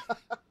my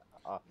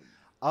god.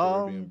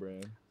 Caribbean Um,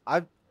 brand.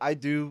 I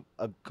do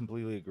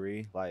completely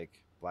agree.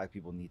 Like, black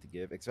people need to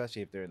give,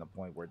 especially if they're in a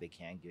point where they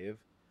can give.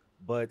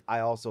 But I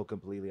also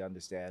completely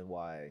understand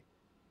why,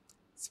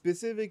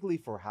 specifically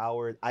for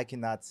Howard, I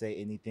cannot say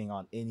anything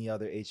on any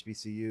other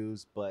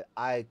HBCUs, but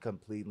I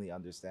completely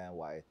understand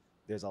why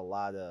there's a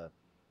lot of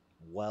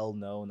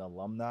well-known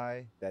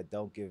alumni that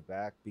don't give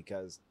back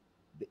because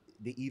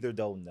they either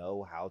don't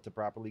know how to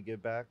properly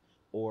give back,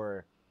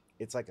 or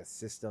it's like a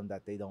system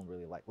that they don't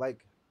really like.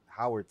 Like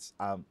Howard's,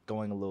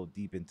 going a little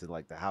deep into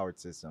like the Howard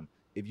system.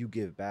 If you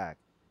give back,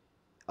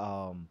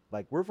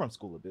 like, we're from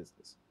School of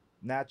Business.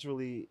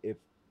 Naturally, if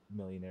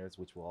millionaires,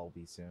 which will all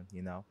be soon,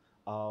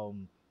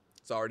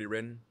 It's already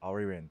written.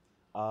 already written.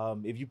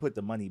 If you put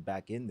the money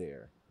back in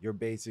there,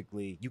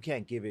 you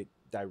can't give it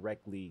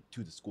directly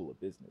to the School of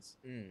Business.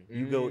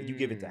 You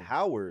give it to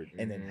Howard,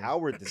 and then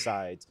Howard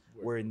decides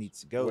where it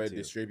needs to go Where it to.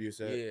 distributes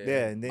Yeah. it.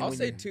 Yeah, and then I'll when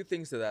say you- two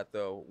things to that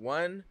though.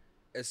 One,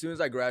 as soon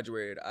as I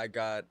graduated, I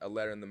got a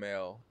letter in the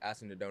mail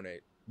asking to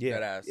donate. Yeah,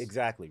 Deadass.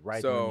 exactly.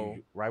 Right. So,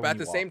 right. but when at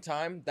the you same walk.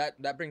 time,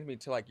 that brings me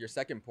to like your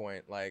second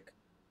point. Like,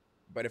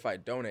 but if I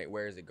donate,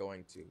 where is it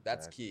going to?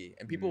 That's Exactly. key,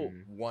 and people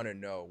want to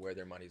know where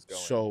their money's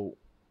going. So,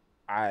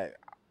 I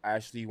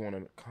actually want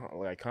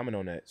to comment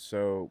on that.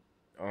 So,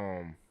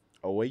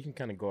 a way you can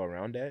kind of go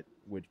around that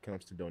when it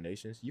comes to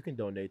donations, you can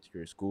donate to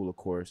your school, of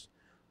course,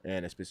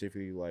 and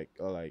specifically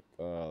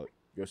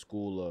your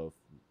school of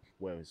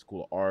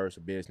school of arts,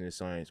 business,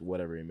 science,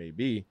 whatever it may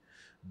be.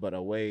 But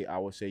a way I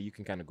would say you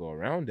can kind of go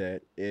around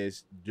that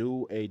is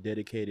do a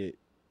dedicated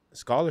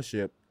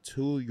scholarship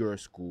to your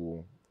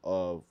school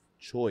of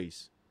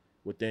choice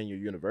within your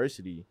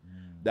university.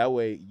 That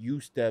way you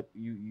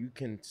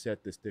can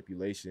set the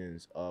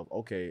stipulations of,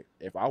 okay,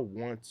 if I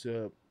want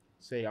to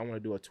say I want to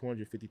do a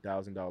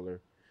 $250,000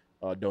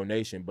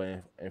 donation,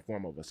 but in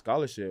form of a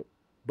scholarship,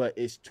 but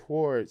it's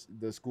towards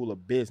the school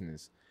of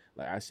business.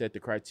 Like I set the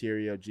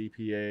criteria,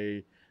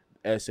 GPA,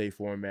 essay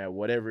format,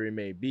 whatever it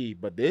may be.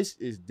 But this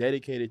is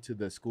dedicated to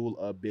the School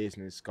of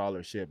Business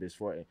scholarship. It's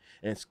for,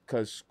 and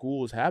because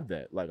schools have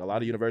that. Like a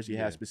lot of universities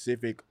have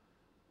specific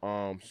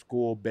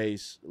school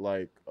based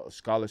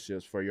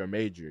scholarships for your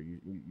major.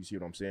 You see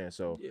what I'm saying?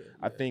 So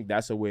I think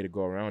that's a way to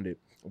go around it.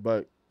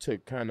 But to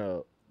kind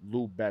of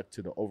loop back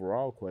to the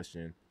overall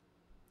question,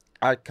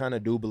 I kind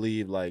of do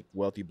believe like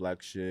wealthy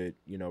blacks should,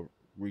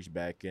 reach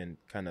back and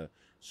kind of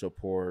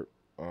support,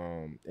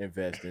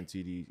 invest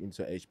into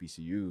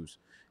HBCUs,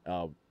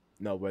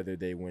 whether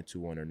they went to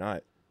one or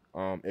not.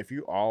 If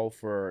you all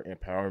for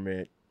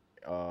empowerment,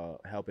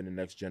 helping the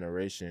next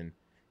generation,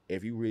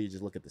 if you really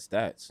just look at the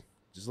stats,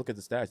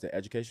 the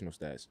educational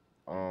stats,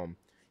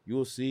 you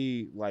will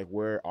see like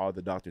where all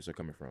the doctors are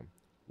coming from,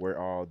 where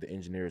all the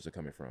engineers are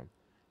coming from,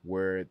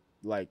 where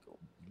like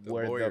the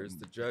where lawyers,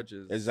 the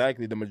judges.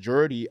 Exactly. The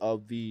majority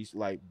of these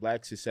like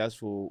black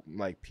successful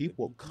like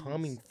people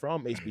coming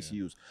from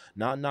HBCUs.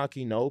 Not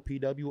knocking no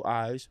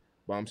PWIs,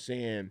 but I'm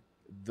saying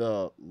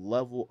the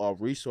level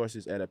of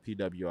resources at a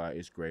PWI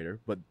is greater,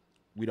 but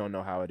we don't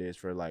know how it is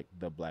for like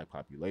the black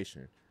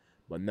population.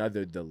 But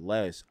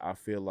nevertheless, I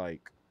feel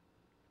like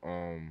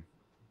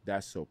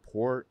that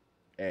support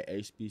at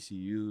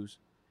HBCUs,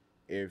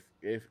 if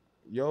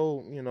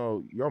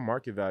your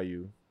market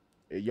value,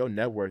 your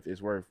net worth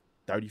is worth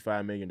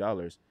 $35 million.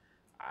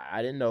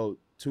 I didn't know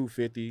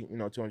 $250,000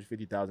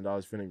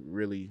 finna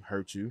really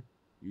hurt you.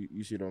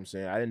 You see what I'm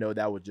saying? I didn't know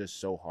that was just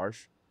so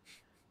harsh.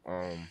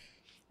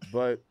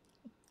 But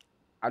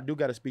I do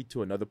got to speak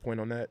to another point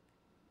on that.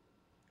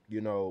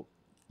 You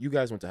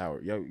guys went to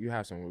Howard. You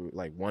have some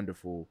like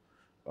wonderful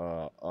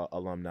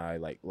alumni,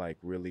 like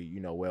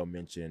really well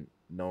mentioned,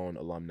 known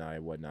alumni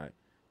and whatnot.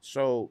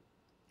 So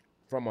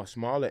from a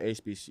smaller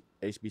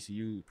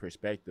HBCU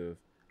perspective,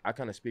 I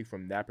kind of speak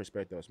from that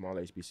perspective of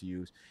smaller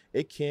HBCUs.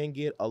 It can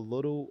get a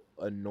little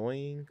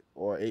annoying,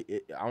 or I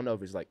don't know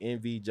if it's like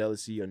envy,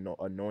 jealousy, or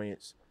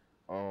annoyance,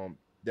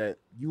 that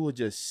you will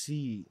just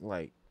see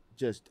like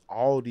just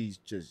all these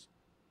just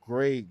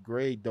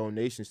great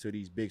donations to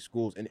these big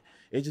schools, and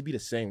it just be the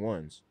same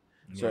ones.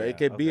 So it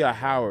could be a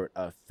Howard,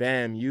 a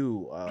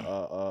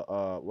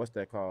FAMU, what's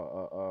that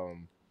called?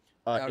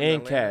 Out in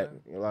NCAT,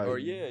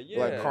 Atlanta.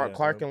 like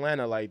Clark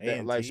Atlanta, like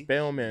that, like A&T.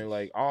 Spelman,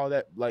 like all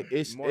that. Like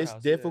it's Morehouse,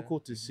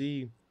 difficult to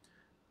see,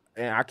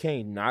 and I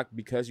can't knock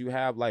because you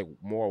have like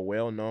more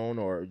well known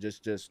or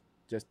just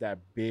that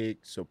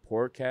big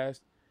support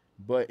cast.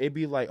 But it'd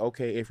be like,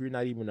 okay, if you're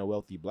not even a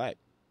wealthy black,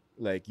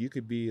 like you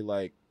could be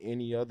like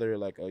any other,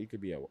 like you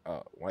could be a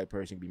white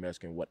person, you could be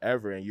Mexican,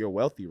 whatever, and you're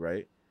wealthy,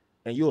 right?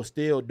 And you'll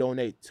still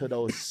donate to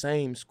those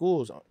same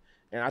schools.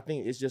 And I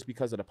think it's just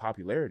because of the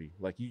popularity.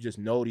 Like you just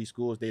know these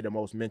schools, they the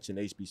most mentioned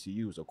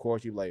HBCUs. Of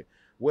course, you're like,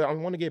 well, I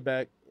want to get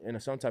back in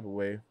some type of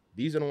way.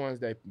 These are the ones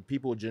that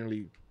people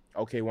generally,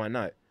 okay, why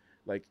not?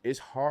 Like it's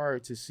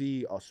hard to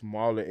see a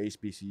smaller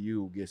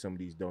HBCU get some of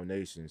these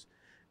donations,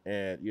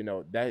 and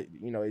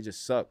it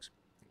just sucks.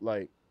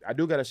 Like I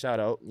do got to shout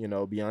out,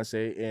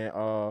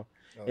 Beyonce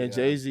and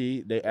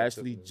Jay-Z. They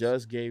actually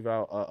just gave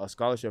out a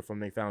scholarship from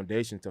their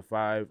foundation to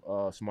 5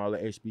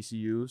 smaller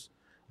HBCUs.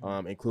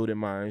 Including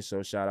mine.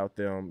 So shout out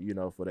them,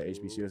 for the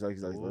HBCUs, like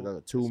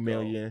a $2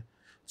 million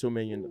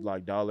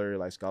like dollar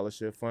like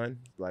scholarship fund,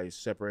 like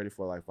separated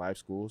for like 5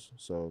 schools.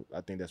 So I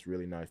think that's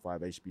really nice,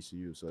 5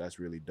 HBCUs. So that's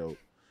really dope.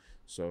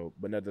 So,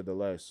 but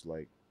nevertheless,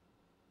 like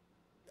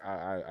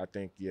I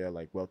think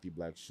like wealthy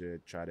blacks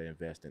should try to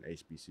invest in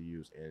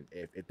HBCUs, and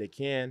if they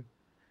can,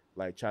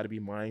 like try to be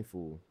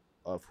mindful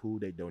of who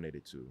they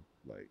donated to.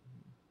 Like,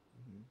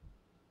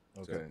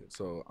 okay,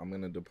 so I'm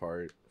gonna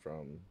depart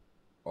from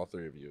all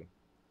 3 of you.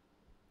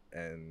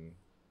 And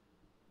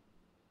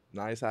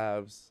nice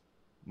haves,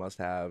 must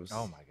haves.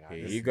 Oh my god!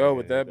 Here you go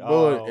with that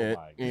bullshit.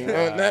 bullshit.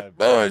 That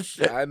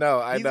bullshit. I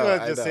know. He's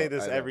gonna just I say know,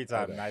 this I know, every I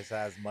time. know. Nice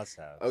has, must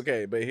have.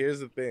 Okay, but here's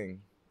the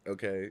thing.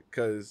 Okay,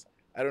 because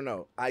I don't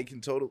know. I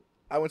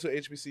went to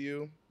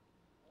HBCU.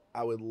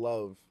 I would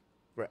love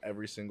for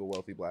every single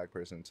wealthy black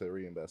person to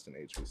reinvest in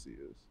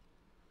HBCUs.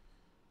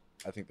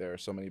 I think there are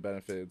so many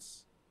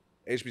benefits.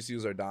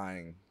 HBCUs are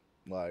dying.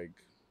 Like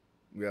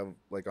we have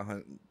like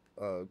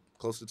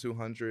close to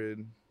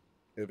 200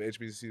 if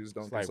HBCUs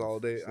don't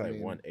consolidate. It's like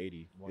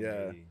 180.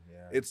 Yeah.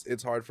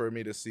 It's hard for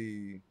me to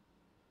see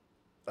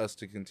us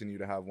to continue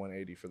to have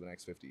 180 for the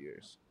next 50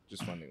 years,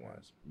 just funding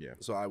wise. Yeah.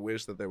 So I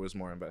wish that there was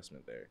more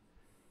investment there.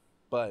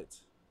 But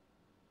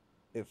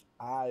if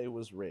I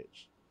was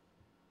rich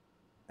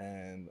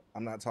and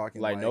I'm not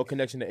talking Like no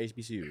connection to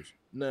HBCUs.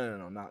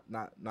 No,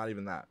 not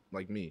even that.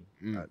 Like me,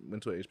 I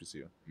went to a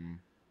HBCU.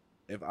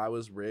 If I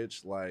was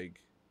rich,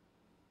 like,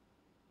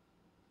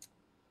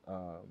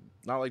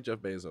 not like Jeff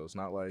Bezos,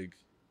 not like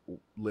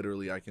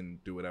literally I can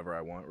do whatever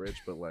I want, rich,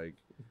 but like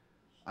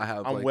I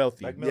have, I'm like,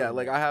 wealthy. Like yeah,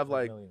 like I have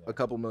Like like millionaire. a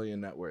couple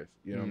million net worth.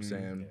 You know what I'm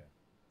saying?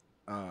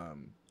 Yeah.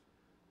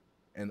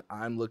 And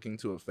I'm looking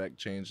to affect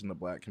change in the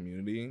Black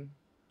community.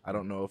 I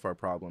don't know if our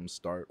problems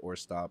start or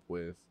stop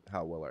with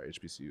how well our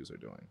HBCUs are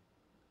doing.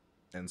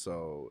 And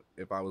so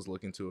if I was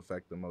looking to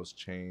affect the most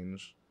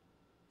change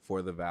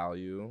for the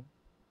value,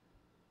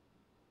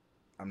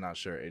 I'm not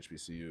sure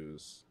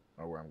HBCUs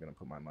are where I'm going to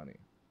put my money.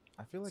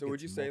 I feel like So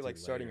would you say like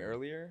starting multi-layered.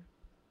 earlier,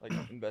 like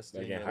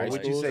investing Like in in high What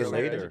would you school say or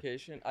later?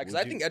 education? Because Would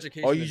I you- think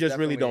education. Or you is just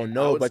really definitely- don't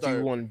know, would but you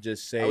start- want to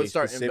just I say would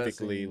start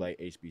specifically investing- like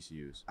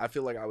HBCUs. I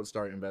feel like I would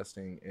start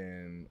investing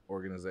in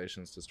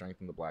organizations to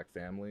strengthen the Black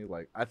family.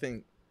 Like, I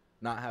think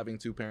not having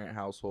 2-parent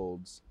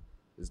households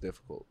is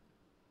difficult.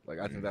 Like,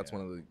 I think that's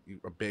one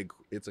of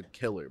it's a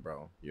killer,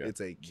 bro. Yeah.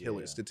 It's a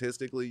killer. Yeah.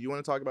 Statistically, you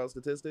want to talk about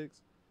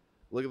statistics?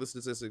 Look at the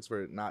statistics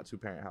for not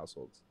 2-parent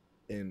households.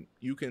 And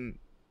you can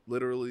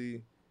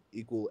literally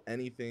equal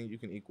anything. You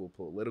can equal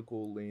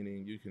political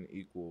leaning. You can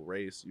equal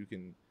race. You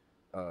can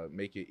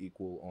make it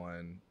equal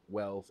on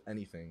wealth,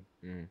 anything.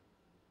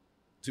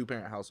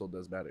 2-parent household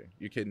does better.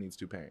 Your kid needs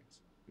 2 parents,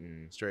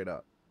 straight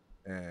up.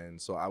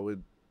 And so I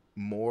would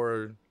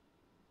more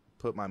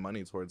put my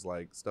money towards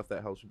like stuff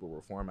that helps people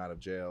reform out of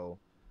jail,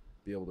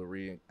 be able to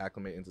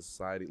reacclimate into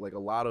society. Like, a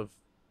lot of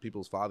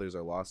people's fathers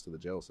are lost to the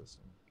jail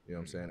system. You know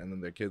what I'm saying? And then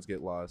their kids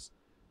get lost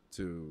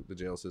to the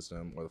jail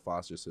system or the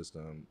foster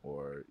system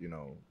or, you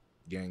know,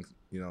 gangs,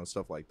 you know,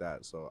 stuff like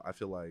that. So I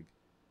feel like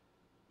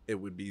it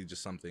would be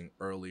just something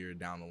earlier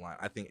down the line.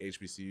 I think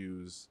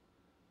HBCUs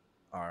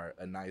are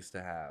a nice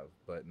to have,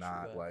 but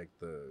not that. like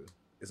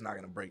it's not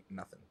going to break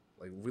nothing.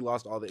 Like, if we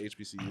lost all the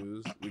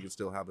HBCUs, we could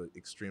still have an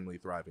extremely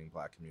thriving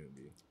Black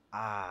community.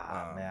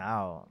 Man,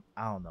 I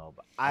don't know,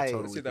 but I I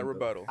totally Let's see that think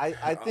rebuttal.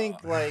 I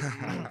think like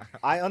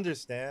I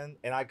understand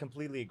and I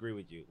completely agree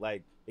with you.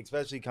 Like,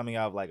 especially coming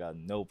out of like a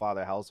no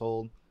father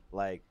household,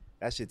 like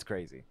that shit's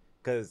crazy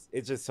because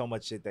it's just so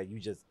much shit that you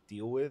just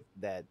deal with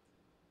that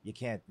you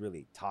can't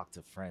really talk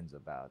to friends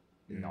about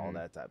and all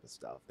that type of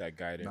stuff. That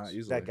guidance. Not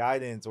easily. That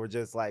guidance or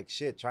just like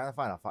shit trying to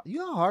find you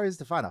know how hard it is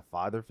to find a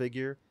father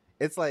figure.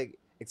 It's like,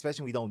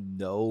 especially when we don't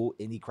know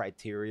any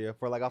criteria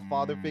for like a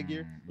father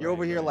figure. You're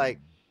over here like,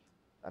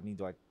 I mean,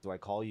 do I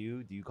call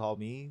you? Do you call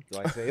me? Do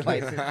I say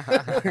like?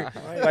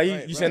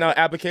 Like you send out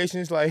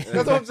applications like.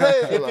 That's what I'm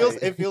saying. It feels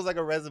Like- it feels like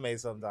a resume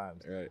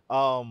sometimes. Right.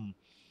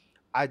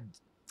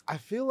 I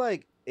feel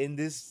like in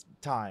this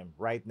time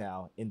right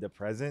now in the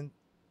present,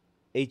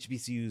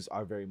 HBCUs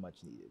are very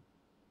much needed,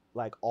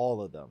 like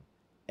all of them,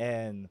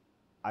 and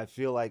I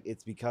feel like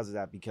it's because of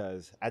that.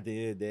 Because at the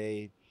end of the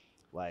day,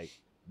 like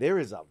there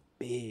is a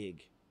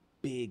big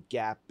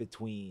gap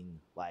between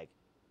like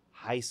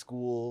high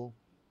school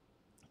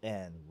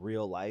and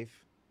real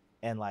life,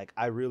 and like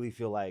I really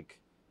feel like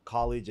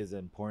college is an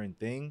important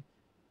thing,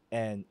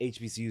 and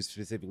HBCUs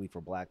specifically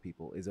for Black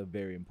people is a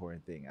very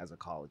important thing as a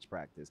college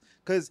practice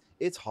because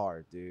it's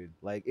hard, dude.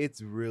 Like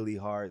it's really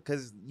hard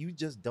because you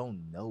just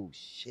don't know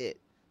shit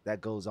that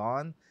goes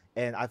on,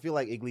 and I feel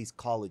like at least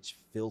college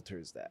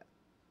filters that.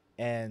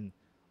 And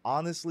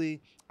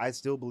honestly, I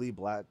still believe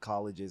Black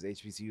colleges,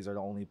 HBCUs, are the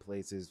only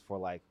places for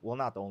like, well,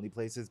 not the only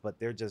places, but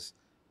they're just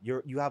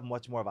you have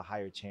much more of a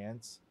higher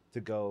chance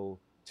to go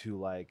to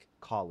like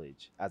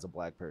college as a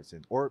Black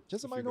person or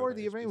just a If you go to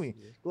minority of anyway.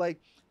 HBCU.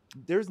 Like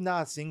there's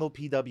not a single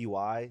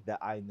PWI that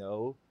I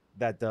know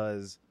that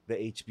does the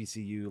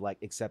HBCU like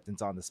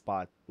acceptance on the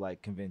spot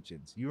like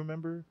conventions. You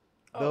remember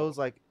those?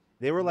 Like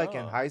they were like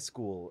in no. high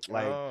school.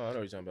 Like oh, I know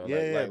what you're talking about.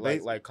 Yeah,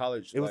 like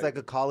college. it was like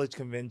a college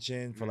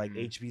convention for like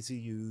Mhm.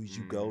 HBCUs.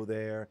 You go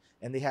there,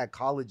 and they had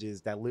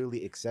colleges that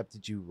literally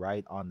accepted you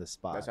right on the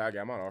spot. That's how I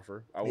got my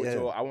offer. I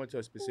went to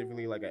a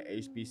specifically like a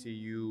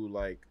HBCU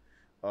like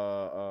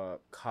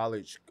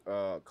college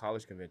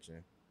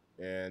convention,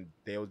 and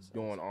they was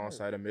doing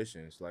on-site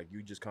admissions. Like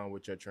you just come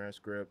with your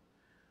transcript,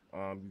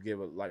 you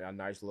give a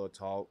nice little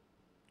talk,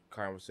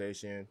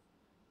 conversation,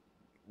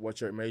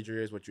 what your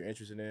major is, what you're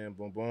interested in,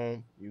 boom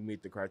boom. You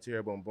meet the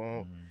criteria, boom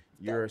boom.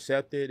 You're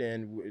accepted,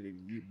 and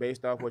you,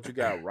 based off what you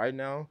got right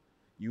now,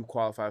 you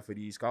qualify for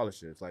these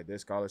scholarships, like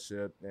this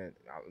scholarship, and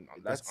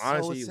that's That's so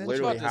honestly essential.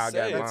 literally About to how I say,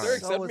 got if mine. they're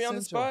So accepting me on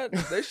the essential.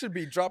 spot, they should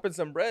be dropping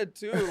some bread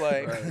too.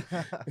 Like,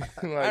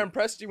 I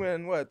impressed you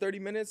in what, 30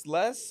 minutes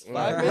less,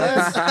 5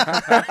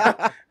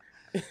 minutes.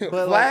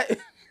 But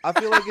like, I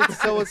feel like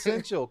it's so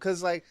essential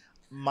because like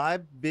my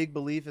big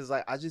belief is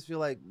like I just feel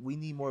like we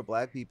need more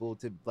Black people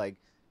to like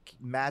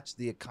match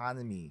the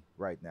economy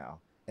right now,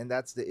 and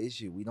that's the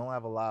issue. We don't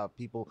have a lot of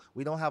people.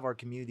 We don't have our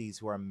communities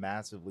who are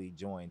massively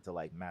joined to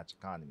like match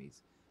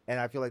economies. And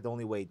I feel like the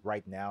only way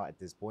right now at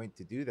this point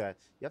to do that,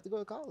 you have to go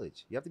to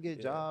college. You have to get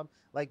a job.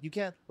 Like you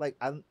can't like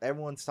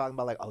everyone's talking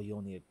about like, oh, you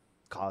don't need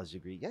college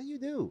degree. Yeah, you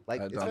do. Like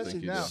I don't especially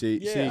think you now.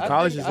 do. See, I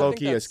college think- is I low think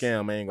key a that's-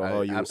 scam. I ain't gonna I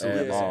hold you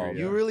absolutely at all. disagree,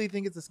 You yeah. really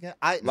think it's a scam?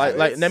 Like,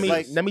 it's- let me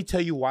like- let me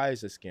tell you why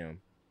it's a scam.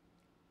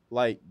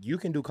 Like, you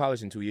can do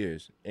college in 2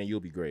 years and you'll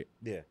be great.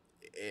 Yeah.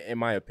 In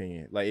my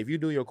opinion. Like, if you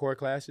do your core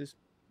classes,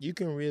 you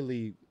can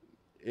really.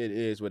 It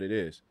is what it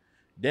is.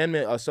 Then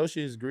man,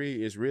 associate's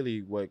degree is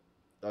really what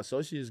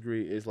associate's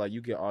degree is like.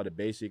 You get all the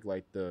basic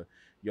like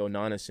your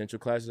non-essential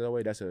classes that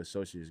way. That's an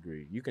associate's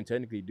degree. You can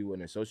technically do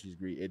an associate's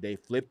degree if they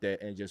flip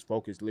that and just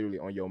focus literally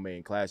on your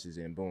main classes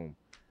and boom,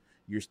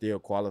 you're still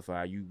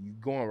qualified. You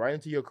going right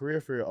into your career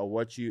field of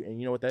what you and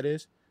you know what that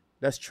is?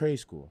 That's trade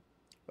school.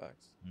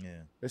 Facts.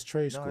 Yeah. That's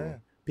trade No, school. yeah.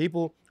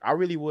 People, I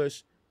really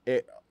wish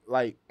it.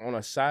 Like on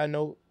a side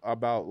note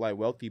about like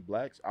wealthy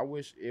blacks, I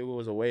wish it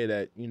was a way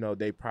that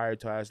they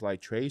prioritize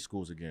like trade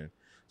schools again.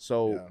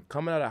 So Yeah.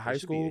 coming out of There high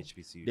should be school,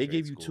 HBCU they trade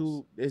give you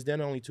schools. there's then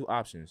only two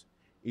options.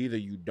 Either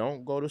you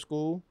don't go to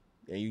school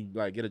and you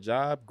like get a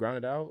job, ground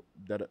it out.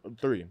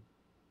 Three,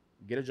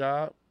 get a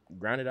job,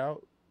 ground it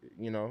out.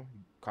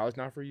 College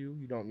not for you.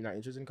 You're not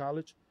interested in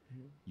college.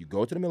 Mhm. You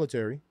go to the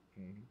military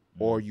Mhm.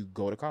 or you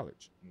go to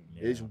college.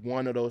 Yeah. It's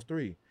one of those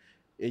three.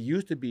 It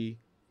used to be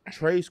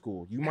trade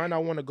school. You might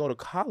not want to go to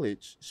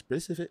college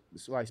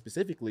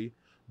specifically,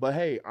 but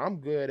hey, I'm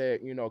good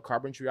at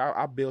carpentry.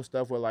 I build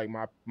stuff with like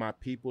my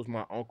peoples,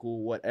 my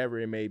uncle, whatever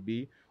it may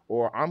be.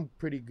 Or I'm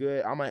pretty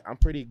good. I'm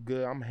pretty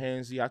good. I'm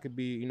handsy. I could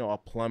be a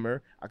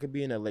plumber. I could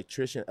be an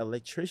electrician.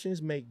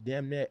 Electricians make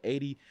damn near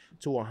 $80,000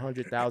 to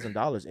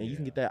 $100,000, and you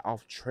can get that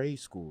off trade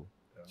school.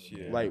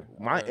 Yeah. Like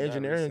I my learned that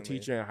engineering recently.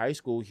 teacher in high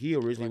school, he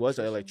originally was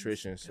an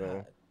Electricians?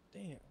 electrician. God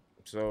damn.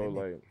 So They make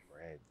like.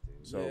 bread,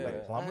 dude. So, Yeah, like, I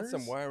had plumbers?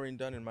 some wiring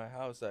done in my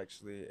house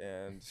actually,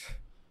 and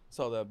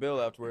saw that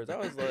bill afterwards. I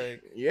was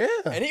like, Yeah,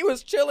 and he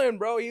was chilling,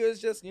 bro. He was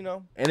just, and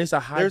it's a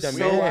high They're demand.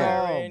 so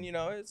wiring,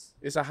 calm. it's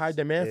It's a high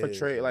demand for It is,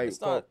 trade, man. like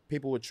It's not-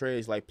 people with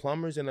trades, like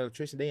plumbers and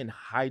electricians. They in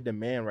high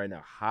demand right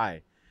now,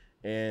 high,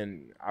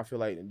 and I feel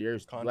like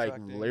there's like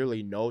Contracting.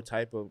 literally no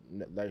type of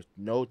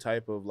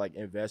like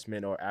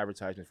investment or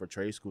advertisement for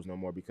trade schools no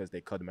more because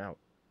they cut them out.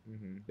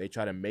 Mm-hmm. They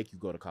try to make you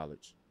go to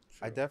college.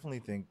 I definitely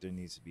think there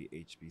needs to be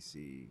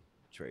HBC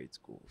trade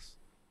schools,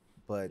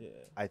 but yeah.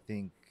 I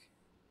think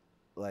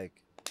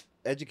like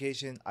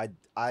education, I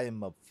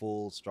am a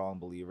full strong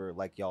believer.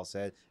 Like y'all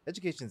said,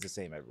 education is the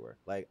same everywhere.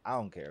 Like I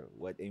don't care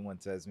what anyone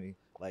says to me.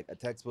 Like a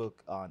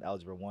textbook on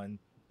Algebra 1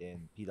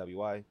 in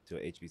PWI to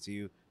a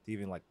HBCU to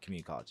even like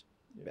community college,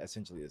 Yeah.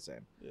 essentially the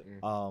same.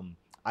 Yeah.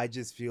 I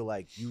just feel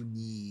like you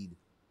need,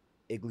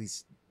 at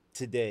least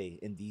today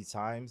in these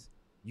times,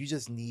 you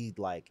just need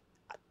like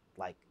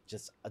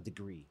just a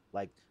degree,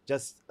 like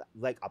just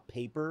like a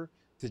paper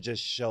to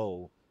just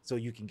show so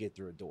you can get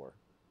through a door.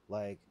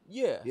 Like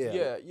Yeah, Yeah.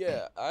 yeah,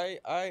 yeah.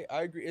 I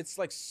agree. It's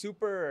like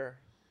super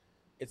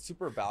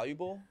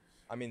valuable.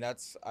 I mean,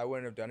 I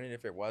wouldn't have done it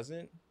if it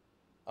wasn't.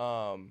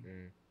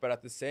 But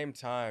at the same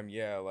time,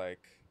 yeah,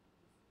 like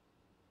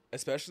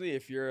especially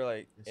if you're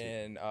like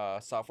in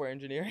software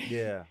engineering.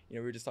 yeah, We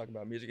were just talking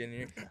about music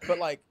engineering. But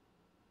like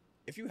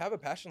if you have a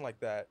passion like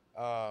that,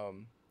 I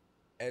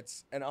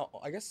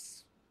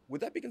guess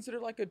would that be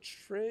considered like a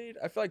trade?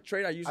 I feel like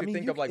trade I usually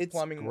think of like it's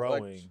plumbing,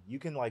 growing. like you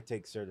can like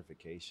take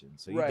certification,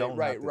 so you Right, don't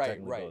right, have to right,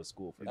 technically go right. to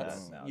school for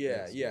That's that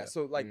now. yeah.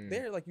 So like Mm.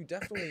 there, like you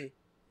definitely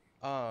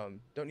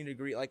don't need to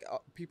agree. Like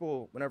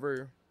people,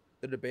 whenever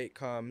the debate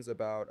comes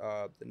about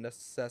the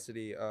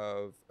necessity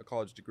of a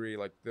college degree,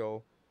 like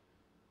they'll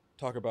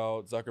talk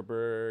about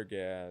Zuckerberg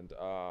and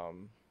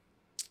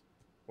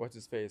what's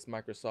his face,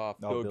 Microsoft,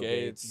 Oh, Bill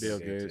Gates. Bill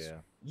Gates. Yeah.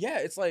 Yeah,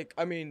 it's like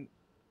I mean,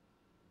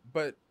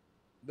 but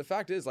the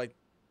fact is like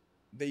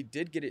they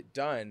did get it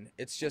done.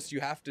 It's just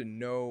you have to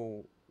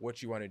know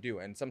what you want to do,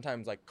 and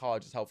sometimes like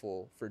college is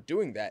helpful for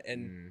doing that.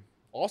 And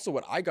also,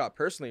 what I got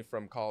personally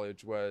from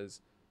college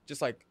was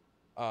just like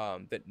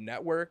the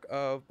network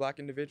of Black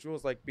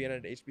individuals, like being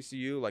at an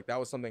HBCU. Like that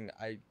was something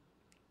I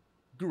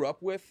grew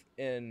up with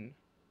in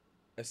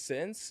a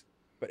sense,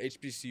 but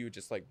HBCU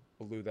just like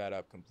blew that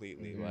up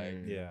completely. Mhm.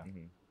 Like Yeah.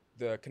 Mm-hmm.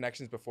 the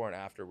connections before and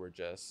after were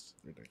just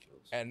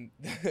Ridiculous. and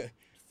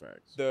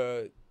Facts.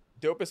 the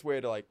dopest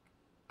way to like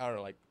I don't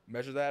know, like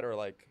measure that or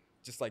like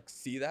just like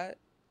see that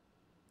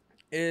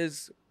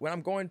is when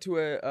I'm going to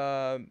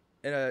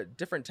in a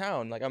different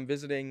town, like I'm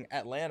visiting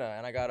Atlanta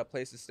and I got a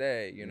place to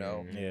stay,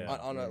 Yeah.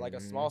 on a like a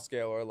small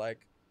scale or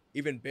like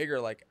even bigger,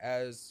 like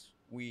as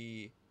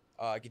we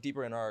get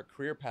deeper in our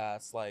career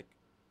paths, like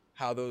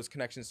how those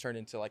connections turn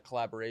into like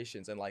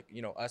collaborations and like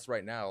us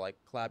right now like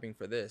collabing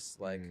for this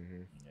like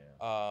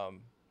Yeah.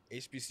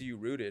 HBCU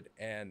rooted,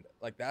 and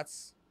like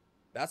that's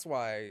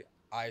why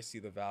I see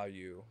the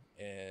value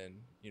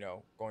in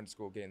going to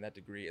school, getting that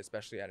degree,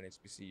 especially at an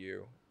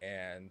HBCU.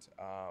 And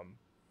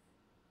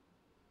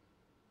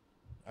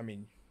I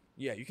mean,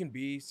 yeah, you can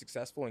be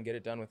successful and get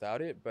it done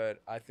without it,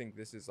 but I think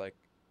this is like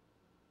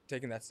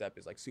taking that step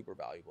is like super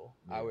valuable.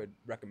 Yeah. I would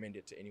recommend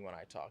it to anyone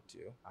I talk to.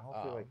 I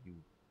don't feel like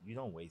you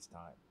don't waste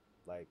time.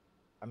 Like,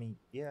 I mean,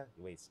 yeah,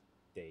 you waste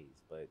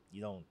days, but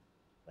you don't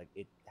like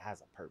it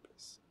has a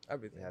purpose.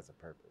 Everything It has a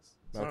purpose.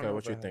 I don't Okay, know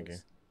what if you it thinking?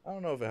 has- I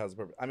don't know if it has a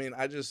purpose. I mean,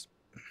 I just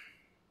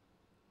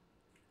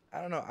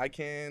I don't know. I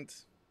can't.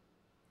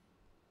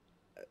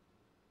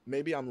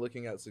 Maybe I'm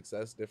looking at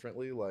success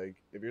differently. Like,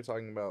 if you're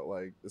talking about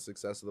like the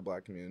success of the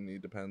black community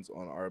depends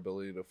on our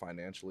ability to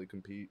financially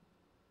compete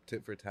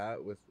tit for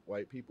tat with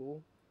white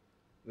people,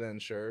 then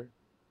sure,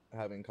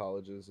 having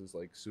colleges is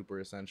like super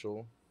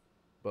essential.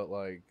 But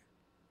like,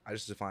 I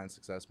just define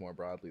success more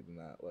broadly than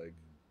that. Like,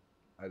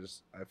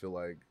 I feel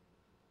like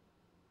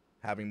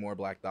having more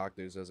black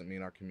doctors doesn't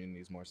mean our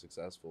community is more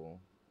successful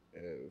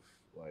if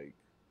like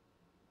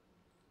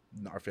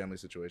our family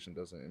situation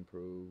doesn't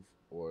improve,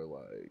 or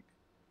like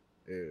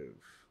if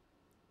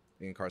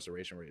the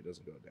incarceration rate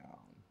doesn't go down,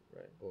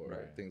 Right.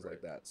 or things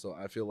like that. So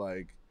I feel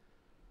like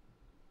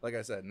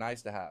I said,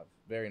 nice to have,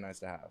 very nice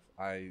to have.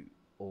 I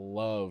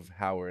love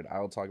Howard.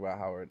 I'll talk about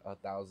Howard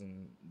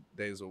 1,000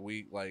 days a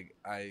week. Like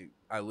I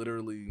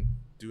literally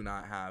do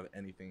not have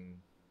anything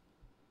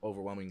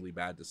overwhelmingly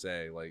bad to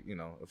say. Like, you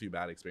know, a few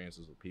bad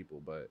experiences with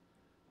people, but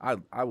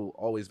I will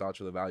always vouch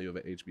for the value of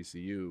an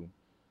HBCU,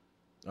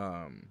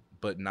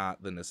 but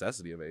not the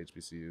necessity of a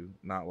HBCU.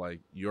 Not like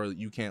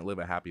you can't live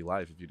a happy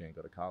life if you didn't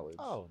go to college.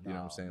 Oh, you know what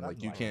I'm no, saying? nothing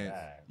Like you like can't.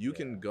 that. You Yeah.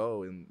 can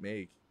go and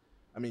make.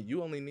 I mean,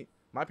 you only need.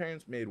 My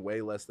parents made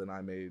way less than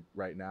I made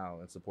right now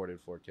and supported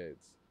 4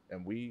 kids,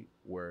 and we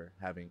were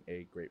having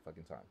a great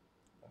fucking time.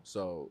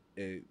 So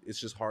it's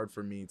just hard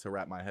for me to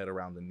wrap my head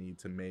around the need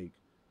to make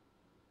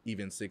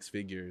even 6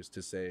 figures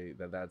to say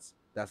that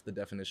that's the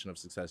definition of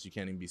success. You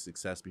can't even be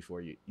success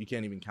before you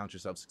can't even count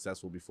yourself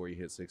successful before you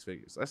hit 6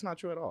 figures. That's not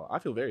true at all. I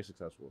feel very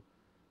successful.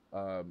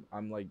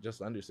 I'm like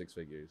just under 6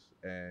 figures,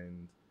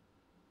 and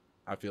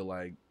I feel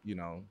like, you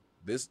know,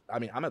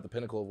 I'm at the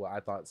pinnacle of what I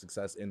thought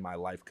success in my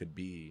life could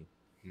be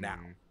now.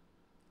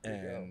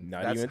 And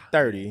Not that's- even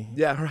 30.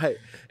 Yeah, right.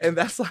 And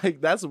that's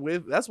with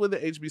the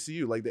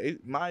HBCU. Like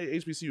my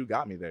HBCU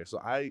got me there, so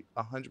I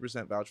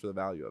 100% vouch for the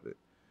value of it.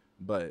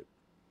 But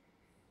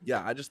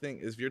yeah, I just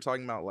think if you're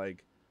talking about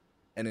like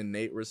an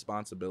innate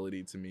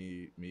responsibility, to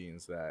me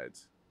means that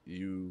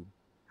you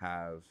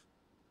have,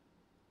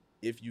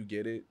 if you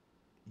get it,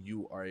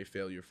 you are a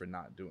failure for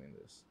not doing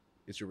this.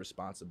 It's your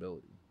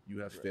responsibility. You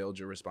have failed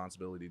your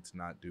responsibility to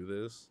not do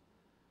this.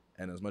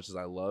 And as much as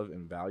I love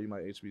and value my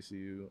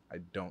HBCU, I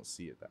don't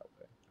see it that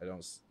way.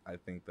 I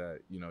think that,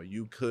 you know,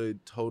 you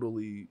could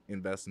totally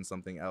invest in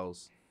something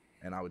else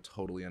and I would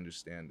totally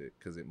understand it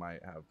because it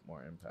might have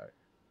more impact.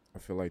 I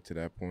feel like to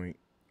that point,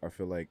 I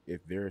feel like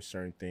if there are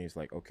certain things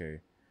like,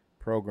 okay,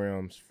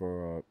 programs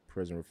for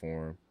prison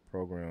reform,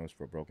 programs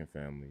for broken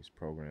families,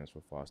 programs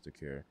for foster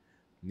care,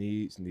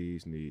 needs, and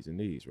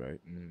needs, right?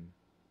 Mm.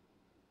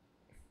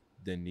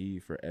 The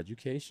need for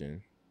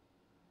education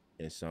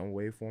in some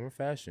way, form, or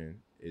fashion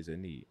is a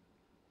need.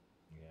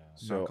 Yeah.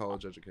 So Not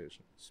college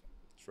education.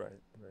 That's right.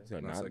 So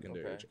Not not-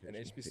 secondary Okay. education.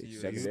 And HBCU Secondary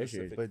is education.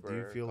 specific But do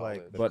you for feel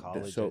like the But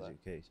college so-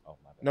 education? Oh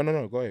my bad.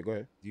 No. Go ahead.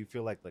 Do you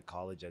feel like the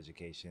college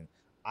education?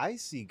 I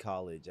see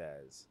college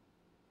as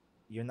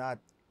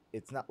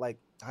it's not like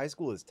high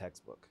school is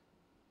textbook.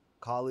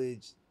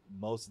 College,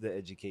 most of the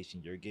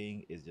education you're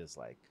getting is just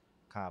like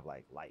kind of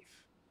like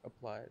life,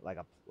 applied. like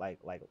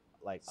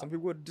Some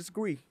people would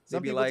disagree. They'd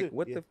Some be people like, do,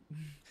 "What yeah. the?"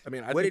 I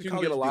mean, I What think did you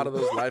can get a college lot do?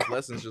 of those life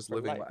lessons just For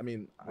living. life. I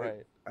mean,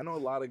 Right. I know a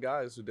lot of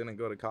guys who didn't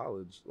go to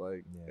college,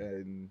 like, Yeah.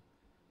 and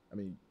I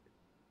mean,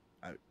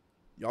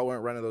 y'all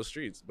weren't running those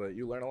streets, but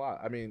you learn a lot.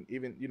 I mean,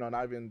 even, you know,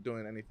 not even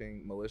doing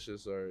anything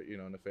malicious or, you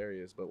know,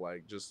 nefarious, but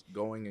like just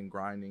going and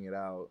grinding it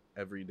out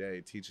every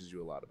day teaches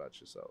you a lot about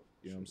yourself.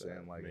 You know what I'm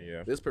saying? Like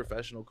Yeah. this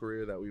professional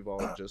career that we've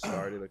all just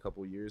started a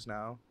couple years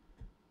now,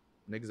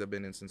 niggas have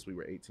been in since we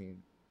were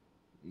 18.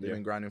 They've Yeah.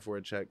 been grinding for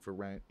a check for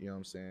rent, you know what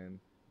I'm saying?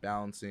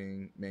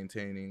 Balancing,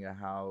 maintaining a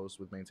house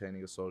with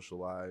maintaining a social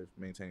life,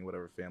 maintaining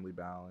whatever family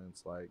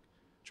balance, like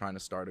trying to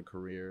start a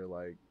career.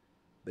 Like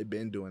they've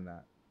been doing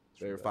that.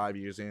 They're 5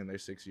 years in, they're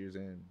 6 years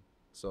in.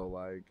 So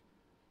like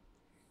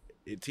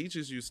it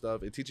teaches you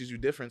stuff. It teaches you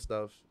different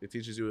stuff. It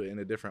teaches you in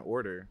a different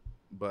order,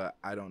 but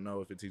I don't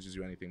know if it teaches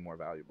you anything more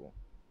valuable.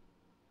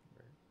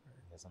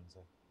 Yes, I'm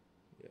saying.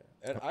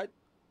 Yeah, and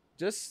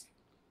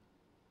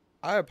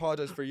I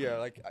apologize for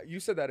like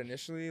you said that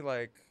initially,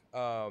 like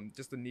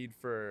just the need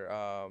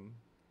for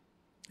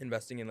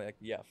investing in like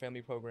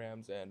family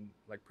programs and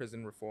like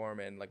prison reform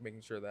and like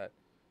making sure that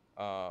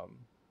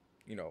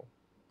you know,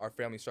 our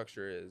family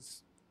structure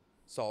is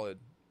solid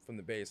from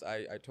the base.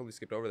 I totally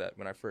skipped over that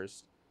when I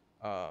first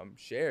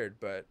shared,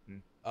 but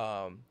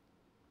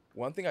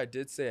one thing I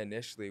did say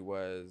initially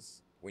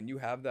was when you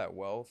have that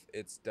wealth,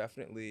 it's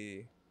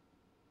definitely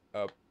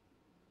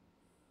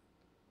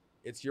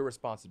it's your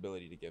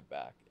responsibility to give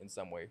back in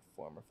some way,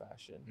 form, or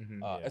fashion.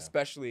 Mhm. Yeah.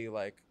 Especially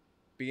like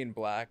being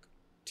black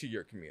to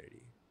your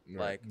community. Right.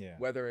 Like Yeah.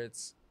 whether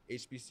it's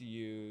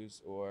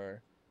HBCUs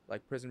or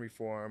like prison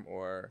reform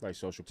or Like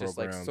social just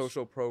programs. like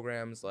social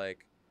programs.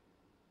 Like,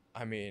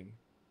 I mean,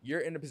 you're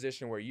in a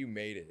position where you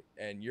made it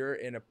and you're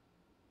in a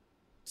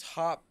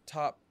top,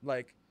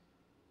 like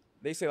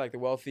they say like the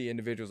wealthy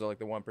individuals are like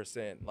the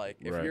 1%. Like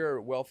if Right. you're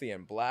wealthy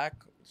and black,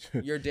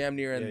 you're damn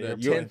near in Yeah,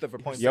 the you're 10th of a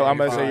percent. Yo, I'm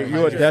about to say you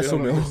a 100th of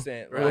decimal.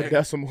 percent, You a right?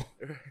 decimal.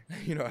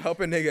 You know, help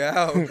a nigga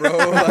out, bro.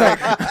 Like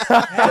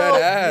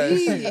that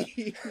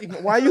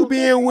ass. Why you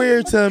being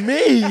weird to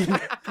me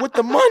with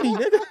the money,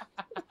 nigga?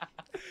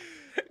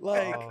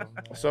 Like, Oh, man.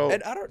 So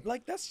and I don't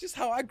like that's just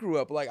how I grew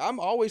up. Like I'm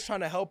always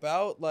trying to help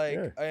out. Like,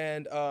 Yeah.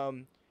 and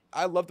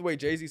I love the way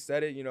Jay-Z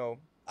said it. You know,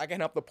 I can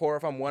help the poor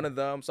if I'm one of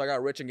them. So I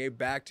got rich and gave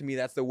back to me.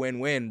 That's the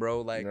win-win,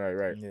 bro. Like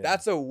right. Yeah.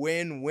 that's a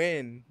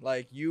win-win.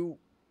 Like you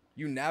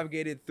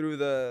navigated through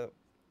the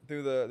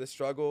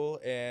struggle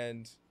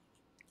and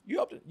you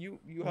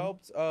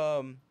helped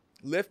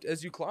lift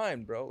as you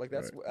climbed, bro. Like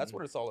that's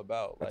what it's all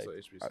about. Like That's what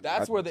HBCU.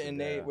 that's where the yeah.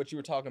 innate what you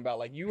were talking about.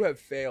 Like you have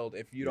failed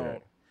if you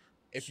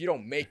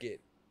don't make it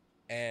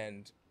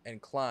and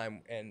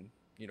climb and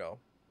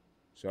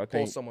So I pull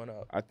think someone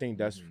up. I think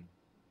that's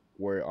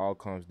where it all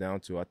comes down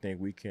to. I think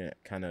we can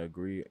kind of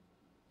agree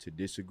to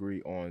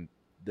disagree on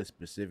the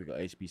specific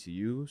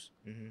HBCUs,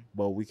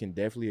 but we can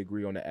definitely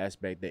agree on the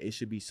aspect that it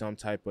should be some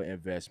type of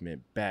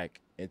investment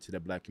back into the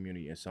black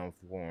community in some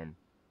form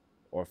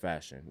or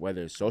fashion,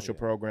 whether it's social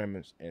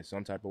programs in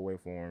some type of way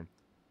form,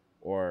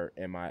 or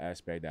in my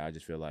aspect that I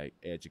just feel like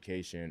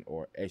education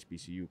or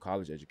HBCU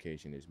college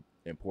education is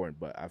important.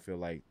 But I feel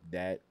like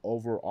that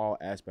overall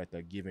aspect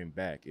of giving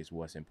back is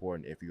what's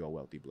important if you're a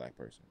wealthy black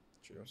person.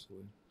 True.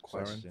 Absolutely.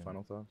 Question. Siren,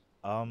 final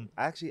thoughts?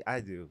 Actually,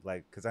 I do,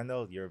 like, because I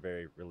know you're a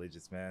very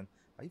religious man.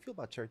 How do you feel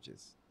about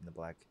churches in the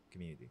black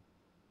community?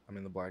 I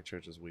mean, the black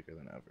church is weaker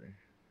than ever.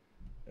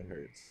 It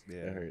hurts. Yeah,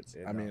 It hurts.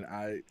 it I mean,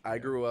 don't. I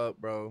grew up,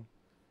 bro.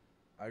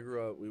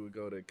 We would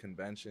go to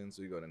conventions.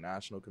 We go to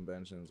national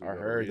conventions. We I go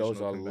to heard those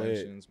regional are lit.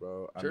 conventions,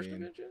 bro. Church I mean,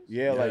 conventions?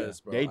 Yeah,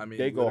 yes, like bro.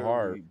 they go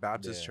hard. literally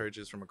Baptist Yeah.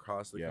 churches from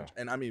across the Yeah. country.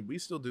 And I mean, we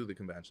still do the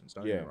conventions.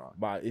 Don't get Yeah, me wrong.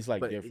 but it's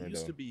like But different it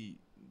used though. to be,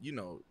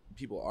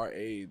 people our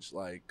age,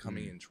 like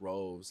coming in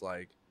droves.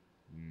 Like,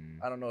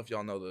 I don't know if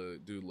y'all know the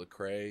dude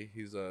Lecrae.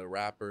 He's a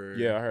rapper.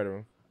 Yeah, I heard of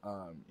him.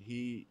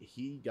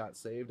 He got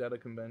saved at a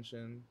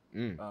convention.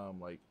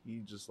 Like he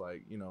just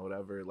like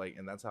whatever, like,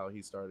 and that's how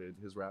he started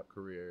his rap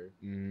career.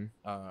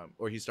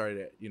 Or he started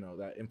it,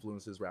 that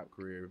influenced his rap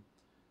career.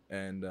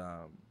 And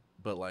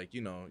but like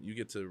you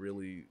get to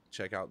really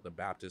check out the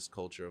Baptist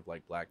culture of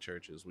like black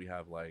churches. We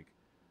have like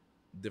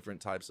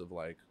different types of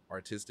like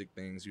artistic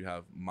things. You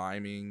have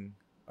miming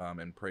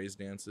and praise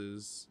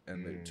dances,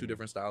 and the two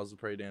different styles of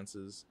praise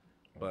dances.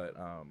 But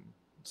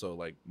so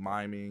like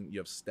miming, you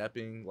have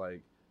stepping,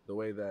 like the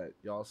way that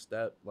y'all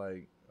step,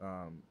 like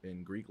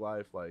in Greek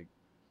life, like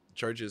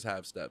churches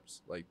have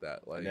steps like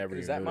that. Like Never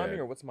Is even that knew miming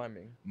that. or what's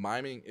miming?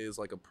 miming is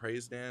like a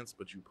praise dance,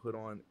 but you put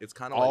on, it's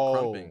kind of like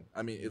crumping. Oh.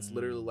 I mean, it's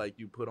literally like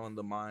you put on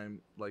the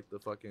mime, like the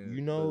fucking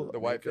The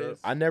white makeup. face?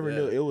 I never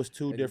knew Yeah. it was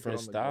two And you put different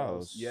on the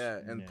gloves. styles. Yeah,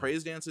 and Yeah.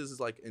 praise dances is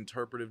like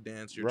interpretive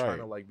dance. You're trying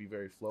to Right. like be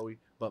very flowy,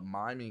 but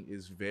miming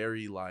is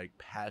very like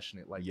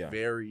passionate, like Yeah.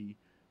 very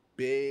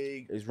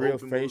big. It's real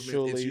open movement.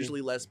 facially. It's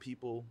usually less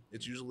people.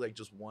 It's usually like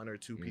just one or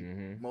two people,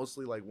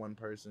 mostly like one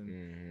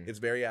person. It's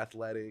very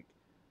athletic.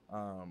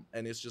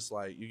 And it's just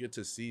like you get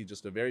to see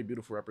just a very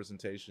beautiful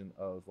representation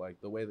of like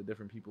the way that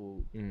different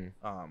people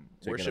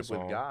worship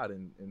with God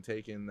and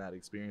take in that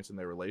experience and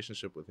their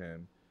relationship with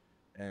him.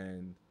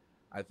 And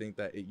I think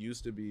that it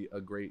used to be a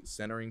great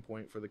centering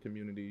point for the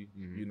community,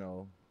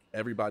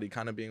 everybody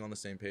kind of being on the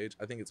same page.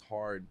 I think it's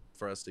hard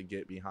for us to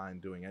get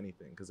behind doing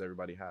anything because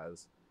everybody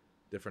has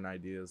different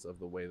ideas of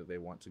the way that they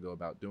want to go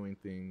about doing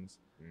things.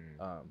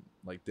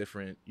 Like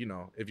different,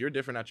 if you're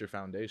different at your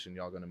foundation,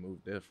 y'all gonna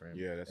move different.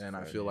 Yeah, that's and I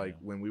fact, feel like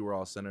yeah. when we were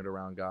all centered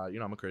around God,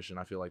 I'm a Christian,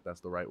 I feel like that's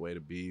the right way to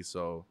be.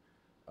 So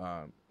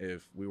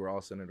if we were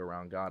all centered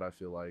around God, I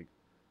feel like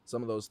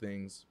some of those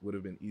things would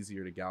have been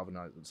easier to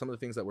galvanize. Some of the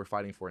things that we're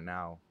fighting for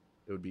now,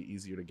 it would be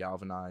easier to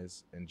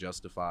galvanize and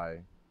justify,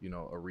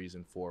 a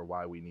reason for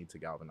why we need to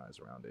galvanize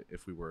around it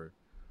if we were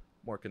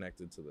more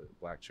connected to the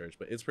black church.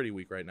 But it's pretty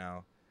weak right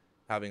now.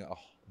 Having a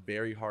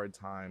very hard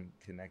time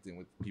connecting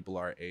with people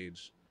our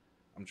age.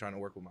 I'm trying to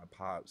work with my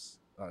pops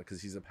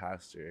because he's a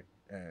pastor,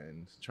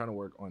 and trying to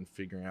work on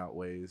figuring out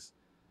ways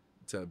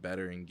to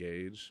better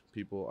engage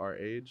people our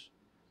age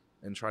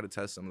and try to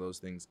test some of those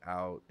things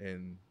out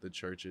in the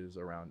churches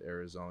around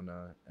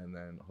Arizona, and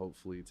then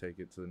hopefully take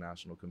it to the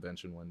national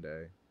convention one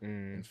day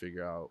and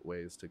figure out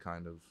ways to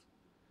kind of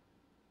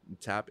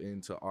tap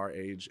into our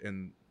age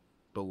and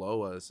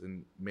below us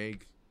and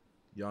make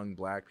young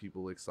black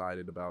people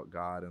excited about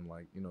God and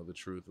like the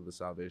truth of the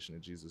salvation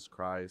of Jesus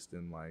Christ,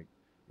 and like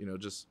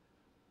just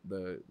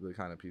the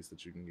kind of peace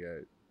that you can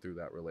get through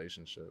that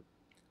relationship.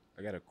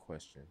 I got a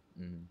question,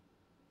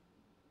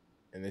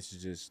 and this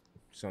is just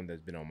something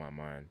that's been on my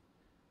mind.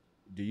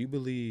 Do you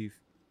believe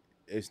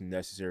it's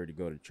necessary to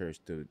go to church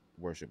to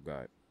worship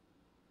God?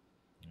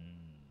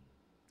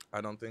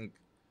 I don't think.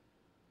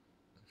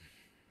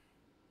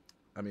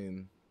 I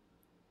mean,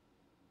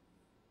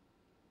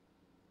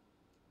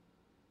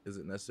 is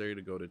it necessary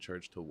to go to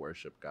church to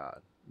worship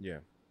God? Yeah.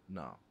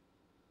 No.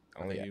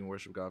 I Only think you can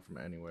worship God from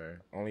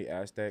anywhere. only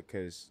ask that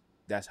because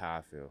that's how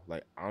I feel.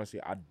 Like honestly,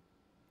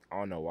 I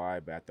don't know why,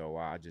 but after a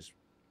while, I just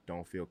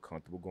don't feel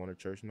comfortable going to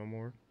church no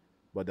more.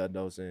 But that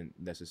doesn't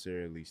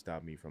necessarily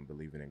stop me from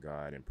believing in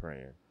God and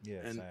praying. Yeah,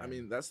 And same. I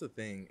mean, that's the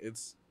thing.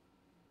 It's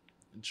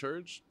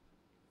church.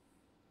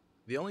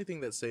 The only thing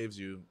that saves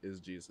you is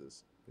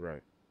Jesus.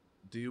 Right.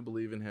 Do you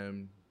believe in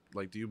him?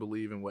 Like, do you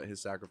believe in what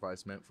his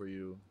sacrifice meant for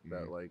you?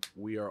 That like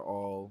we are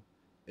all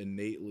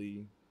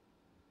innately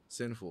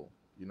sinful.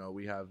 You know,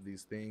 we have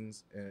these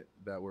things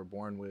that we're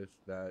born with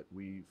that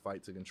we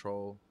fight to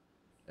control,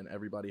 and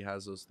everybody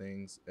has those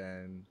things.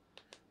 And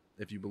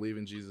if you believe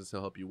in Jesus,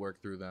 he'll help you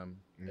work through them.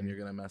 And you're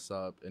gonna mess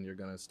up, and you're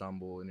gonna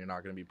stumble, and you're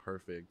not gonna be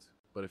perfect.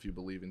 But if you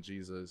believe in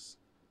Jesus,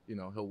 you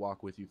know, he'll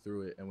walk with you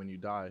through it. And when you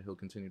die, he'll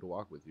continue to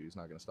walk with you. He's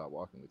not gonna stop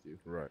walking with you.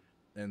 Right.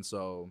 And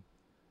so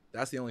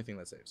that's the only thing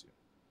that saves you.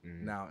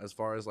 Now, as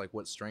far as like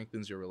what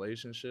strengthens your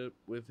relationship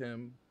with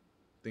him,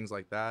 things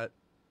like that,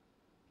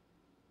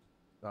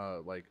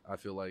 like I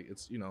feel like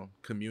it's, you know,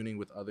 communing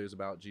with others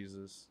about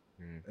Jesus,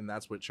 and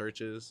that's what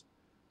church is.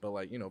 But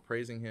like, you know,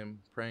 praising him,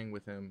 praying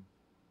with him,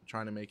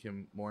 trying to make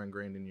him more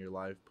ingrained in your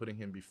life, putting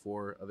him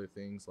before other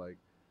things. Like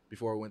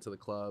before I went to the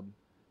club,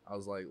 I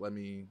was like, let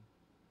me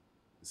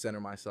center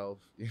myself,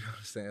 you know what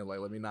I'm saying? Like,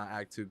 let me not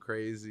act too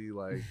crazy.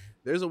 Like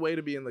there's a way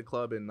to be in the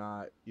club and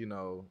not, you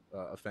know,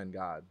 offend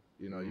God.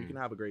 You know, you can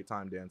have a great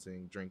time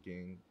dancing,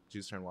 drinking,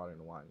 Jesus turned water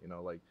into wine, you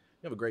know, like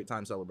you have a great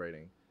time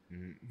celebrating.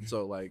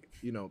 So like,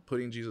 you know,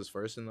 putting Jesus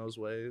first in those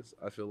ways,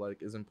 I feel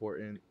like is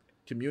important.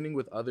 Communing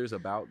with others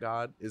about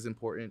God is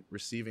important.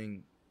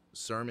 Receiving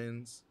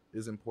sermons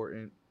is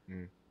important.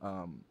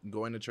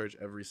 Going to church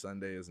every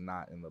Sunday is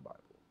not in the Bible.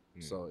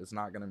 So it's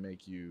not going to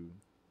make you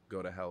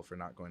go to hell for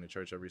not going to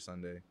church every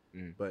Sunday.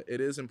 But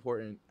it is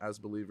important as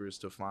believers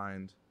to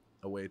find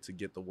a way to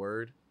get the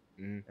word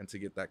and to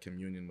get that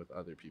communion with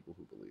other people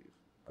who believe.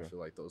 I feel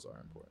like those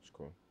are important. That's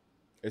cool.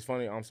 It's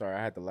funny. I'm sorry.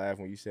 I had to laugh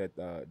when you said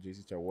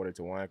Jesus turned water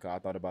to wine. Cause I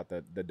thought about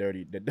the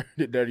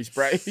dirty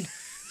Sprite.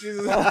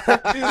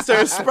 Jesus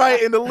turned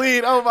Sprite in the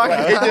lead. Oh my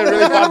God! It just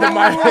really popped in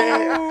my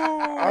head.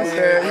 I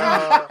said,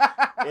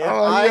 if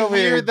I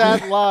hear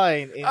that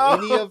line in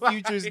any of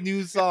Future's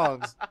new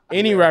songs,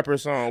 any rapper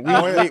song, we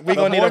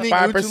gonna need a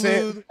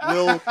 5%.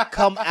 Will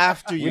come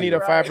after you. We need a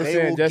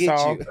 5% just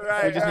off.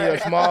 Right, We just need a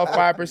small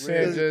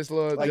 5%. Just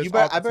look. Like just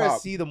I better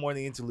see the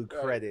morning interlude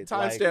credit.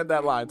 Timestamp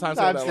that line.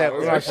 Timestamp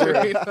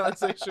Timestamp.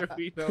 Let's make sure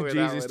we know where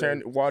Jesus that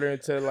turned one water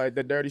into like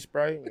the dirty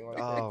Sprite. Like,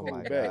 Oh cool,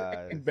 my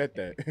bet. God. Bet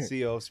that.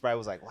 CEO Sprite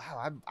was like,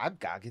 "Wow, I've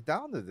got to get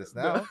down to this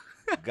now."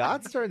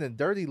 God's turning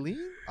dirty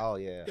lean. Oh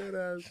yeah.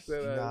 Nah,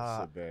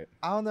 So bet.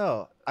 I don't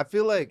know. I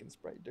feel like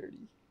Sprite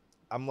dirty.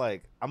 I'm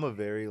a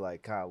very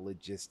like kind of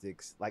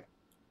logistics. Like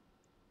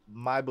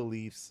my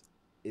beliefs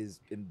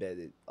is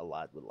embedded a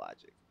lot with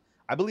logic.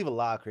 I believe a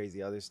lot of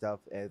crazy other stuff,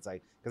 and it's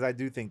like because I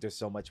do think there's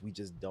so much we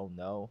just don't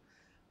know.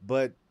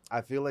 But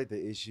I feel like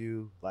the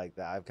issue like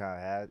that I've kind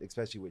of had,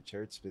 especially with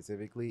church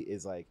specifically,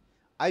 is like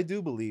I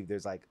do believe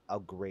there's like a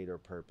greater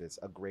purpose,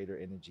 a greater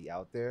energy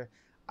out there.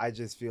 I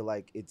just feel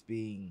like it's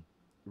being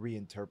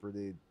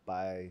reinterpreted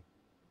by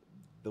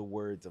the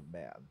words of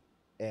man,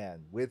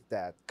 and with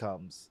that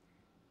comes,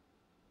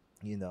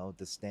 you know,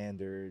 the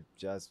standard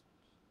just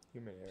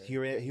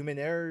human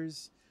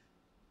errors,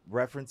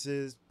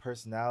 references,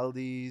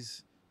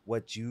 personalities,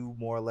 what you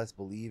more or less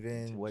believe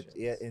in,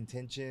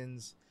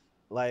 intentions.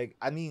 Like,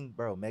 I mean,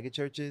 bro, mega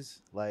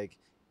churches, like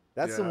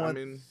that's the one. I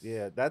mean,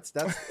 yeah, that's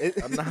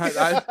it. I'm not.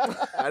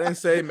 I didn't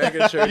say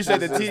mega churches. You said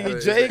the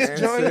TJ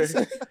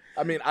joints.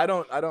 I mean,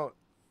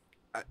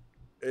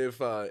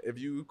 if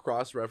you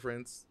cross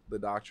reference the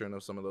doctrine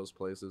of some of those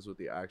places with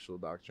the actual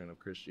doctrine of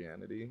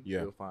Christianity,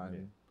 you'll find.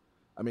 Yeah.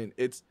 I mean,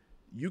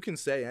 you can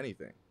say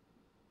anything.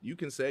 You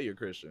can say you're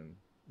Christian.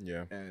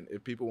 Yeah. And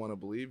if people want to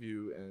believe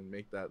you and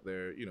make that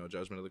their, you know,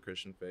 judgment of the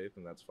Christian faith,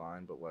 then that's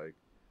fine. But like,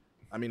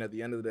 I mean, at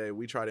the end of the day,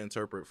 we try to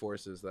interpret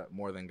forces that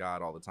more than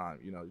God all the time.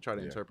 You know, you try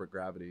to interpret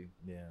gravity.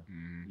 Yeah.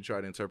 You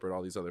try to interpret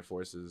all these other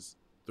forces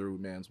through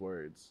man's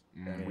words,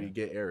 and we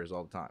get errors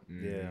all the time.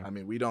 Yeah. I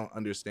mean, we don't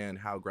understand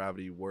how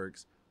gravity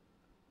works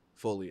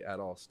fully at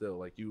all still.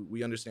 Like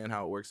we understand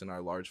how it works in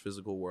our large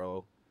physical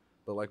world,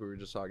 but like we were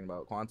just talking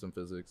about quantum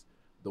physics,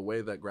 the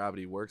way that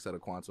gravity works at a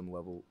quantum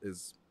level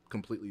is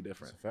completely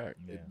different. It's a fact.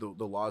 Yeah.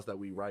 The laws that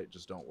we write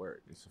just don't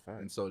work. It's a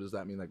fact. And so does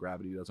that mean that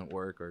gravity doesn't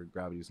work, or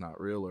gravity is not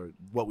real, or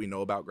what we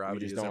know about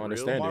gravity just isn't don't real?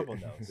 understand Marvel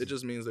knows. It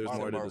just means there's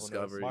more to Marvel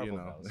discover, knows. you Marvel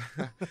know.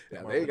 knows.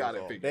 Yeah, Marvel they got knows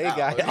it all. figured They out.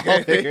 got it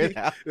all figured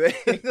out.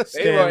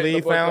 Stan wrote Lee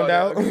the book found on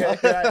out. it.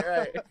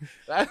 Okay,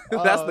 right.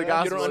 That's the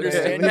gospel. You don't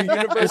understand okay. your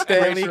universe.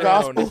 Stan Lee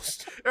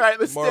Gospels. Right,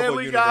 the Marvel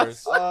Stanley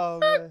universe. gospel. Oh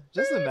man.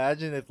 Just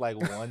imagine if like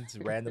one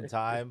random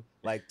time,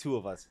 like two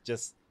of us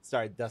just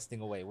started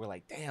dusting away. We're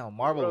like, damn,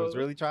 Marvel was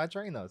really trying to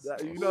train us.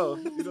 You know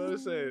what I'm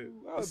saying.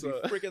 I would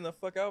So- be freaking the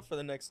fuck out for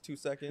the next 2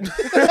 seconds.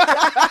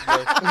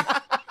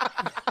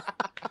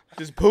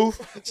 Just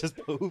poof. Just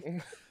poof.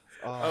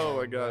 Oh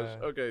my gosh.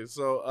 man. Okay,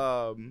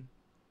 so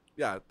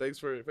yeah, thanks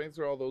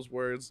for all those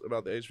words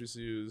about the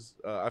HBCUs.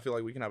 I feel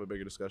like we can have a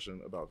bigger discussion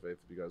about faith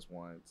if you guys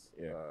want.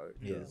 Yeah.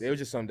 Yeah. It was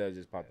just something that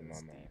just popped in my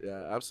mind.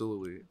 Yeah,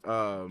 absolutely.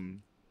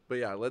 But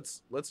yeah,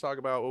 let's talk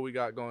about what we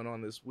got going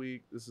on this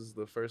week. This is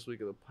the first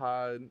week of the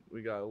pod.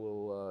 We got a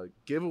little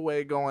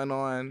giveaway going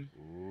on.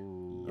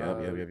 Ooh. Yup.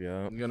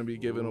 I'm gonna be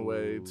giving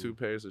away 2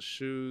 pairs of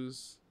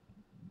shoes.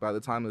 By the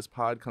time this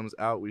pod comes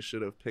out, we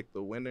should have picked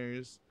the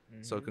winners.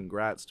 So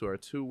congrats to our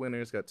 2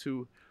 winners. Got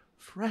 2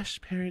 fresh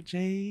pair of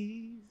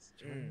J's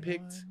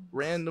picked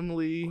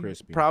randomly,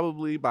 Crispy.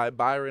 probably by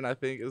Byron. I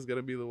think is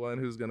gonna be the one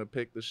who's gonna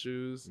pick the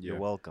shoes. You're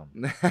welcome.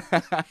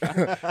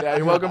 Yeah,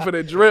 you're welcome for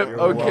the drip. You're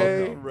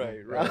Okay, welcome.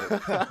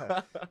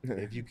 Right.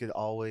 If you could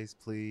always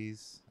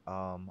please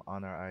on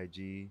our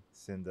IG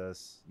send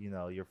us,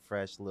 your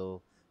fresh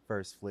little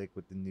first flick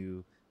with the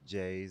new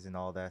J's and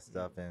all that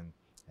stuff. And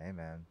hey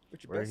man,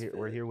 Put your we're best here.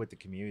 We're fit. here with the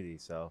community,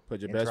 so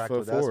Put your best interact foot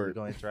with us. We're forward.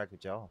 gonna interact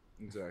with y'all.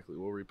 exactly.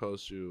 We'll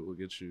repost you. We'll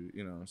get you.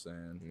 You know what I'm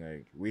saying?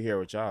 Like, we here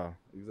with y'all.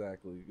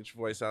 Exactly. Get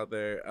your voice out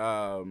there.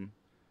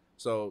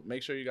 So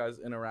make sure you guys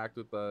interact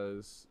with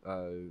us.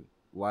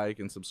 Like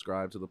and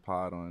subscribe to the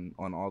pod on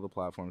all the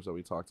platforms that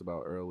we talked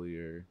about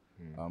earlier.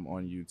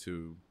 On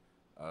YouTube.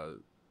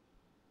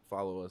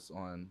 Follow us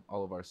on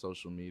all of our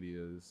social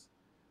medias.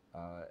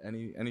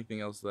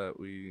 Anything else that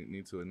we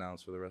need to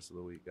announce for the rest of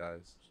the week,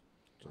 guys?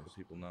 Just so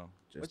people know.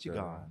 What you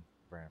got on,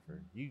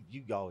 Branford? You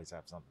always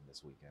have something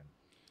this weekend.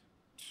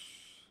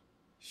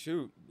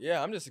 Shoot.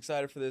 Yeah, I'm just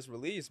excited for this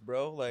release,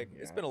 bro. Like,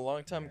 it's Yeah. been a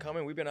long time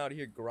coming. We've been out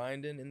here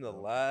grinding in the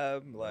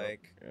lab.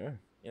 Like,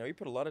 Yeah. you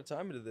put a lot of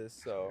time into this,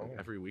 so.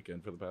 Every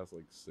weekend for the past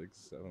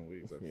 6-7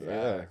 weeks. I feel.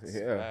 Yeah.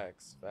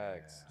 Facts.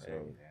 Yeah, So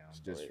Hey, it's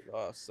just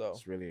so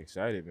it's really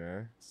excited,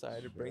 man.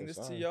 excited to It's bring really this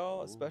to exciting. y'all,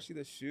 Ooh. especially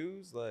the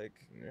shoes. Like,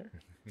 Yeah.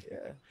 yeah.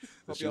 The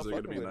Hope y'all shoes are gonna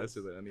fucking be with nicer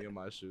us. than any of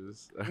my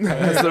shoes.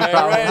 That's the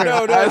problem.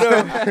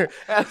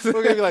 No.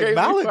 We're gonna be like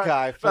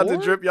Malachi. About to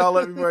fool. drip y'all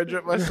up before I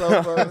drip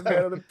myself.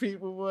 The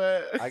people,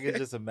 boy. I can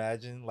just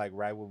imagine, like,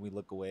 right when we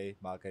look away,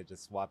 Malachi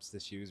just swaps the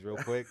shoes real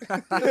quick.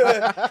 I'm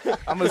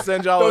gonna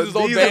send y'all Those these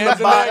old in bands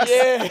the in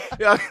there,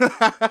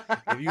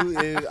 box.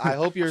 yeah. I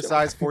hope you're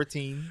size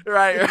 14.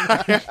 Right.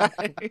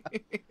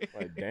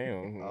 Like,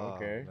 damn. Oh,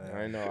 Okay. man. I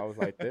didn't know I was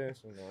like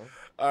this.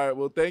 All right.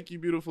 Well, thank you,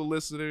 beautiful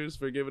listeners,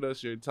 for giving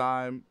us your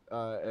time,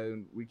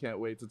 and we can't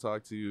wait to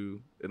talk to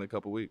you in a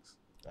couple weeks.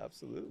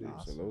 Absolutely. Awesome.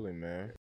 Absolutely, man.